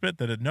grasp it,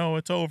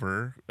 it's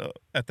over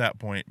at that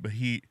point. But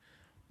he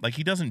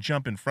doesn't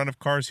jump in front of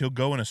cars. He'll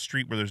go in a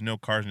street where there's no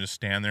cars and just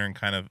stand there and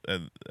kind of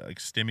like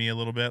stimmy a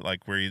little bit,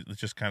 like where he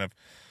just kind of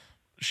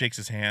shakes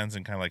his hands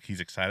and kind of like he's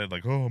excited,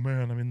 like, oh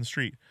man, I'm in the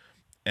street.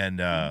 And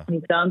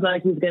he sounds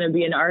like he's going to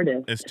be an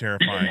artist. It's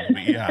terrifying.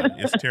 But yeah,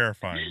 it's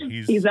terrifying.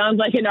 He sounds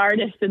like an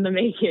artist in the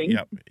making.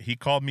 Yep. He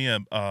called me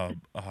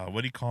what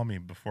did he call me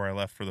before I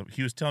left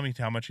he was telling me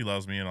how much he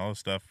loves me and all this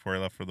stuff before I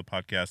left for the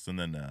podcast, and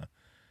then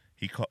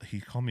he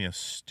called me a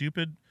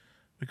stupid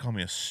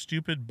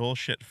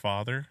bullshit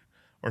father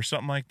or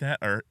something like that,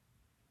 or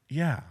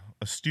yeah,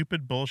 a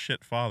stupid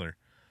bullshit father.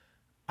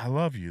 I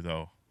love you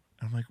though.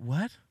 And I'm like,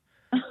 what?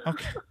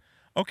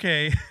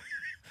 Okay.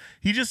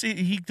 He doesn't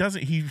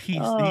he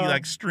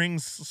like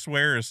strings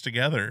swears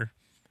together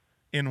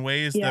in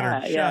ways that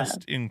are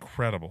just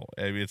incredible.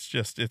 I mean,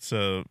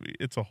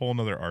 it's a whole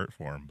nother art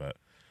form, but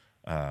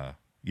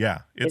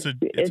it's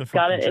a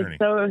fucking journey.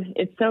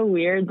 It's so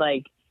weird,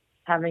 like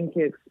having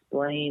to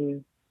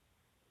explain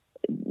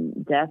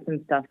death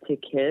and stuff to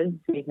kids,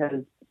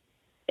 because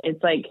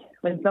it's like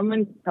when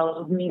someone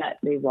tells me that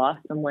they've lost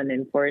someone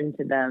important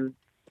to them,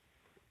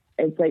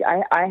 it's like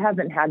I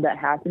haven't had that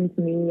happen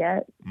to me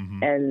yet.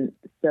 Mm-hmm. And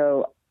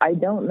so I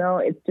don't know.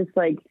 It's just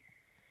like,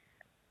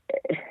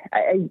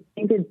 I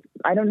think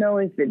I don't know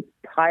if it's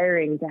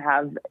tiring to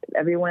have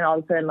everyone all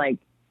of a sudden, like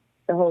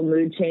the whole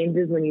mood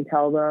changes when you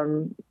tell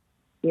them,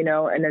 you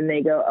know, and then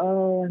they go,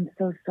 oh, I'm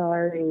so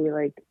sorry.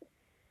 Like,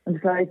 I'm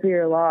sorry for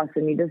your loss.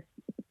 And you just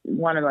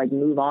want to like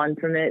move on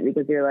from it,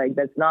 because you're like,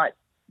 that's not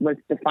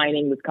what's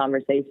defining this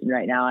conversation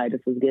right now. I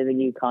just was giving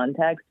you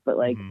context, but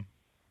like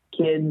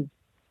kids,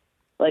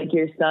 like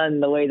your son,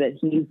 the way that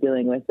he's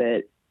dealing with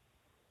it,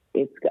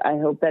 I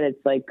hope that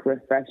it's like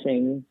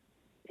refreshing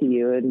to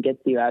you and gets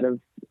you out of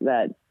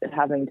that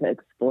having to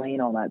explain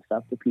all that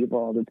stuff to people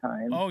all the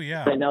time. Oh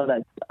yeah. I know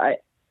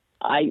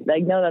I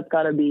know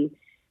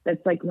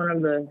that's like one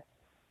of the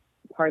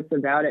parts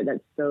about it that's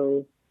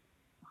so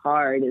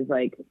hard, is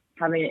like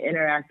having to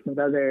interact with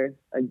other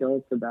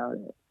adults about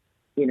it,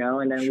 you know,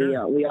 and then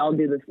we all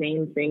do the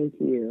same thing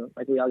to you.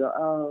 Like we all go,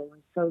 oh,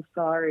 I'm so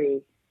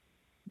sorry.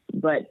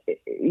 But,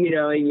 you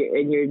know,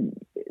 and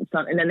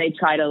then they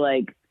try to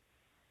like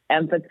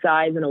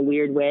empathize in a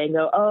weird way and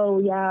go, oh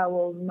yeah,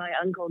 well, my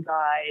uncle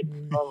died.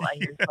 And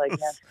you're just like,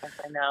 yes,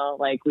 I know.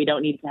 Like, we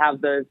don't need to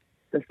have the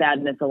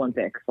sadness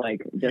Olympics.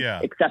 Like, just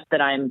accept that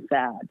I'm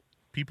sad.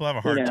 People have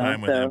a hard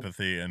time with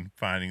empathy and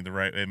finding the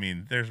right. I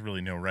mean, there's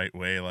really no right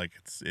way. Like,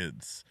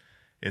 it's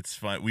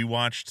fun. We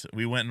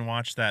went and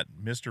watched that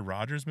Mr.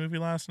 Rogers movie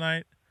last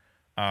night.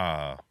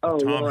 Tom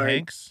Lord.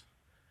 Hanks.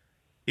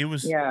 It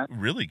was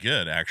really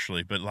good,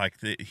 actually. But like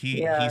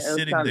he's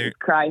sitting there.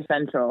 Cry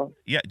Central.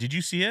 Yeah. Did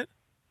you see it?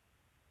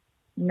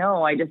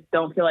 No, I just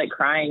don't feel like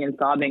crying and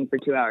sobbing for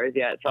 2 hours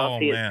yet. So I'll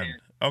see it soon.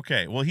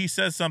 Okay. Well, he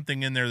says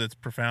something in there that's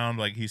profound.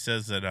 Like he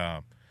says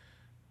that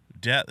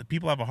death.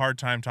 People have a hard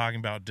time talking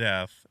about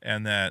death,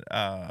 and that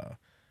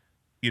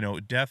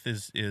death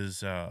is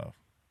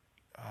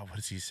what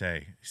does he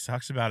say? He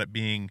talks about it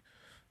being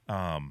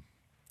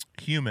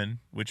human,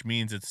 which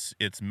means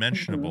it's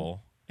mentionable.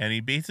 Mm-hmm. And he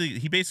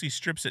basically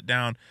strips it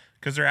down,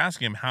 because they're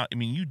asking him how. I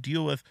mean,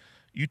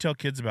 you tell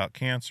kids about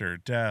cancer,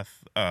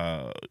 death,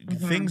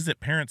 things that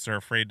parents are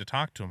afraid to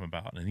talk to him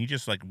about, and he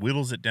just like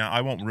whittles it down.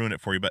 I won't ruin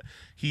it for you, but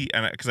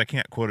because I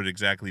can't quote it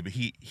exactly, but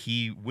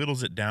he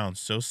whittles it down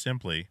so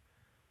simply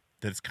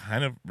that it's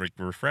kind of like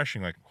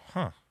refreshing. Like,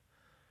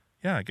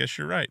 yeah, I guess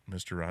you're right,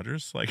 Mr.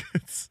 Rogers. Like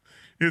it's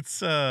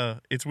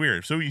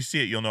weird. So you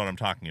see it, you'll know what I'm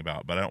talking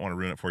about. But I don't want to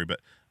ruin it for you.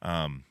 But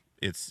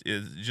it's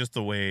just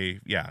the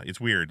way. Yeah,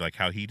 it's weird. Like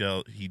how he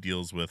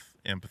deals with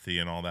empathy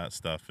and all that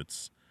stuff.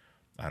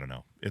 I don't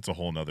know. It's a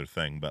whole nother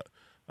thing. But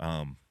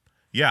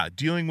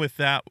dealing with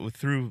that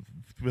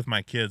with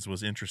my kids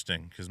was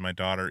interesting, because my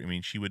daughter, I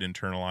mean, she would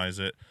internalize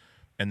it,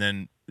 and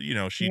then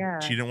she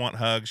didn't want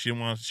hugs. She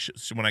didn't want.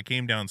 So when I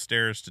came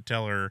downstairs to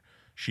tell her,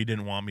 she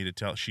didn't want me to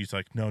tell. She's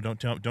like, no, don't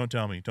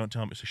tell me.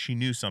 So she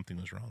knew something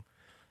was wrong.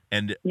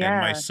 And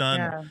my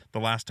son, the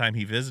last time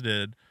he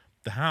visited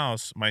the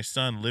house, my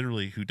son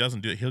literally, who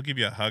doesn't do it, he'll give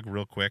you a hug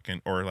real quick,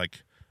 or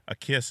like a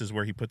kiss is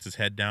where he puts his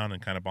head down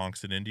and kind of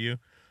bonks it into you.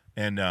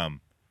 And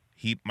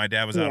my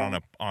dad was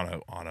out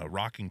on a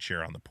rocking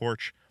chair on the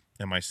porch,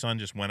 and my son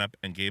just went up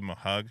and gave him a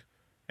hug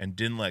and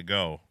didn't let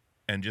go,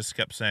 and just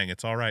kept saying,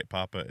 "It's all right,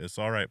 Papa. It's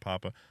all right,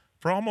 Papa,"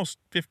 for almost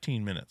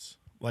 15 minutes.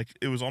 Like,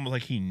 it was almost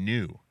like he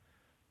knew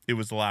it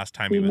was the last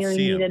time he would see him.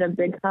 He needed a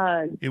big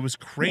hug. It was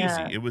crazy.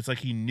 Yeah. It was like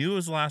he knew it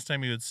was the last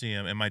time he would see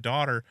him. And my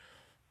daughter,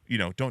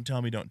 don't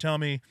tell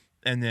me.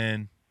 And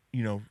then,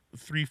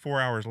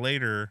 3-4 hours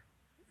later,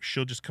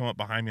 she'll just come up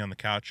behind me on the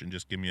couch and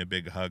just give me a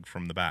big hug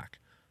from the back.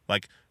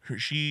 Like,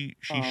 she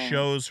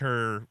shows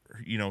her,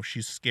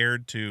 she's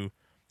scared to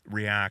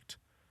react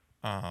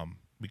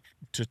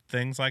to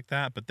things like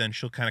that, but then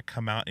she'll kind of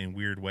come out in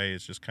weird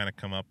ways, just kind of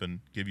come up and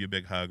give you a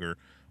big hug or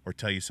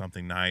tell you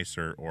something nice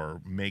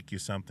or make you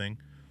something.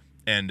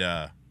 And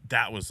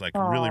that was like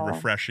really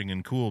refreshing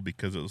and cool,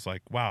 because it was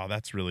like, wow,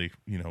 that's really,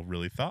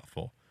 really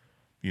thoughtful.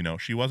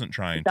 She wasn't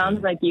trying.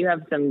 Sounds like you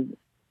have some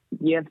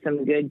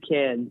good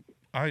kids.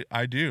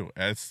 I do.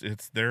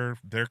 They're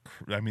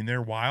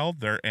wild,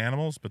 they're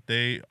animals, but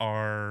they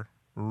are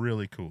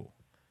really cool.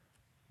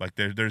 Like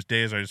there's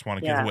days I just want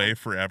to get away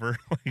forever,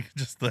 like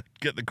just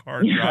get the car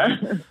and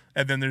drive.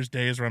 And then there's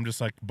days where I'm just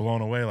like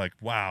blown away, like,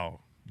 wow,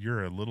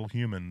 you're a little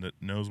human that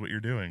knows what you're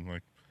doing.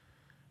 Like,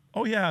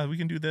 oh yeah, we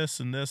can do this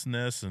and this and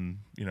this. And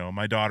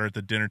my daughter at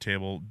the dinner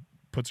table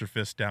puts her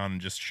fist down and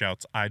just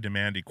shouts, "I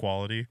demand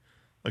equality."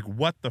 Like,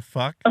 what the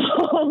fuck?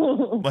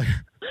 Oh. Like,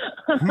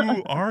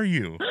 who are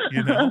you?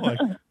 You know, like,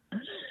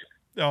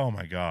 oh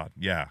my God.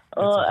 Yeah.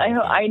 Well,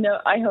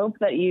 I hope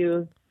that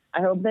you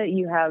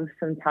have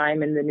some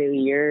time in the new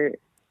year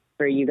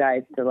for you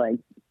guys to like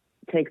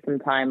take some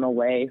time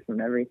away from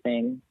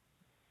everything.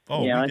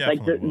 Oh, you know, it's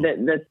like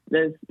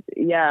this,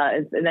 yeah.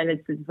 And then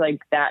it's just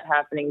like that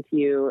happening to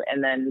you,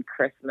 and then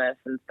Christmas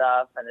and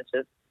stuff, and it's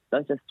just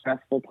such a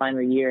stressful time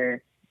of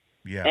year.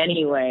 Yeah.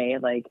 Anyway,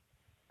 like,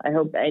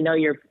 I know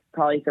you're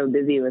probably so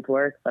busy with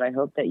work, but I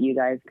hope that you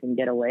guys can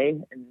get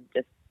away and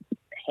just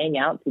hang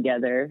out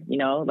together. You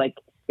know, like,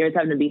 you're just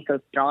having to be so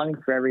strong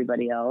for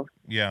everybody else.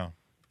 Yeah,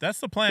 that's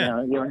the plan. You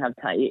know, you don't have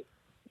time.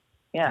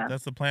 Yeah,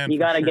 that's the plan. You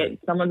gotta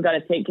someone's got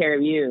to take care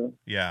of you.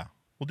 Yeah.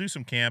 We'll do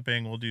some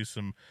camping.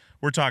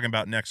 We're talking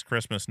about next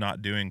Christmas,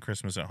 not doing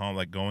Christmas at home,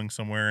 like going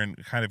somewhere and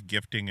kind of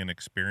gifting an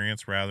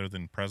experience rather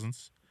than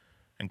presents,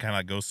 and kind of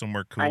like go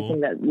somewhere cool. I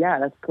think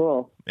that's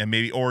cool. And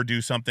maybe, or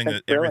do something that's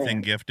that brilliant.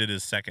 Everything gifted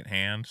is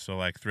secondhand. So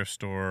like thrift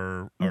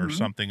store or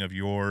something of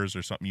yours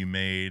or something you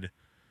made,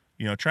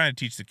 you know, trying to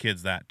teach the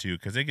kids that too.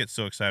 Cause they get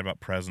so excited about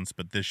presents,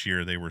 but this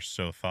year they were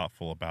so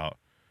thoughtful about,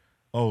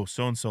 oh,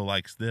 so-and-so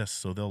likes this,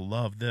 so they'll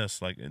love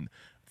this. Like, and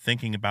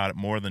thinking about it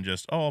more than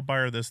just, oh, I'll buy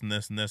her this and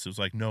this and this. It was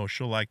like, no,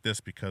 she'll like this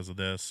because of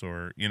this,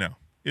 or, you know,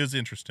 it was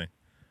interesting.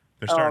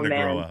 They're starting to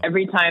grow up.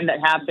 Every time that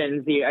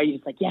happens, are you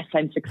just like, yes,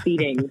 I'm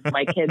succeeding.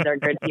 My kids are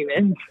good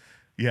humans.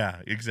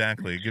 Yeah,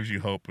 exactly. It gives you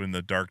hope in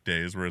the dark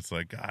days where it's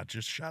like, God,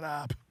 just shut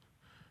up.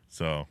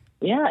 So.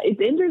 Yeah,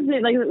 it's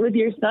interesting. Like with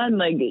your son,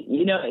 like,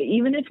 you know,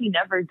 even if he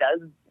never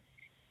does,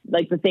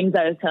 like the things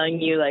I was telling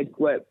you, like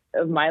what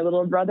of my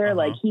little brother,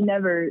 like he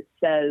has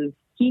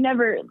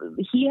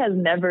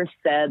never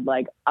said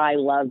like, I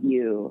love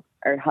you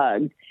or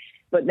hugged.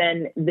 But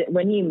then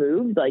when he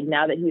moved, like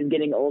now that he's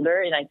getting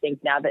older, and I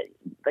think now that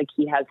like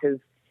he has his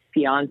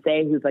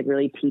fiance who's like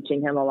really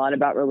teaching him a lot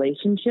about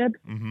relationships,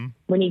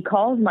 when he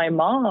calls my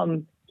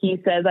mom, he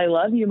says, I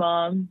love you,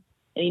 Mom.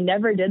 And he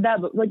never did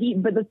that. But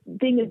but the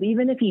thing is,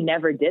 even if he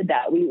never did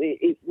that,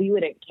 we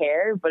wouldn't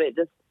care. But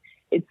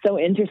it's so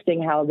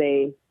interesting how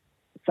they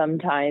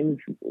sometimes,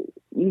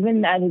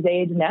 even at his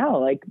age now,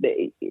 like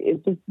they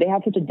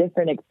have such a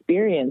different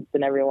experience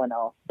than everyone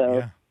else.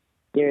 So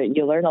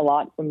you learn a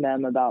lot from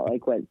them about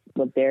like what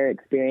their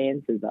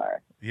experiences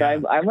are. Yeah.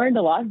 So I've learned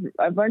a lot.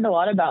 I've learned a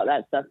lot about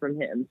that stuff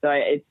from him. So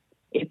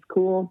it's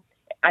cool.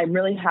 I'm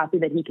really happy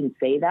that he can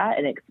say that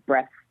and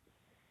express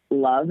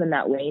love in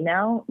that way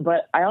now.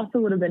 But I also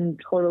would have been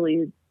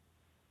totally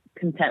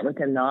content with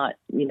him not,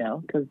 you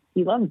know, because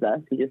he loves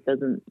us. He just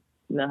doesn't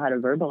know how to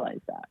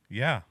verbalize that.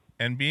 Yeah.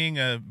 And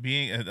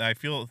I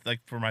feel like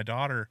for my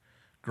daughter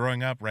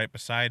growing up right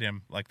beside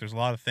him, like there's a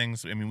lot of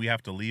things. I mean, we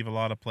have to leave a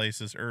lot of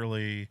places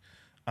early,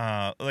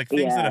 like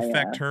things that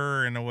affect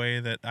her in a way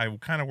that I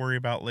kind of worry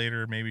about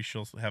later. Maybe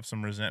she'll have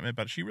some resentment,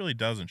 but she really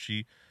doesn't.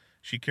 She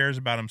cares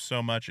about him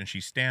so much, and she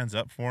stands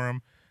up for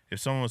him. If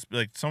someone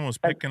was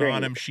picking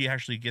on him, she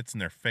actually gets in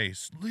their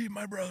face. Leave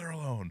my brother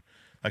alone.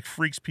 Like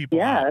freaks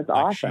people out. Yeah, that's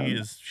like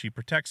awesome. She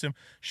protects him.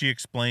 She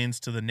explains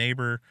to the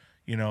neighbor,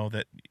 you know,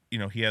 that, you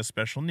know, he has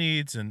special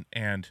needs,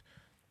 and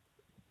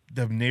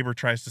the neighbor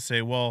tries to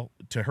say, well,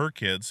 to her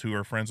kids who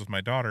are friends with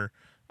my daughter,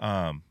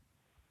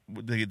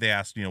 they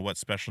asked, you know, what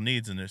special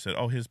needs, and they said,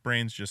 oh, his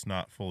brain's just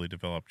not fully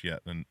developed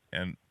yet. And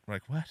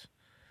like, what?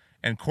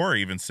 And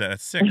Corey even said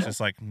at 6, it's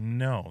like,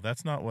 no,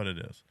 that's not what it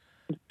is.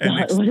 And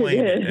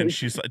explained it, and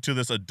she's like, to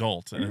this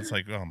adult, and it's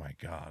like, oh my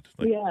God.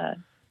 Like,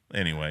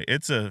 anyway,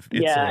 it's a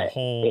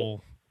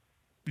whole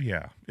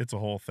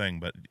thing,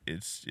 but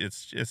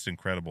it's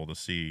incredible to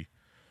see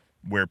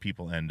where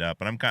people end up,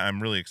 and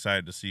I'm really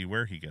excited to see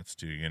where he gets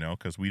to, you know,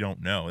 because we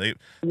don't know.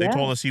 They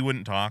told us he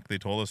wouldn't talk. They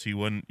told us he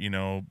wouldn't, you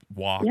know,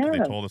 walk. They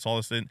told us all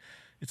this thing.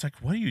 It's like,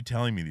 what are you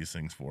telling me these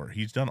things for?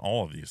 He's done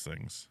all of these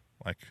things.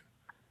 Like,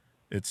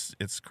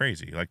 it's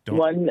crazy. Like,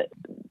 one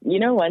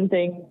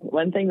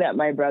thing that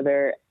my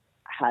brother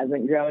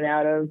hasn't grown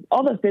out of,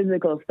 all the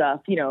physical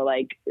stuff, you know,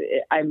 like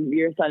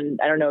your son,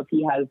 I don't know if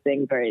he has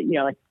things where, you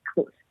know, like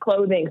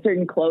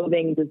certain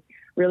clothing just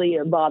really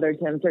bothers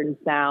him, certain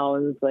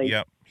sounds, like,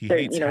 he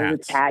hates hats.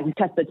 His tag, he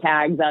cuts the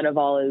tags out of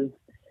all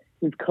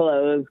his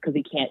clothes because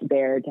he can't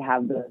bear to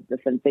have the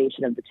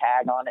sensation of the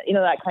tag on it, you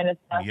know, that kind of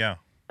stuff. Yeah.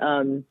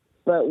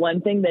 But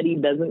one thing that he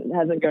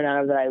hasn't grown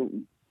out of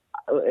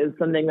is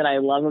something that I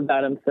love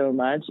about him so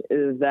much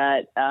is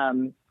that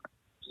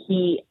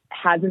he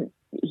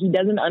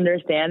doesn't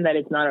understand that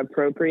it's not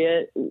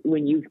appropriate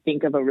when you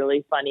think of a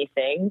really funny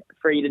thing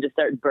for you to just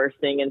start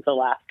bursting into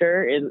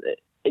laughter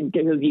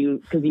because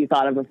you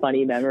thought of a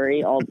funny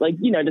memory, all like,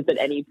 you know, just at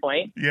any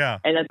point. Yeah.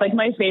 And that's like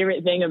my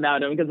favorite thing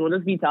about him, because we'll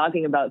just be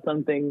talking about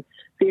something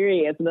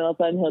serious and then all of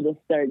a sudden he'll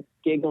just start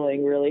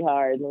giggling really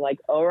hard. And I'm like,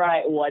 all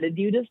right, what did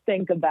you just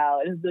think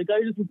about? And it's like, I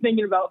was just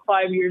thinking about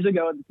 5 years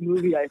ago in this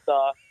movie I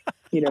saw,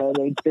 you know,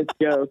 like this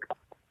joke.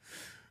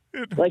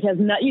 Like has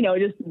not, you know,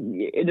 it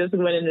just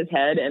went in his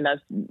head, and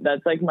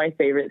that's like my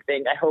favorite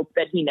thing. I hope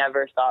that he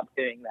never stops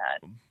doing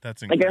that.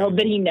 That's incredible. Like I hope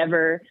that he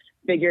never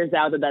figures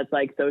out that that's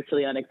like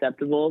socially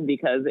unacceptable,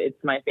 because it's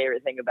my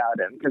favorite thing about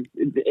him, because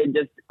it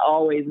just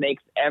always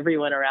makes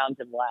everyone around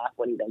him laugh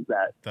when he does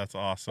that. That's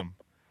awesome.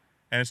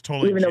 And it's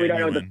totally even though we don't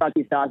know genuine. what the fuck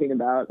he's talking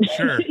about.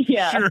 Sure.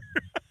 Yeah. Sure.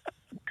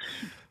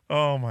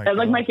 Oh my God. That's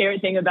like my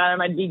favorite thing about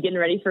him. I'd be getting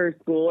ready for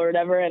school or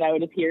whatever, and I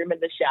would just hear him in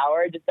the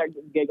shower just start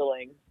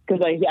giggling,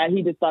 because like, yeah,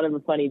 he just thought of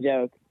a funny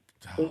joke.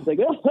 He's like,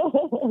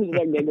 oh, he's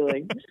like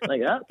giggling.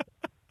 Like, oh,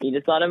 he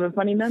just thought of a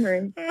funny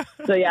memory.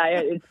 So yeah,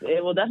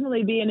 it will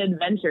definitely be an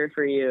adventure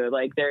for you.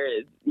 Like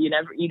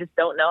you just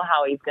don't know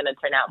how he's going to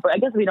turn out. But I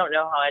guess we don't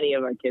know how any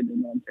of our kids are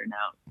going to turn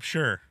out.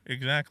 Sure,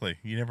 exactly.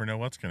 You never know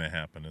what's going to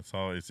happen. It's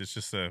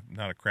just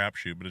not a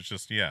crapshoot, but it's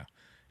just, yeah.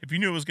 If you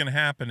knew it was going to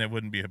happen, it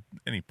wouldn't be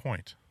any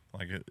point.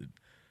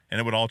 And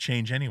it would all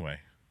change anyway.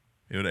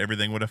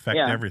 Everything would affect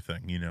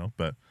everything, you know.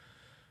 But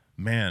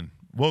man,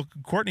 well,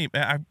 Courtney,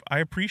 I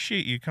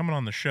appreciate you coming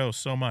on the show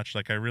so much.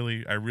 Like I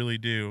really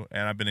do,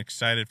 and I've been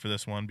excited for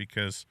this one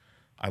because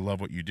I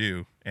love what you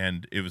do,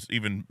 and it was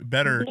even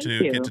better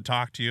get to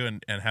talk to you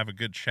and have a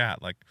good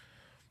chat. Like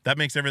that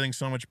makes everything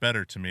so much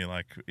better to me.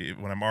 Like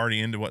when I'm already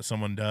into what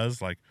someone does,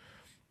 like,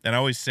 and I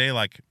always say,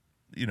 like,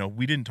 you know,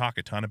 we didn't talk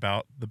a ton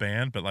about the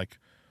band, but like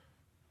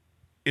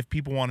if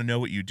people want to know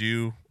what you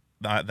do,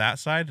 that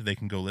side, they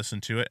can go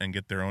listen to it and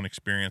get their own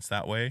experience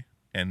that way.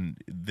 And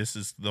this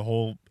is the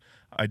whole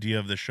idea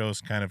of the show, is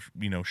kind of,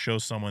 you know, show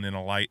someone in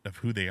a light of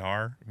who they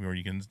are, where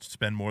you can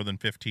spend more than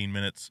 15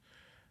 minutes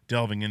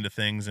delving into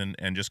things and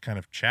just kind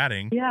of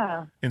chatting.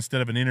 Yeah.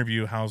 Instead of an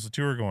interview, how's the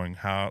tour going?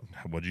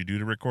 What'd you do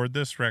to record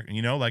this record?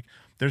 You know, like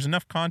there's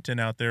enough content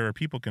out there where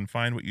people can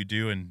find what you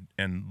do and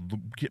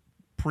get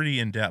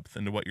pretty in depth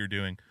into what you're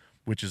doing,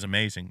 which is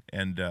amazing.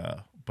 And,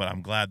 but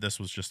I'm glad this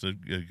was just a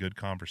good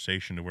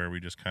conversation to where we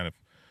just kind of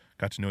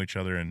got to know each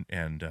other,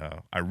 and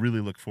I really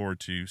look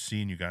forward to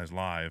seeing you guys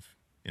live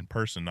in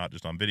person, not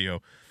just on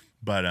video.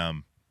 But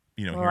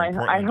you know, well, here in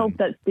Portland, I hope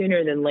that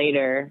sooner than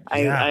later.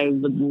 Yeah. I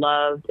would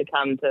love to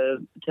come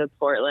to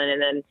Portland,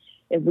 and then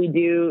if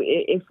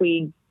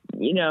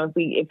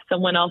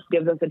someone else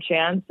gives us a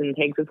chance and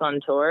takes us on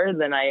tour,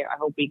 then I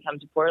hope we come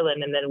to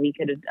Portland, and then we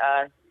could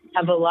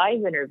have a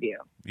live interview.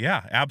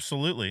 Yeah,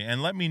 absolutely.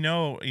 And let me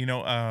know, you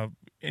know,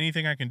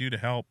 anything I can do to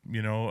help,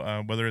 you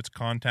know, whether it's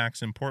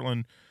contacts in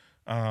Portland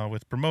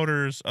with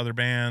promoters, other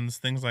bands,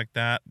 things like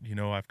that. You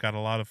know, I've got a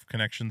lot of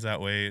connections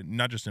that way,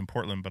 not just in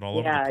Portland, but all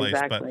over the place.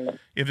 Exactly. But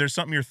if there's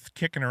something you're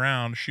kicking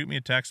around, shoot me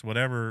a text,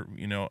 whatever,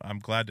 you know, I'm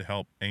glad to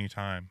help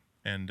anytime.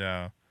 And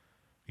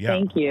yeah,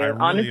 thank you. Really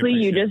honestly,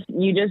 you just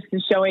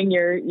showing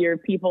your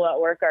people at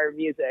work our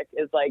music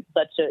is like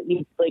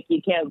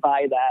you can't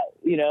buy that,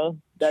 you know.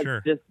 That's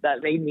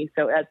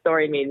that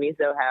story made me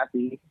so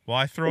happy. Well,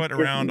 I throw it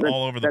around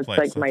all over the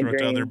place. Like I throw it to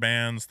dream. other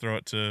bands, throw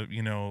it to,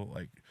 you know,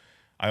 like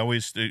I've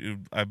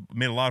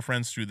made a lot of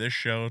friends through this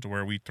show to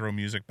where we throw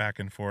music back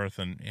and forth,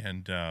 and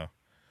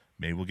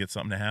maybe we'll get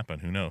something to happen.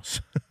 Who knows?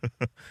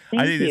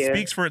 I think it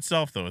speaks for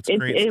itself, though. It's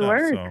great stuff.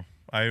 Works. So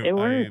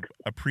I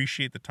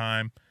appreciate the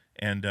time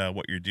and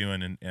what you're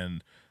doing,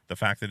 and the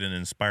fact that it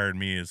inspired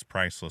me is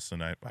priceless,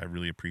 and I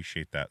really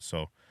appreciate that.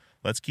 So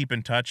let's keep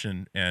in touch,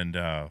 and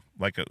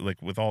like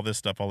with all this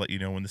stuff, I'll let you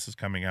know when this is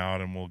coming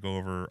out, and we'll go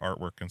over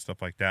artwork and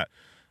stuff like that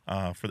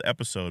for the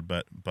episode.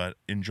 But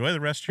enjoy the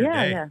rest of your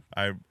day.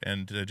 Yeah.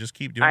 Just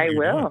keep doing what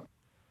you're doing.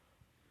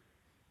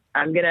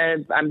 I'm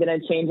gonna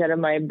change out of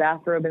my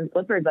bathrobe and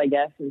slippers, I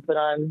guess, and put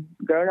on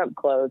grown-up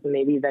clothes and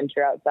maybe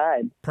venture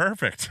outside.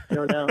 Perfect. I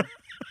don't know.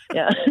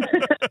 Yeah.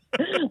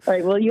 All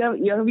right. Well, you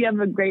have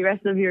a great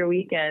rest of your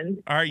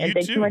weekend. All right. And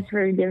thanks so much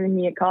for giving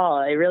me a call.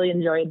 I really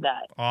enjoyed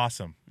that.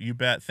 Awesome. You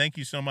bet. Thank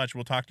you so much.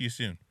 We'll talk to you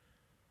soon.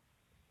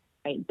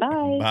 All right.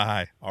 Bye.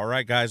 Bye. All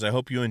right, guys. I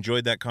hope you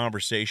enjoyed that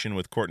conversation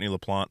with Courtney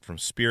LaPlante from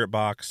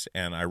Spiritbox,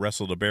 and I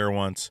wrestled a bear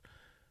once.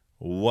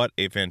 What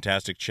a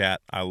fantastic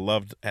chat. I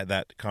loved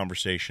that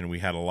conversation. We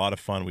had a lot of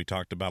fun. We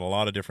talked about a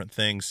lot of different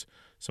things,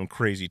 some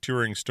crazy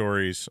touring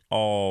stories,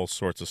 all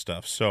sorts of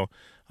stuff. So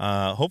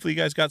hopefully you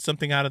guys got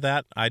something out of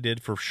that. I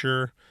did for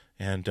sure.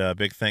 And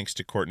big thanks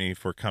to Courtney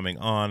for coming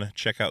on.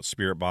 Check out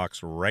Spiritbox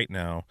right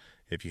now.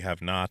 If you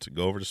have not,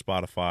 go over to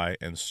Spotify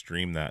and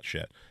stream that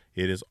shit.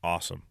 It is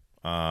awesome.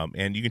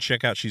 And you can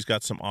check out, she's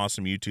got some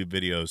awesome YouTube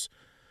videos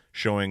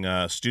showing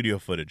studio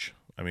footage.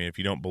 I mean, if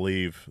you don't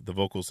believe the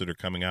vocals that are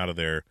coming out of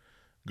there,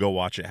 go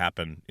watch it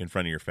happen in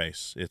front of your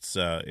face. It's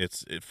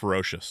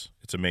ferocious.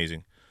 It's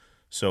amazing.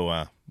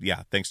 So,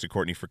 yeah, thanks to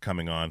Courtney for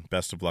coming on.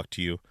 Best of luck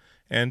to you.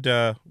 And,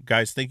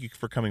 guys, thank you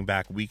for coming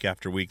back week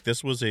after week.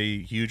 This was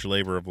a huge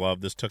labor of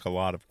love. This took a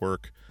lot of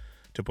work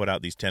to put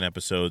out these 10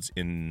 episodes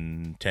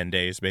in 10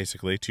 days,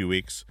 basically, 2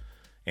 weeks.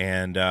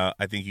 And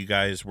I think you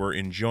guys were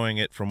enjoying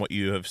it from what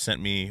you have sent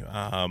me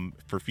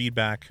for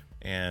feedback.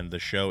 And the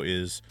show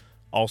is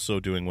also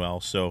doing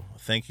well. So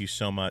thank you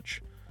so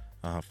much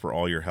for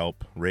all your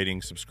help,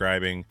 rating,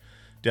 subscribing.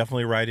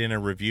 Definitely write in a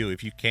review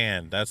if you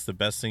can. That's the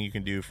best thing you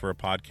can do for a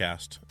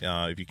podcast.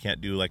 If you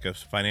can't do like a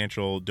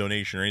financial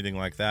donation or anything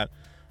like that,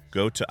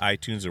 go to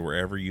iTunes or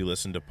wherever you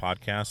listen to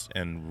podcasts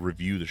and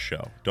review the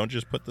show. Don't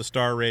just put the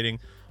star rating,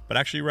 but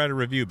actually write a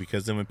review,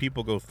 because then when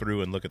people go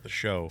through and look at the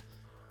show,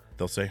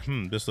 they'll say,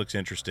 this looks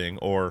interesting,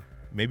 or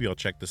maybe I'll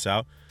check this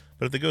out.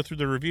 But if they go through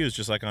the reviews,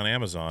 just like on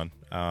Amazon,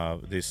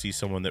 they see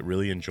someone that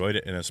really enjoyed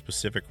it in a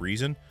specific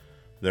reason,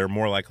 they're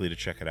more likely to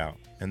check it out.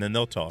 And then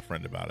they'll tell a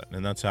friend about it.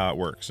 And that's how it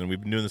works. And we've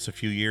been doing this a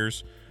few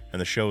years, and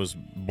the show is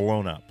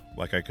blown up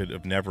like I could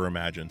have never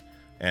imagined.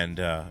 And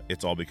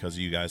it's all because of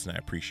you guys, and I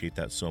appreciate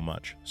that so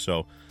much.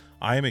 So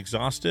I am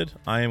exhausted.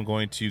 I am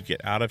going to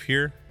get out of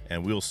here,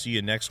 and we'll see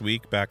you next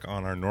week back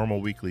on our normal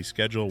weekly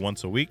schedule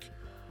once a week.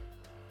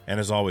 And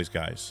as always,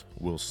 guys,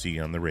 we'll see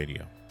you on the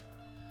radio.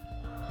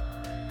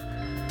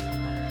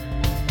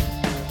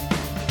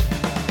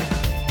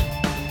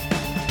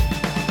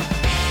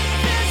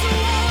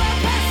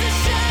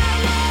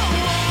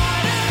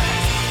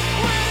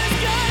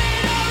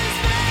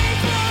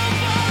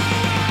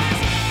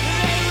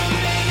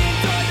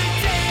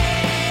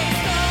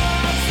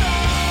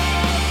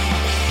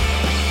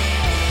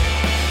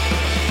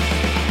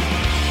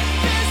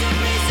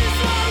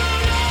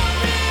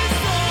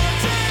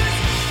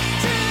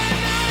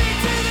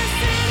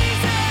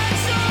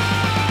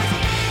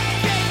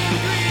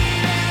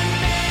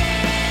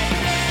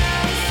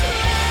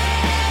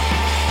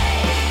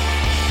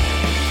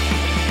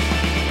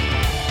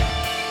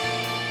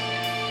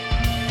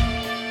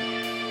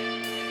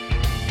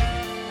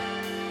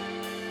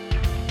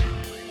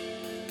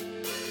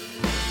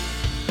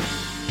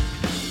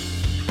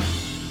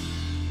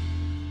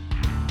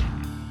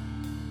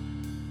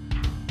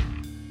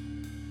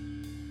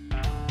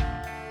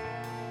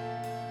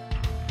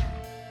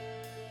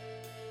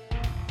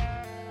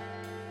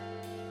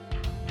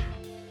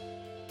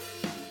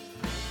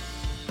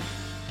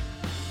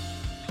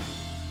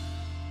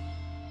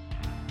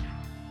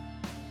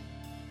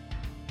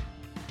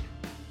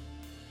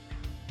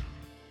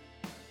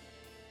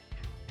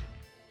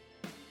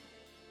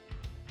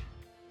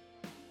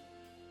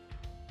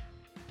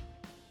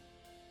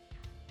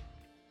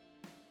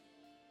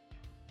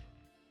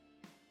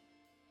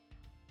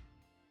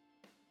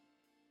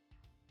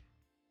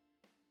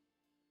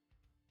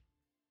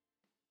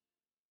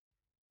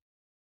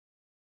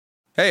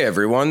 Hey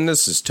everyone,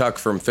 this is Tuck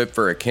from Fit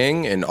for a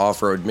King, an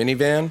off-road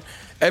minivan.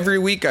 Every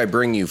week I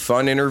bring you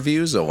fun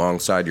interviews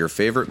alongside your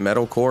favorite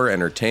metalcore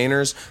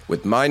entertainers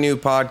with my new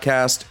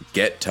podcast,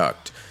 Get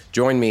Tucked.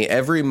 Join me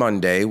every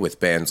Monday with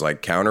bands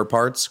like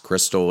Counterparts,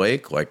 Crystal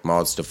Lake, like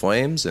Moths to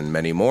Flames, and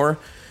many more.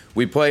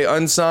 We play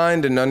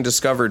unsigned and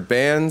undiscovered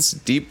bands,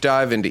 deep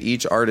dive into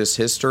each artist's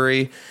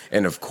history,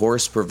 and of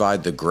course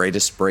provide the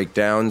greatest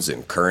breakdowns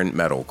in current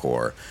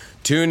metalcore.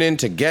 Tune in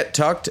to Get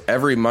Tucked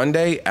every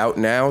Monday, out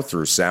now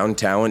through Sound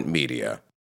Talent Media.